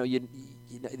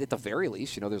 at the very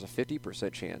least, there's a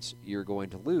 50% chance you're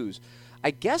going to lose. I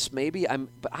guess maybe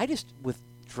with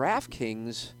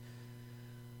DraftKings,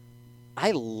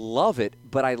 I love it,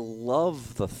 but I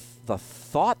love the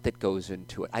thought that goes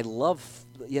into it. I love,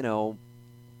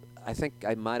 I think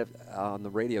I might have on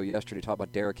the radio yesterday talked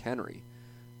about Derrick Henry,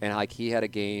 and like he had a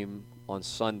game on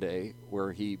Sunday where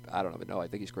I don't even know, I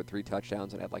think he scored 3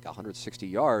 touchdowns and had like 160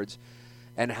 yards,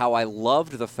 and how I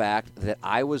loved the fact that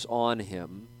I was on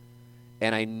him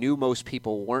and I knew most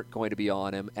people weren't going to be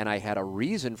on him, and I had a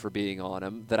reason for being on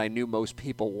him that I knew most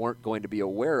people weren't going to be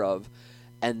aware of,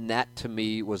 and that to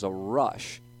me was a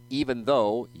rush, even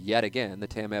though, yet again, the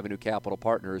Tam Avenue Capital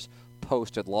Partners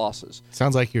posted losses.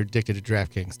 Sounds like you're addicted to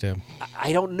DraftKings, Tim.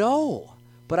 I don't know,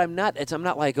 but I'm not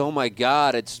like, oh my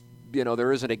God, it's,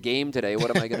 there isn't a game today.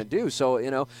 What am I going to do? So,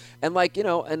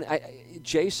 and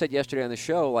Jay said yesterday on the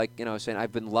show, saying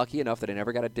I've been lucky enough that I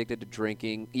never got addicted to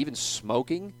drinking, even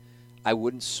smoking. I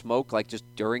wouldn't smoke just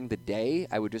during the day.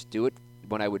 I would just do it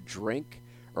when I would drink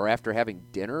or after having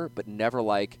dinner, but never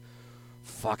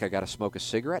fuck, I got to smoke a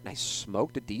cigarette. And I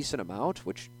smoked a decent amount,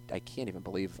 which I can't even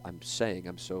believe I'm saying.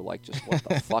 I'm so just what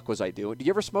the fuck was I doing? Did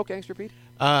you ever smoke, Gangster Pete?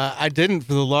 I didn't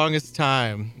for the longest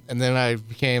time. And then I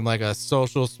became a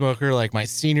social smoker my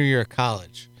senior year of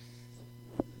college.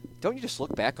 Don't you just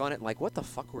look back on it and what the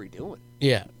fuck were we doing?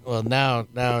 Yeah. Well, now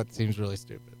it seems really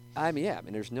stupid.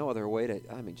 There's no other way to,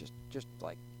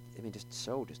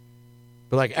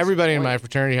 But everybody in my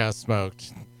fraternity house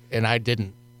smoked, and I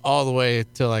didn't all the way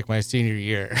till my senior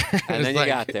year. And then you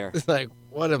got there. It's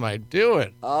what am I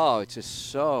doing? Oh, it's just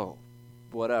so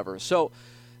whatever. So,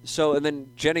 and then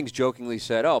Jennings jokingly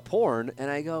said, "Oh, porn," and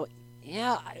I go,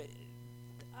 "Yeah,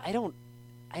 I don't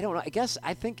know.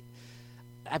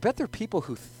 I bet there are people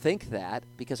who think that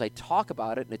because I talk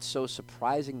about it, and it's so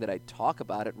surprising that I talk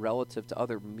about it relative to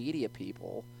other media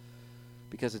people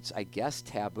because it's, I guess,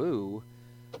 taboo.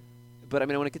 But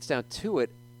when it gets down to it,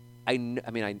 I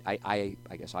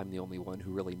guess I'm the only one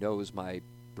who really knows my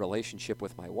relationship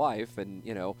with my wife, and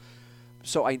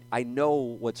so I know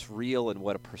what's real and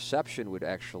what a perception would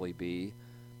actually be.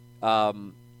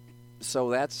 So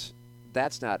that's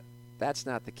not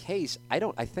the case.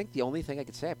 I think the only thing I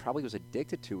could say I probably was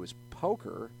addicted to was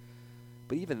poker,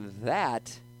 but even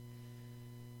that,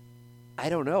 I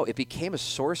don't know. It became a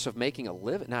source of making a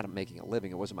living. Not making a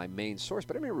living. It wasn't my main source,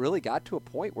 but it really got to a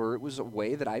point where it was a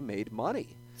way that I made money.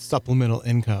 Supplemental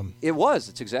income. It was.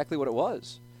 It's exactly what it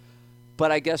was.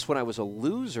 But I guess when I was a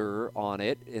loser on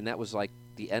it, and that was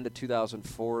the end of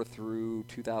 2004 through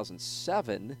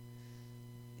 2007,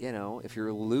 if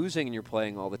you're losing and you're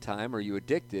playing all the time, are you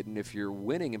addicted? And if you're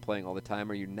winning and playing all the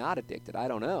time, are you not addicted? I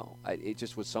don't know. It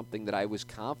just was something that I was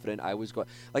confident I was going.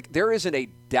 There isn't a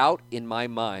doubt in my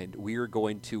mind we are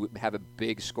going to have a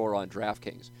big score on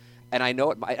DraftKings. And I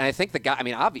know it. And I think the guy,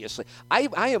 obviously, I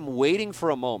am waiting for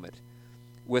a moment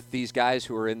with these guys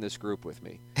who are in this group with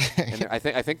me. And I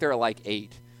think there are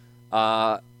 8.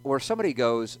 Where somebody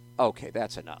goes, okay,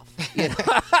 that's enough.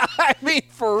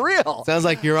 For real. Sounds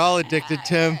like you're all addicted,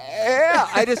 Tim.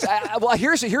 Yeah, well,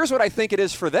 here's what I think it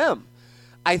is for them.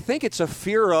 I think it's a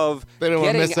fear of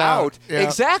getting out. Yeah.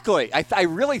 Exactly. I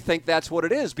really think that's what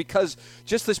it is, because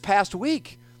just this past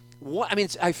week,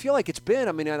 I feel like it's been,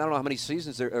 I don't know how many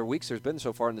seasons or weeks there's been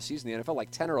so far in the season of the NFL,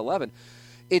 10 or 11.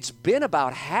 It's been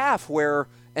about half where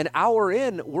an hour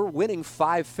in, we're winning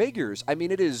 5 figures.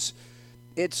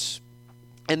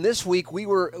 And this week, we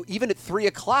were, even at 3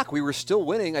 o'clock, we were still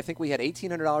winning. I think we had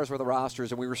 $1,800 worth of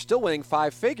rosters, and we were still winning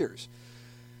 5 figures.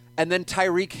 And then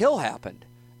Tyreek Hill happened.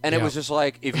 And it was just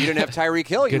if you didn't have Tyreek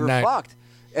Hill, you were fucked.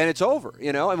 And it's over,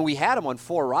 we had him on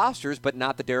 4 rosters, but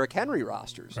not the Derrick Henry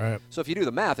rosters. Right. So if you do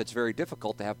the math, it's very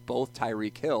difficult to have both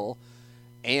Tyreek Hill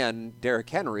and Derrick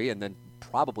Henry, and then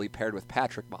probably paired with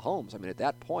Patrick Mahomes. At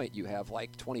that point, you have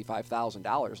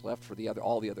 $25,000 left for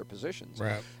all the other positions.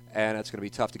 Right. And it's going to be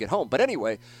tough to get home. But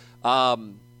anyway,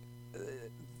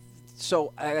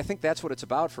 so I think that's what it's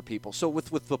about for people. So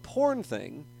with the porn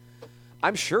thing,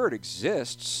 I'm sure it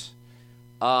exists,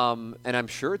 and I'm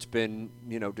sure it's been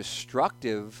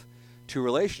destructive to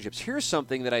relationships. Here's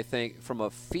something that I think, from a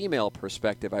female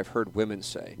perspective, I've heard women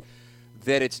say,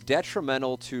 that it's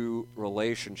detrimental to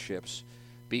relationships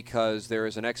because there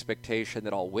is an expectation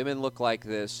that all women look like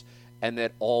this, and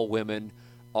that all women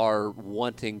are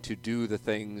wanting to do the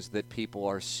things that people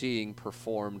are seeing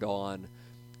performed on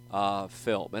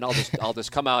film. And I'll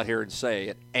just come out here and say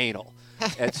it, anal.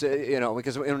 It's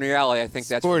because in reality I think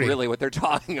that's really what they're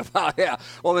talking about. Yeah.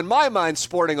 Well, in my mind,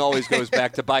 sporting always goes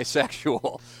back to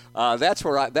bisexual. That's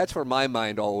where my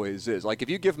mind always is. If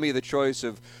you give me the choice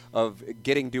of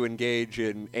getting to engage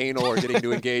in anal or getting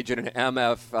to engage in an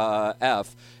MFF,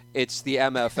 it's the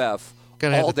MFF.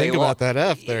 Gonna have to think about that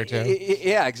F there, Tim.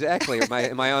 Yeah, exactly.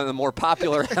 Am I on the more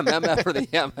popular MMF or the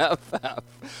MFF?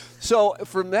 So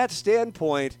from that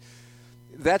standpoint,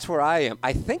 that's where I am.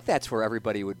 I think that's where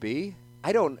everybody would be.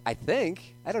 I don't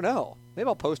know. Maybe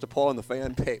I'll post a poll on the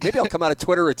fan page. Maybe I'll come out of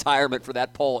Twitter retirement for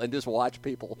that poll and just watch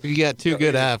people. If you got 2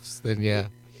 good Fs, then yeah.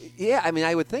 Yeah,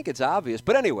 I would think it's obvious.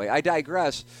 But anyway, I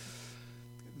digress.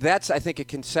 I think it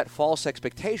can set false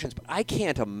expectations, but I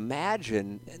can't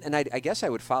imagine, and I guess I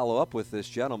would follow up with this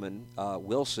gentleman,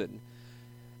 Wilson,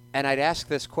 and I'd ask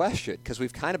this question, because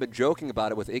we've kind of been joking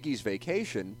about it with Iggy's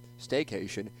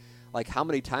staycation, like how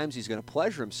many times he's going to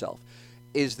pleasure himself.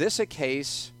 Is this a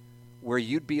case where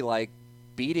you'd be like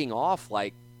beating off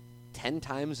like 10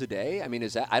 times a day? I mean,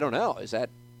 I don't know. Is that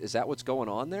what's going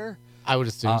on there? I would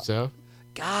assume so.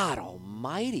 God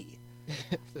almighty.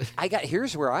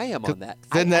 Here's where I am on that.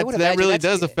 Then that really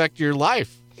does affect your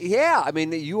life. Yeah, I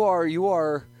mean, you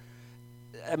are.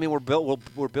 I mean,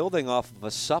 we're building off of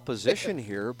a supposition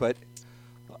here, but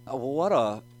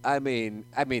I mean,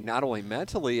 not only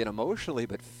mentally and emotionally,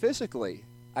 but physically.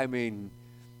 I mean,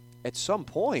 at some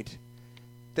point,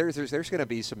 there's going to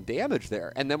be some damage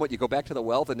there, and then you go back to the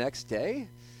well the next day.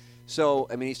 So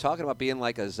I mean, he's talking about being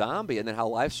like a zombie, and then how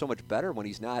life's so much better when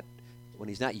he's not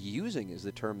using is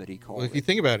the term that he called. Well, if you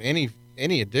think about any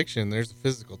addiction, there's a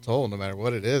physical toll, no matter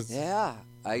what it is. Yeah,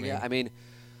 I mean,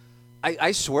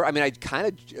 I swear. I mean, I kind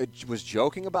of was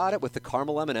joking about it with the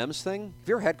caramel M&Ms thing. Have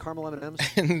you ever had caramel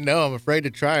M&Ms? No, I'm afraid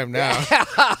to try them now.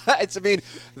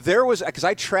 There was, because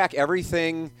I track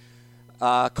everything.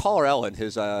 Caller Ellen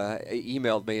has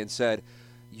emailed me and said,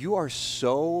 "You are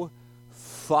so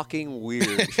fucking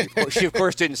weird." She of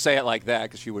course didn't say it like that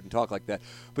because she wouldn't talk like that.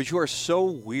 But you are so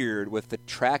weird with the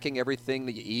tracking everything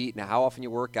that you eat and how often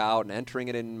you work out and entering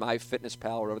it in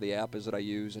MyFitnessPal or whatever the app is that I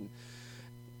use. And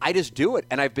I just do it.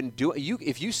 And I've been doing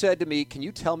if you said to me, "Can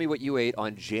you tell me what you ate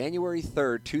on January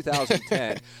 3rd,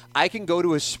 2010?" I can go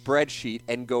to a spreadsheet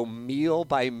and go meal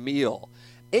by meal.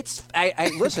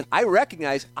 Listen, I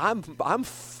recognize I'm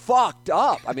fucked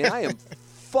up. I mean, I am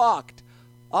fucked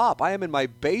up. I am in my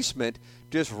basement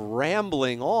just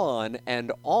rambling on,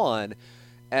 and I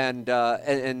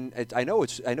know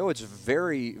it's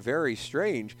very, very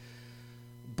strange,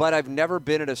 but I've never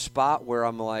been at a spot where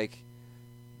I'm like,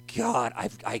 God,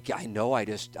 I know I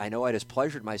just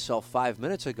pleasured myself 5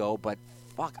 minutes ago, but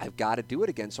fuck, I've got to do it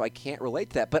again. So I can't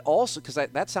relate to that. But also, because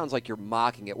that sounds like you're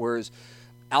mocking it, whereas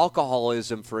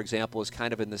alcoholism, for example, is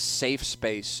kind of in the safe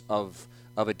space of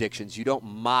addictions. You don't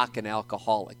mock an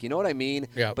alcoholic. You know what I mean?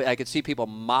 Yeah. But I could see people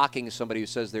mocking somebody who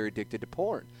says they're addicted to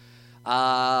porn.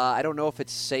 I don't know if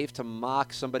it's safe to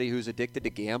mock somebody who's addicted to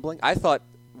gambling. I thought,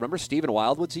 remember Stephen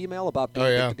Wildwood's email about being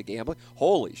addicted to gambling?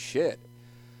 Holy shit.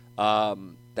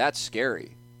 That's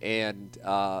scary. And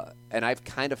I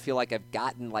kind of feel like I've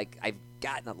gotten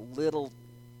a little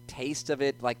taste of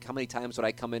it. Like, how many times would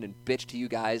I come in and bitch to you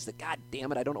guys that, God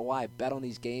damn it, I don't know why I bet on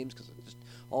these games, because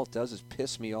all it does is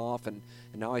piss me off, and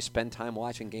now I spend time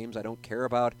watching games I don't care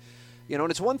about. You know,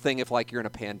 and it's one thing if, like, you're in a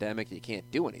pandemic and you can't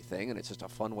do anything, and it's just a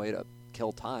fun way to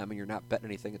kill time, and you're not betting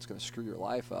anything that's going to screw your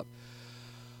life up.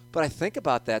 But I think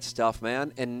about that stuff,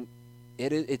 man, and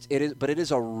it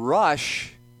is a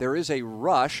rush. There is a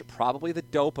rush, probably the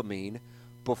dopamine,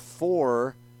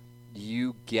 before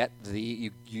you get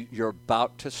you're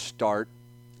about to start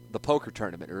the poker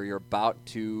tournament, or you're about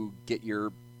to get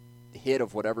your hit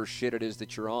of whatever shit it is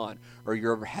that you're on, or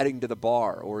you're heading to the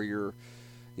bar, or you're,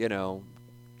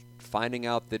 finding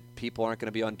out that people aren't going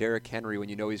to be on Derrick Henry when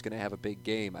you know he's going to have a big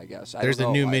game, I guess. There's a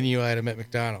new menu item at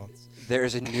McDonald's.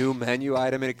 There's a new menu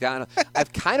item at McDonald's. I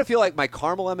kind of feel like my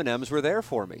caramel M&Ms were there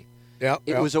for me.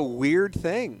 It was a weird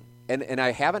thing, and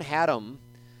I haven't had them.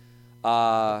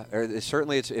 Or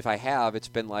certainly, if I have, it's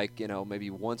been like, maybe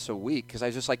once a week, because I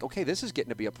was just like, okay, this is getting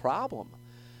to be a problem.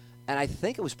 And I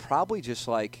think it was probably just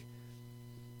like,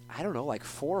 I don't know, like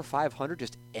 400 or 500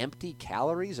 just empty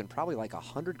calories and probably like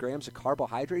 100 grams of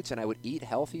carbohydrates, and I would eat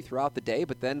healthy throughout the day,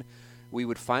 but then we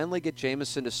would finally get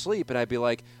Jameson to sleep, and I'd be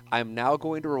like, I'm now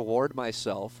going to reward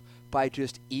myself by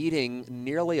just eating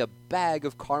nearly a bag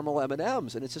of caramel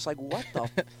M&Ms. And it's just like, what the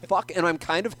fuck? And I'm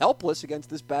kind of helpless against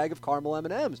this bag of caramel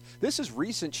M&Ms. This is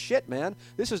recent shit, man.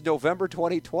 This is November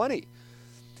 2020.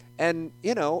 And,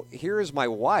 here is my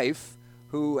wife,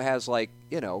 who has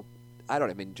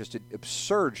just an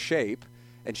absurd shape,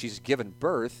 and she's given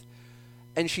birth,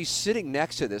 and she's sitting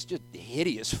next to this just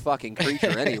hideous fucking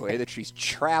creature anyway that she's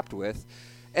trapped with.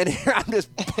 And here I'm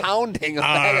just pounding a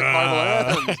bag of caramel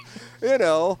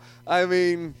M&Ms, I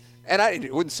mean, and I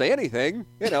wouldn't say anything,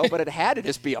 but it had to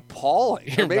just be appalling.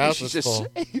 Your or maybe mouth she's was just, full.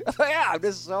 yeah, I'm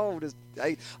just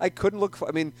I couldn't look for,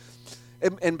 I mean,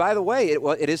 and by the way,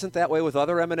 it isn't that way with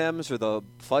other M&Ms or the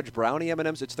fudge brownie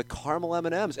M&Ms. It's the caramel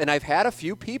M&Ms. And I've had a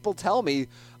few people tell me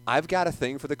I've got a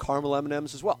thing for the caramel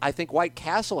M&Ms as well. I think White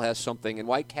Castle has something in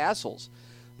White Castles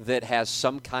that has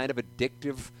some kind of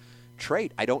addictive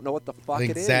trait. I don't know what the fuck I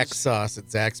think it is. Zax sauce at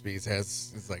Zaxby's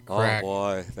is like crack. Oh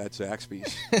boy, that's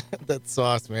Zaxby's. That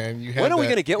sauce, man. When are we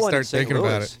going to get one in Start St. thinking Louis?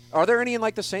 about it. Are there any in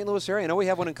like the St. Louis area? I know we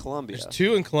have one in Columbia. There's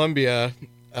 2 in Columbia.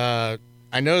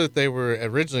 I know that they were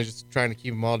originally just trying to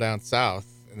keep them all down south,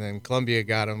 and then Columbia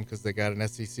got them because they got an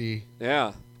SEC.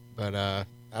 Yeah. But I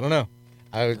don't know.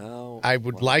 I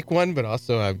would like one, but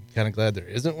also I'm kind of glad there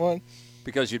isn't one.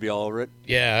 Because you'd be all over it?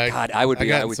 Yeah. God, I would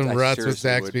be. I got some ruts with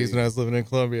Zaxby's when I was living in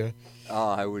Columbia. Oh,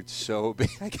 I would so be.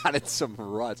 I got in some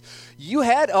ruts. You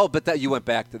had, but you went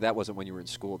back to, that wasn't when you were in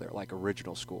school there, like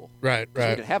original school. Right. You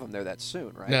didn't have them there that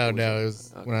soon, right? No, it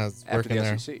was when I was after working the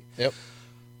there. SEC. Yep.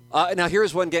 Now,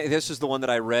 here's one. This is the one that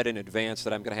I read in advance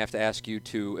that I'm going to have to ask you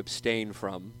to abstain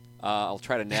from. I'll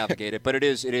try to navigate it, but it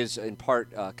is in part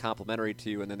complimentary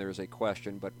to you, and then there's a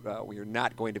question, but we are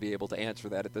not going to be able to answer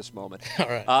that at this moment. All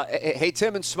right. Hey,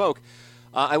 Tim and Smoke,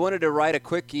 I wanted to write a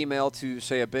quick email to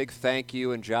say a big thank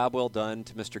you and job well done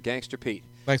to Mr. Gangster Pete.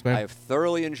 Thanks, man. I have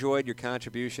thoroughly enjoyed your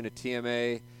contribution to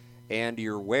TMA and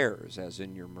your wares, as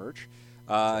in your merch.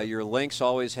 Your links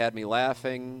always had me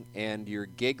laughing, and your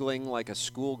giggling like a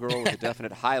schoolgirl was a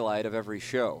definite highlight of every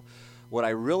show. What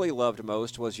I really loved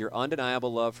most was your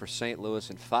undeniable love for St. Louis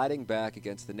and fighting back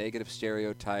against the negative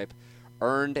stereotype,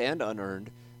 earned and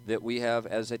unearned, that we have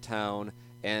as a town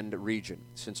and region.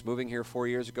 Since moving here 4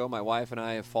 years ago, my wife and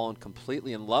I have fallen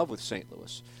completely in love with St.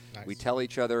 Louis. Nice. We tell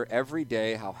each other every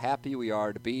day how happy we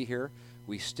are to be here.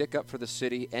 We stick up for the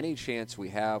city any chance we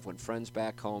have when friends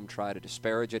back home try to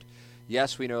disparage it.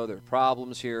 Yes, we know there are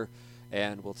problems here,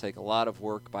 and will take a lot of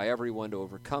work by everyone to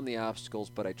overcome the obstacles,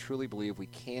 but I truly believe we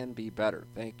can be better.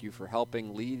 Thank you for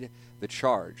helping lead the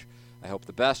charge. I hope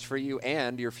the best for you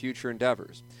and your future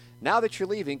endeavors. Now that you're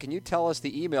leaving, can you tell us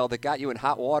the email that got you in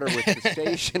hot water with the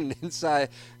station and inside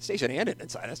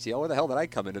STL? Where the hell did I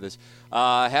come into this?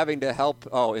 Having to help,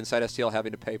 inside STL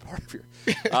having to pay part of your,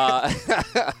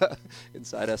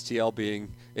 inside STL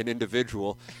being an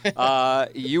individual.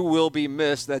 You will be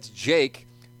missed. That's Jake,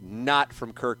 not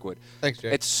from Kirkwood. Thanks,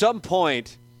 Jake. At some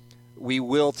point, we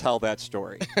will tell that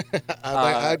story.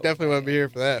 I definitely want to be here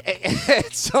for that.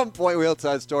 At some point, we'll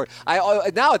tell that story.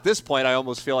 Now at this point, I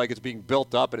almost feel like it's being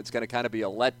built up and it's going to kind of be a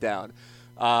letdown.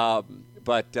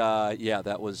 But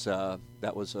that was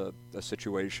a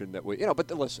situation that we, But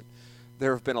listen,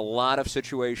 there have been a lot of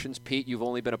situations. Pete, you've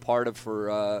only been a part of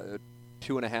for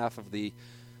 2.5 of the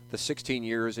 16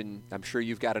 years, and I'm sure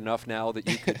you've got enough now that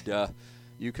you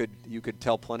could you could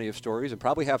tell plenty of stories, and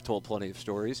probably have told plenty of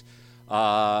stories.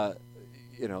 That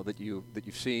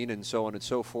you've seen and so on and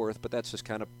so forth, but that's just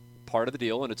kind of part of the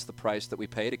deal, and it's the price that we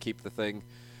pay to keep the thing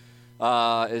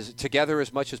as together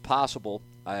as much as possible,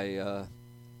 I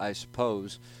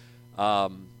suppose.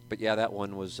 But yeah, that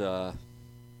one was the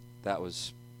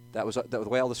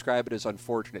way I'll describe it is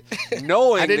unfortunate.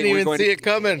 Knowing I didn't even see it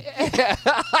coming.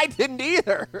 I didn't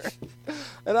either,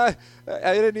 and I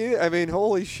didn't either. I mean,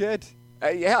 holy shit.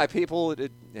 People.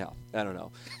 I don't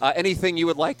know. Anything you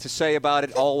would like to say about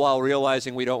it, all while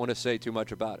realizing we don't want to say too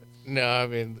much about it? No, I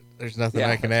mean, there's nothing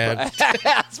I can add.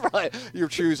 That's right. You're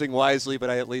choosing wisely,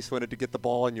 but I at least wanted to get the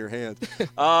ball in your hands.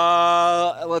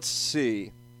 Let's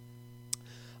see.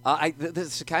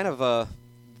 This is kind of a.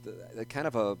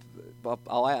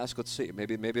 I'll ask. Let's see.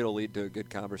 Maybe it'll lead to a good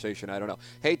conversation. I don't know.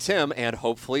 Hey, Tim, and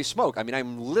hopefully Smoke. I mean,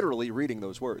 I'm literally reading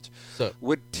those words. So,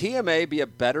 would TMA be a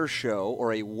better show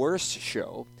or a worse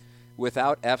show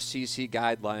without FCC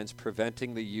guidelines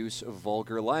preventing the use of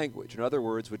vulgar language? In other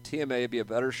words, would TMA be a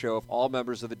better show if all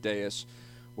members of the dais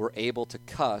were able to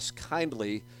cuss?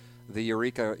 Kindly, the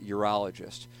Eureka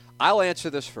Urologist. I'll answer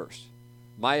this first.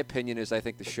 My opinion is I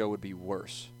think the show would be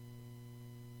worse.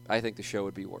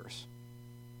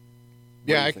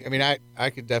 Yeah, I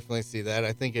could definitely see that.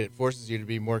 I think it forces you to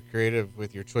be more creative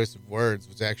with your choice of words,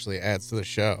 which actually adds to the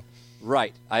show.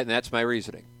 Right, and that's my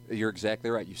reasoning. You're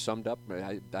exactly right. You summed up.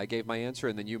 I gave my answer,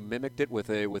 and then you mimicked it with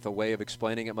a way of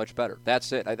explaining it much better.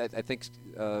 That's it. I think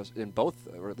in both,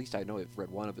 or at least I know I've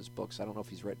read one of his books. I don't know if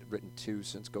he's written 2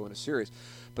 since going to Sirius,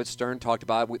 but Stern talked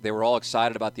about they were all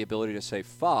excited about the ability to say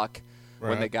fuck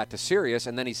when they got to Sirius,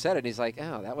 and then he said it, and he's like,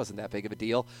 oh, that wasn't that big of a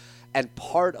deal. And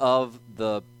part of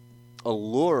the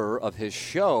allure of his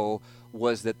show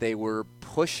was that they were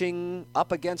pushing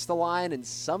up against the line and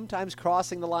sometimes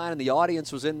crossing the line, and the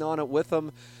audience was in on it with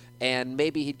him, and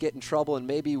maybe he'd get in trouble and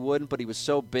maybe he wouldn't, but he was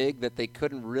so big that they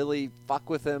couldn't really fuck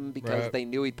with him because they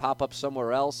knew he'd pop up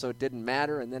somewhere else, so it didn't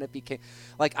matter. And then it became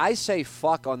like, I say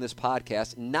fuck on this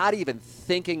podcast, not even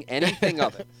thinking anything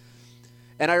of it.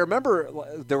 And I remember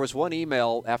there was one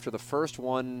email after the first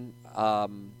one,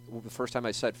 the first time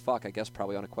I said fuck, I guess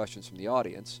probably on a questions from the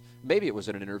audience. Maybe it was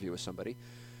in an interview with somebody.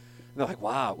 they're like,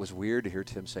 wow, it was weird to hear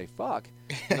Tim say fuck.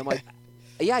 And I'm like,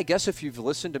 yeah, I guess if you've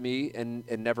listened to me and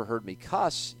never heard me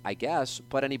cuss, I guess,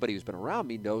 but anybody who's been around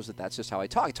me knows that that's just how I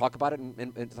talk. I talk about it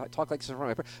and talk like this in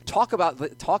front of my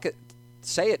parents.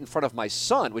 Say it in front of my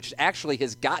son, which actually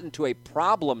has gotten to a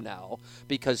problem now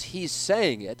because he's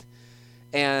saying it,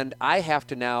 and I have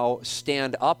to now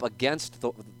stand up against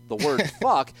the word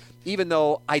fuck, even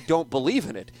though I don't believe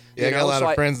in it. Yeah, I got a lot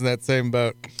of friends in that same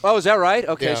boat. Oh, is that right?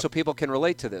 Okay, yeah. So people can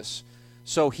relate to this.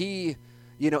 So he,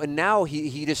 and now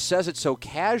he just says it so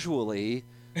casually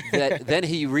that then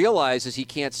he realizes he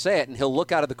can't say it, and he'll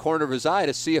look out of the corner of his eye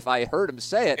to see if I heard him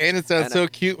say it. And it sounds so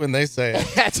cute when they say it.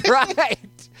 That's right.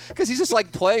 Because he's just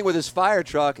like playing with his fire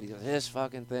truck, and he goes, this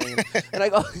fucking thing. And I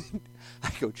go,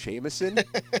 Jameson,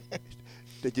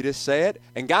 did you just say it?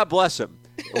 And God bless him.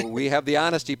 We have the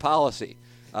honesty policy.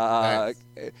 Nice.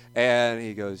 And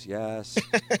he goes, yes.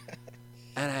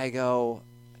 And I go,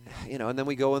 and then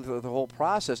we go into the whole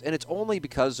process. And it's only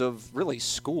because of really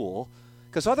school.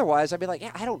 Because otherwise I'd be like,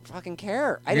 yeah, I don't fucking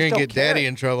care. You're going to get daddy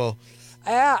in trouble.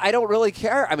 Yeah, I don't really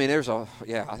care. I mean,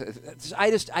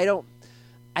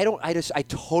 I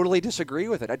totally disagree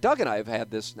with it. Doug and I have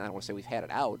had this, I don't want to say we've had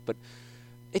it out, but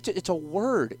it's a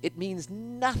word. It means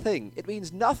nothing. It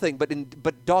means nothing.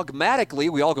 But dogmatically,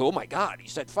 we all go, oh my God, he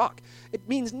said fuck. It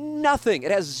means nothing.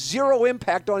 It has zero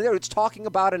impact on it. It's talking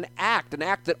about an act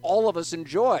that all of us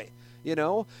enjoy.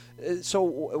 So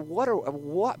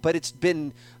what? But it's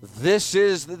been,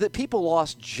 people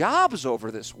lost jobs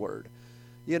over this word.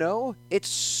 It's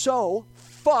so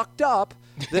fucked up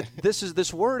that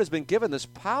this word has been given this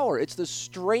power. It's the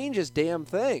strangest damn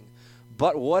thing.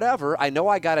 But whatever, I know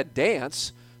I got to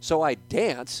dance, so I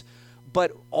dance.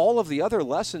 But all of the other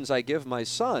lessons I give my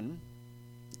son,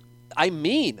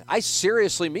 I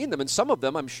seriously mean them. And some of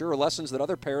them, I'm sure, are lessons that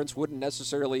other parents wouldn't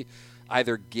necessarily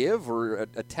either give or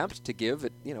attempt to give.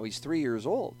 He's 3 years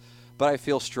old. But I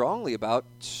feel strongly about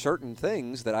certain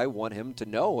things that I want him to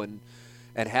know and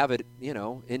have it,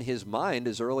 in his mind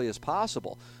as early as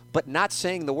possible. But not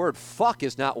saying the word fuck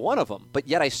is not one of them. But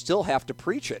yet I still have to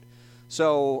preach it.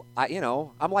 So,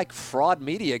 I'm like fraud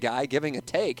media guy giving a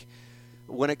take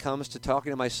when it comes to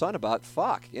talking to my son about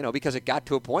fuck, because it got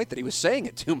to a point that he was saying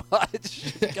it too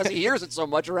much because he hears it so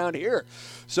much around here.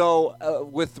 So,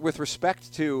 with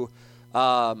respect to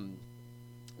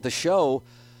the show,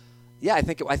 yeah, I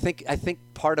think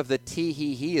part of the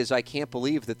tee-hee-hee is I can't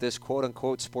believe that this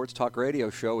quote-unquote sports talk radio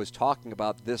show is talking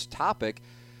about this topic,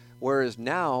 whereas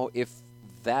now, if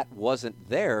that wasn't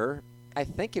there, I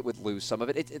think it would lose some of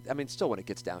it. Still, when it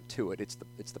gets down to it, it's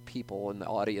the people and the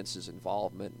audience's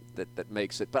involvement that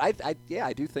makes it. But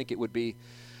I do think it would be.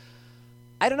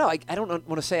 I don't know. I don't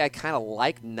want to say I kind of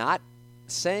like not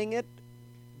saying it,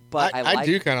 but I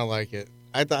do kind of like it.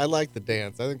 I like the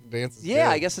dance. I think the dance is good.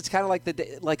 I guess it's kind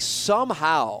of like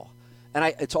somehow,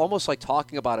 and it's almost like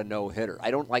talking about a no-hitter.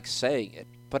 I don't like saying it,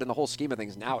 but in the whole scheme of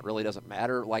things now, it really doesn't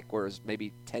matter. Like whereas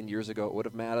maybe 10 years ago it would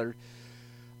have mattered.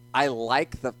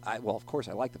 Of course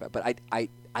I like the fact, but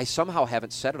I somehow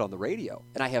haven't said it on the radio,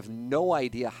 and I have no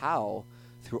idea how,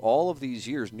 through all of these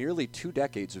years, nearly 2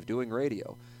 decades of doing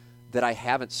radio, that I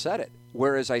haven't said it.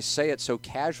 Whereas I say it so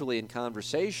casually in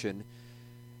conversation,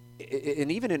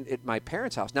 and even at my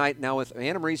parents' house. Now with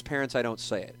Anna Marie's parents, I don't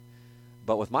say it,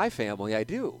 but with my family, I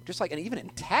do. Just like, and even in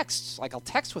texts, like I'll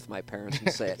text with my parents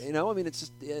and say it. It's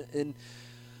just, and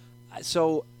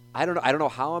so I don't know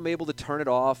how I'm able to turn it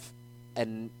off.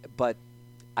 But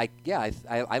I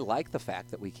like the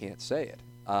fact that we can't say it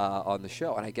on the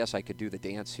show, and I guess I could do the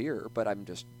dance here, but I'm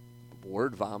just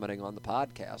word vomiting on the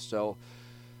podcast. So,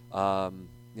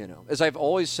 as I've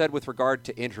always said with regard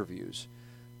to interviews,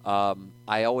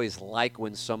 I always like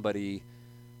when somebody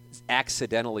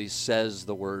accidentally says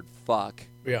the word fuck,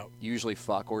 usually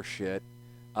fuck or shit,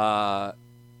 and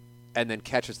then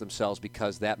catches themselves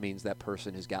because that means that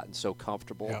person has gotten so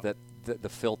comfortable that the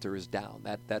filter is down.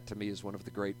 That to me is one of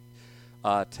the great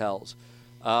tells.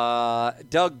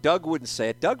 Doug wouldn't say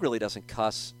it. Doug really doesn't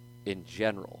cuss in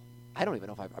general. I don't even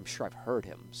know if I'm sure I've heard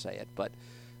him say it, but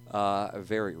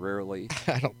very rarely.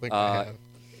 I don't think I have.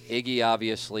 Iggy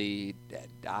obviously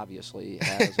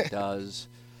has and does.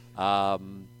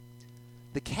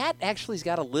 The cat actually's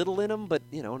got a little in him, but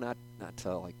not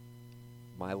to like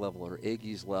my level or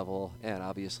Iggy's level, and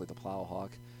obviously the Plowhawk.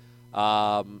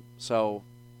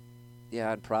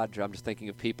 Yeah, and Prod Joe, I'm just thinking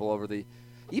of people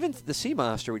even the Sea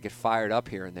Monster would get fired up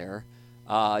here and there.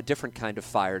 Different kind of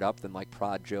fired up than like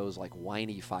Prod Joe's like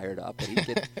whiny fired up. But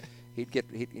he'd get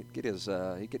his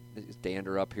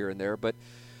dander up here and there. But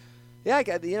yeah,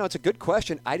 it's a good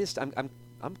question. I'm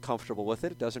comfortable with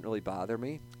it. It doesn't really bother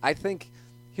me.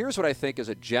 Here's what I think is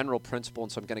a general principle,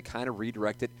 and so I'm going to kind of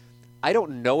redirect it. I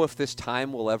don't know if this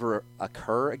time will ever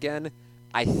occur again.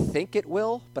 I think it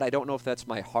will, but I don't know if that's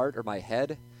my heart or my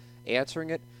head answering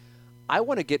it. I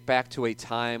want to get back to a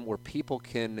time where people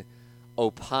can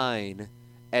opine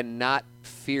and not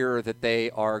fear that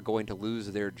they are going to lose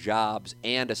their jobs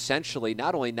and essentially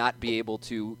not only not be able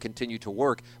to continue to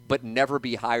work, but never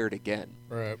be hired again.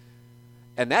 Right.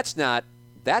 And that's not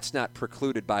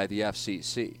precluded by the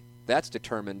FCC. That's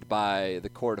determined by the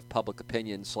court of public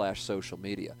opinion / social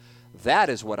media. That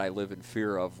is what I live in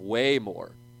fear of way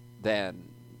more than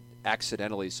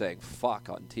accidentally saying fuck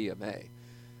on TMA.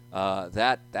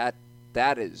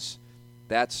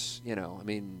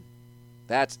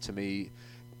 That's to me,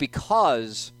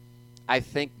 because I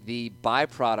think the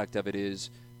byproduct of it is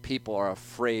people are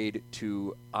afraid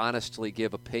to honestly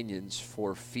give opinions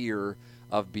for fear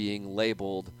of being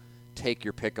labeled, take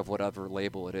your pick of whatever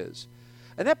label it is.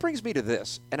 And that brings me to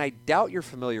this, and I doubt you're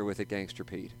familiar with it, Gangster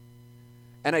Pete.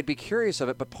 And I'd be curious of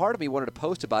it, but part of me wanted to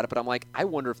post about it, but I'm like, I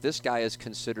wonder if this guy is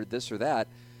considered this or that.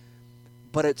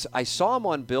 But I saw him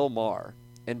on Bill Maher,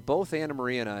 and both Anna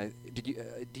Marie and I,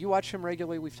 do you watch him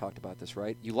regularly? We've talked about this,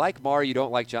 right? You like Maher, you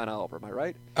don't like John Oliver, am I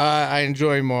right? I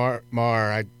enjoy Maher.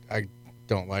 I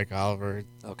don't like Oliver.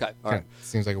 Okay, all right.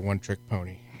 Seems like a one-trick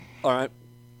pony. All right.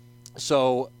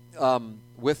 So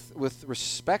with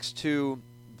respects to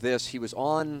this, he was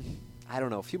on, I don't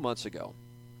know, a few months ago.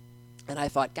 And I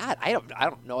thought, God, I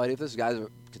don't know if this guy's a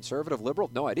conservative, liberal.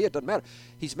 No idea. It doesn't matter.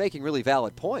 He's making really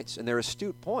valid points, and they're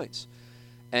astute points.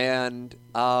 And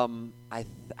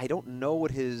I don't know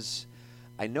what his.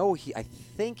 I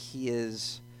think he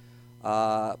is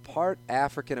part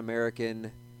African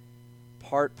American,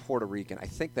 part Puerto Rican. I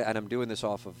think that, and I'm doing this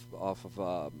off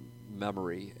of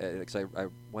memory because I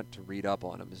went to read up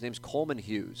on him. His name's Coleman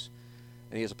Hughes,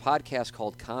 and he has a podcast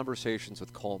called Conversations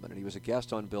with Coleman, and he was a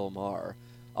guest on Bill Maher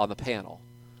on the panel.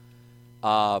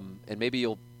 And maybe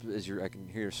you'll, I can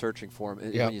hear you searching for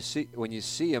him. Yep. When you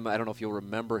see him, I don't know if you'll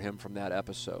remember him from that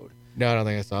episode. No, I don't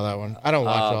think I saw that one. I don't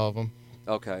watch all of them.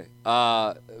 Okay.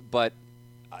 But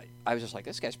I was just like,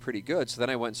 this guy's pretty good. So then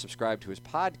I went and subscribed to his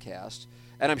podcast.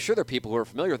 And I'm sure there are people who are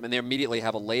familiar with him, and they immediately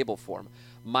have a label for him.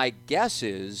 My guess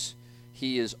is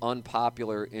he is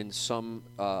unpopular in some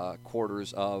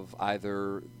quarters of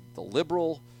either the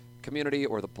liberal community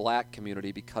or the black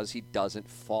community because he doesn't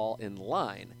fall in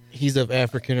line. He's of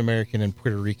African American and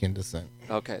Puerto Rican descent.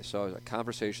 Okay, so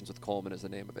Conversations with Coleman is the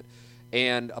name of it.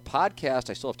 And a podcast,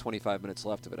 I still have 25 minutes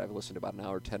left of it. I've listened to about an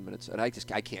hour, 10 minutes, and I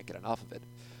can't get enough of it.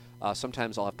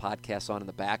 Sometimes I'll have podcasts on in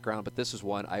the background, but this is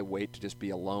one I wait to just be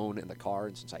alone in the car,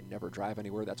 and since I never drive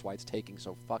anywhere, that's why it's taking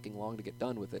so fucking long to get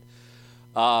done with it.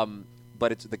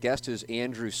 But the guest is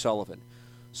Andrew Sullivan.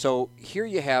 So here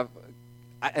you have,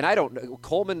 and I don't know,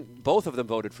 Coleman, both of them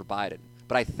voted for Biden,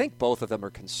 but I think both of them are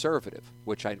conservative,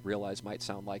 which I realize might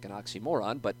sound like an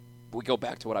oxymoron, but we go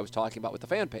back to what I was talking about with the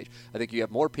fan page. I think you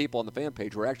have more people on the fan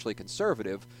page who are actually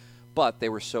conservative, but they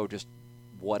were so just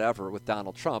whatever with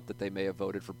Donald Trump that they may have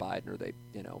voted for Biden, or they,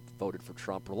 voted for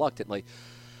Trump reluctantly.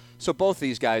 So both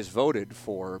these guys voted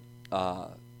for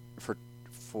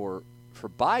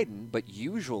Biden, but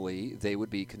usually they would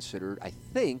be considered, I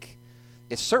think,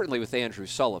 it's certainly with Andrew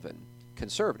Sullivan,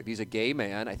 conservative. He's a gay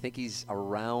man. I think he's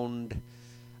around,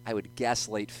 I would guess,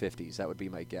 late 50s. That would be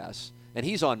my guess. And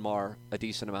he's on Maher a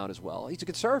decent amount as well. He's a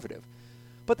conservative.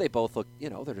 But they both look,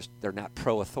 they're not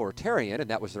pro-authoritarian, and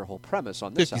that was their whole premise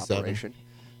on this 57. operation.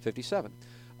 57.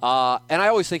 And I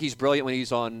always think he's brilliant when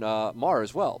he's on Maher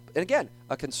as well. And again,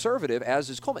 a conservative, as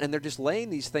is Coleman, and they're just laying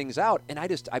these things out. And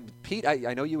Pete,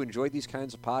 I know you enjoyed these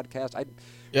kinds of podcasts. I'd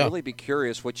really be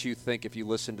curious what you think if you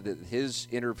listen to his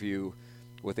interview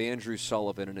with Andrew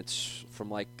Sullivan, and it's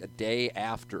from like a day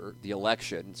after the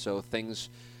election. So things,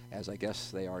 as I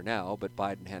guess they are now, but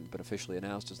Biden hadn't been officially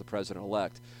announced as the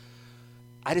president-elect.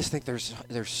 I just think there's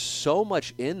so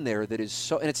much in there that is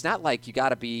so, and it's not like you got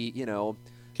to be,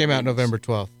 Came out November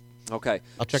 12th. Okay.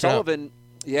 I'll check Sullivan, it out.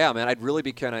 Yeah, man, I'd really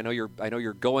be kind. I know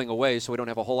you're going away, so we don't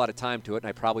have a whole lot of time to it, and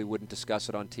I probably wouldn't discuss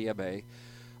it on TMA.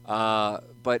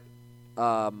 But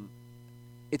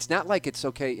it's not like it's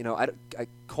okay.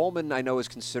 Coleman, I know, is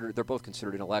considered. They're both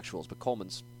considered intellectuals, but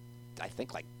Coleman's, I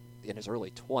think, like in his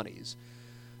early 20s.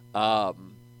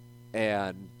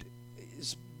 And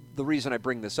the reason I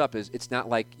bring this up is it's not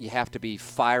like you have to be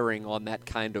firing on that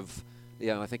kind of.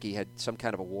 I think he had some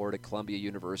kind of award at Columbia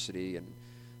University, and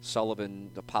Sullivan,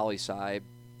 the poli-sci,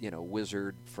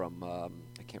 wizard from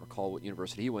I can't recall what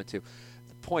university he went to.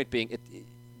 The point being,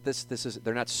 this is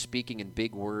they're not speaking in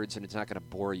big words, and it's not going to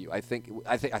bore you. I think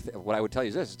what I would tell you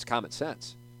is this: it's common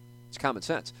sense. It's common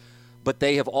sense, but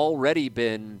they have already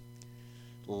been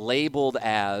labeled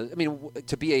as. I mean,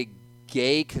 to be a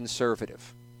gay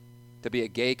conservative, to be a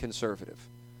gay conservative.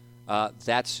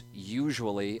 That's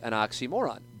usually an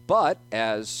oxymoron. But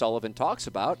as Sullivan talks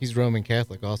about, he's Roman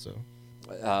Catholic also.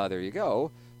 There you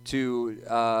go. To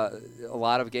a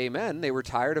lot of gay men, they were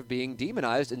tired of being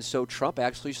demonized, and so Trump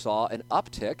actually saw an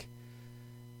uptick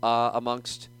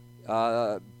amongst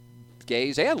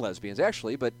gays and lesbians,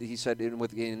 actually. But he said,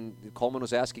 Coleman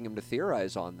was asking him to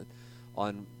theorize on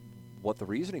what the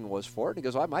reasoning was for it. And he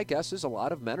goes, well, my guess is a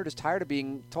lot of men are just tired of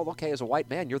being told, okay, as a white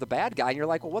man, you're the bad guy. And you're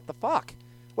like, well, what the fuck?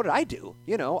 What did I do?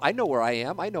 I know where I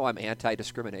am. I know I'm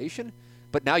anti-discrimination.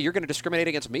 But now you're going to discriminate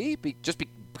against me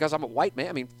because I'm a white man?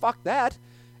 I mean, fuck that.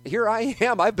 Here I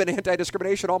am. I've been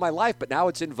anti-discrimination all my life, but now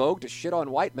it's in vogue to shit on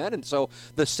white men. And so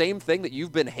the same thing that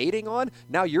you've been hating on,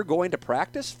 now you're going to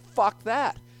practice? Fuck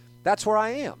that. That's where I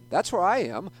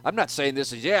am. I'm not saying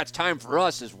this is, it's time for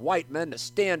us as white men to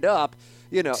stand up.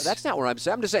 That's not where I'm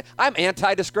saying. I'm just saying I'm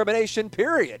anti-discrimination,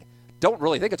 period. Don't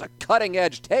really think it's a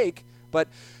cutting-edge take. But,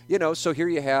 so here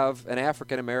you have an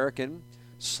African-American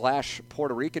 /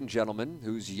 Puerto Rican gentleman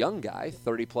who's a young guy,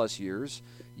 30-plus years,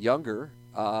 younger,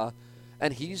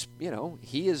 and he's,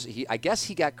 I guess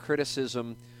he got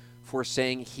criticism for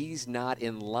saying he's not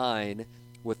in line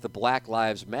with the Black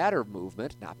Lives Matter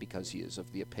movement, not because he is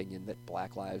of the opinion that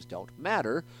Black lives don't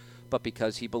matter, but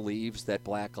because he believes that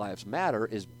Black Lives Matter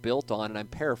is built on, and I'm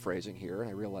paraphrasing here, and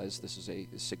I realize this is a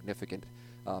significant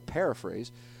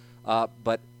paraphrase,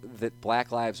 but that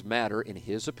Black Lives Matter, in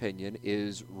his opinion,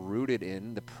 is rooted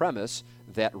in the premise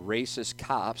that racist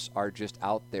cops are just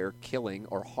out there killing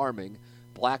or harming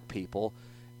black people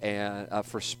and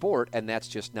for sport, and that's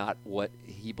just not what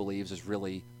he believes is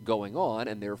really going on,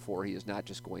 and therefore he is not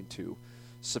just going to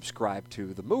subscribe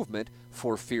to the movement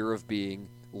for fear of being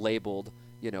labeled,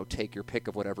 take your pick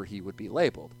of whatever he would be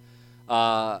labeled.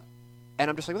 And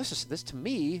I'm just like, this to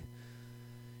me,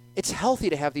 it's healthy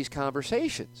to have these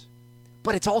conversations,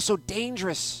 but it's also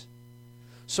dangerous.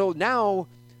 So now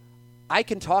I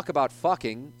can talk about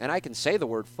fucking, and I can say the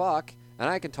word fuck, and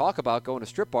I can talk about going to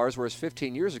strip bars, whereas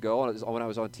 15 years ago when I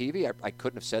was on TV, I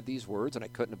couldn't have said these words, and I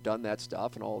couldn't have done that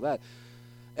stuff and all of that.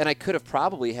 And I could have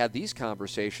probably had these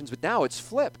conversations, but now it's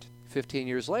flipped 15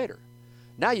 years later.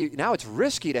 Now it's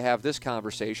risky to have this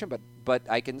conversation, but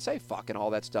I can say fuck and all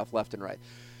that stuff left and right.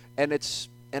 And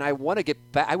I want to get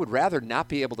back. I would rather not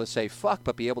be able to say fuck,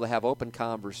 but be able to have open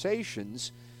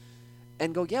conversations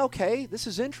and go, yeah, okay, this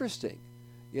is interesting.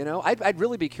 I'd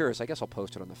really be curious. I guess I'll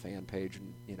post it on the fan page,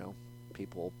 and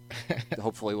people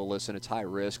hopefully will listen. It's high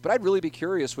risk, but I'd really be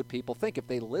curious what people think if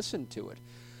they listen to it,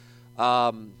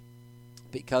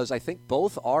 because I think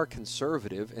both are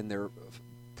conservative in their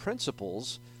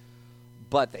principles,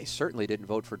 but they certainly didn't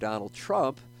vote for Donald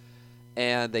Trump,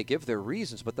 and they give their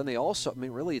reasons. But then they also,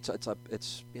 really, it's just,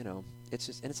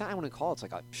 and it's not, I want to call it, it's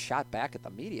like a shot back at the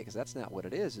media, because that's not what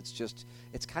it is. It's just,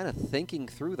 it's kind of thinking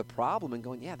through the problem and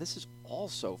going, yeah, this is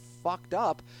also fucked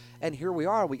up, and here we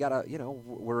are. We gotta,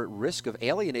 we're at risk of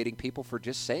alienating people for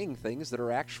just saying things that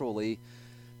are actually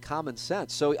common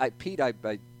sense. So, Pete, I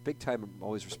big time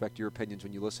always respect your opinions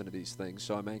when you listen to these things.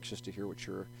 So I'm anxious to hear what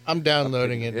you're. I'm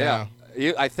downloading it now.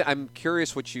 I'm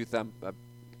curious what you think. I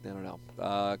don't know.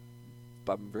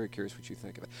 But I'm very curious what you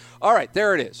think of it. All right,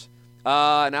 there it is.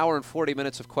 An hour and 40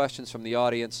 minutes of questions from the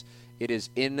audience. It is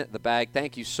in the bag.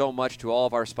 Thank you so much to all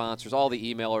of our sponsors, all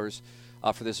the emailers,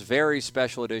 for this very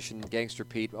special edition. Gangster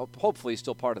Pete, hopefully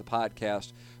still part of the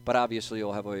podcast, but obviously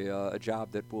you'll have a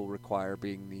job that will require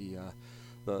being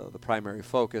the primary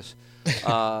focus.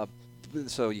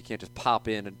 So you can't just pop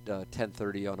in at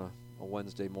 10:30 on a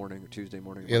Wednesday morning or Tuesday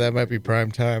morning. Yeah, that might be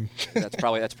prime time. That's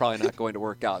probably not going to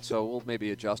work out. So we'll maybe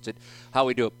adjust it how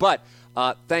we do it. But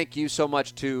thank you so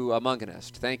much to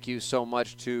Munganest. Thank you so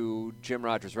much to Jim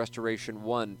Rogers, Restoration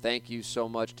One. Thank you so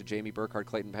much to Jamie Burkhardt,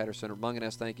 Clayton Patterson of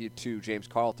Munganest. Thank you to James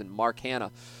Carlton, Mark Hanna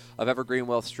of Evergreen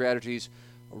Wealth Strategies,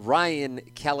 Ryan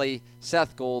Kelly,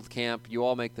 Seth Goldcamp. You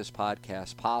all make this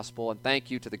podcast possible. And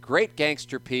thank you to the great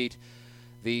Gangster Pete,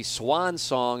 the swan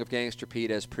song of Gangster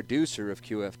Pete as producer of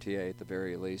QFTA at the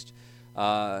very least.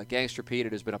 Gangster Pete,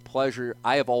 it has been a pleasure.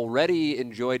 I have already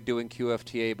enjoyed doing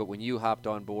QFTA, but when you hopped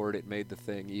on board, it made the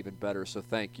thing even better. So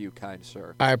thank you, kind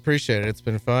sir. I appreciate it. It's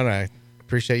been fun. I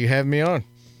appreciate you having me on.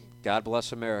 God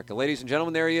bless America. Ladies and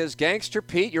gentlemen, there he is, Gangster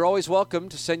Pete. You're always welcome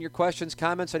to send your questions,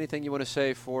 comments, anything you want to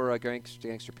say for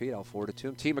Gangster Pete. I'll forward it to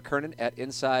him. T. McKernan at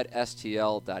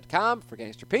InsideSTL.com. For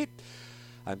Gangster Pete,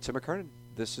 I'm Tim McKernan.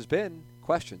 This has been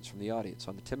Questions from the Audience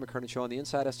on the Tim McKernan Show on the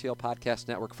Inside STL Podcast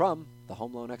Network from the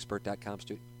HomeLoanExpert.com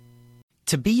studio.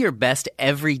 To be your best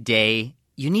every day,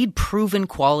 you need proven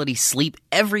quality sleep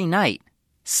every night.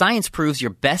 Science proves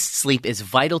your best sleep is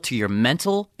vital to your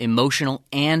mental, emotional,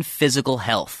 and physical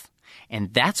health.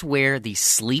 And that's where the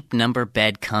Sleep Number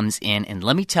bed comes in. And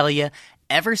let me tell you,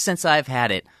 ever since I've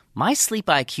had it, my sleep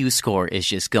IQ score is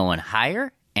just going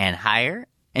higher and higher.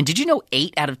 And did you know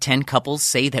 8 out of 10 couples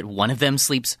say that one of them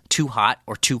sleeps too hot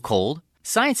or too cold?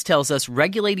 Science tells us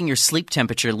regulating your sleep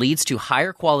temperature leads to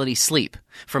higher quality sleep.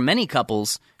 For many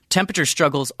couples, temperature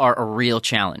struggles are a real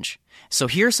challenge. So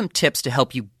here are some tips to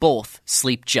help you both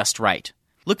sleep just right.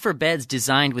 Look for beds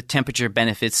designed with temperature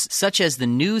benefits such as the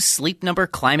new Sleep Number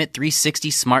Climate 360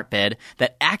 smart bed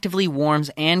that actively warms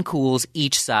and cools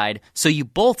each side so you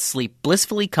both sleep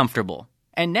blissfully comfortable.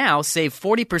 And now save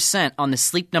 40% on the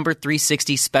Sleep Number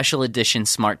 360 Special Edition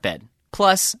smart bed.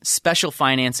 Plus, special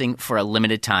financing for a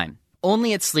limited time.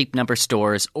 Only at Sleep Number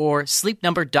stores or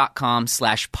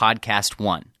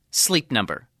sleepnumber.com/podcast1. Sleep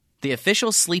Number, the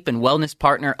official sleep and wellness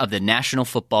partner of the National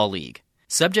Football League.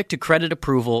 Subject to credit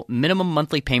approval, minimum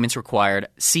monthly payments required.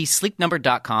 See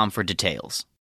sleepnumber.com for details.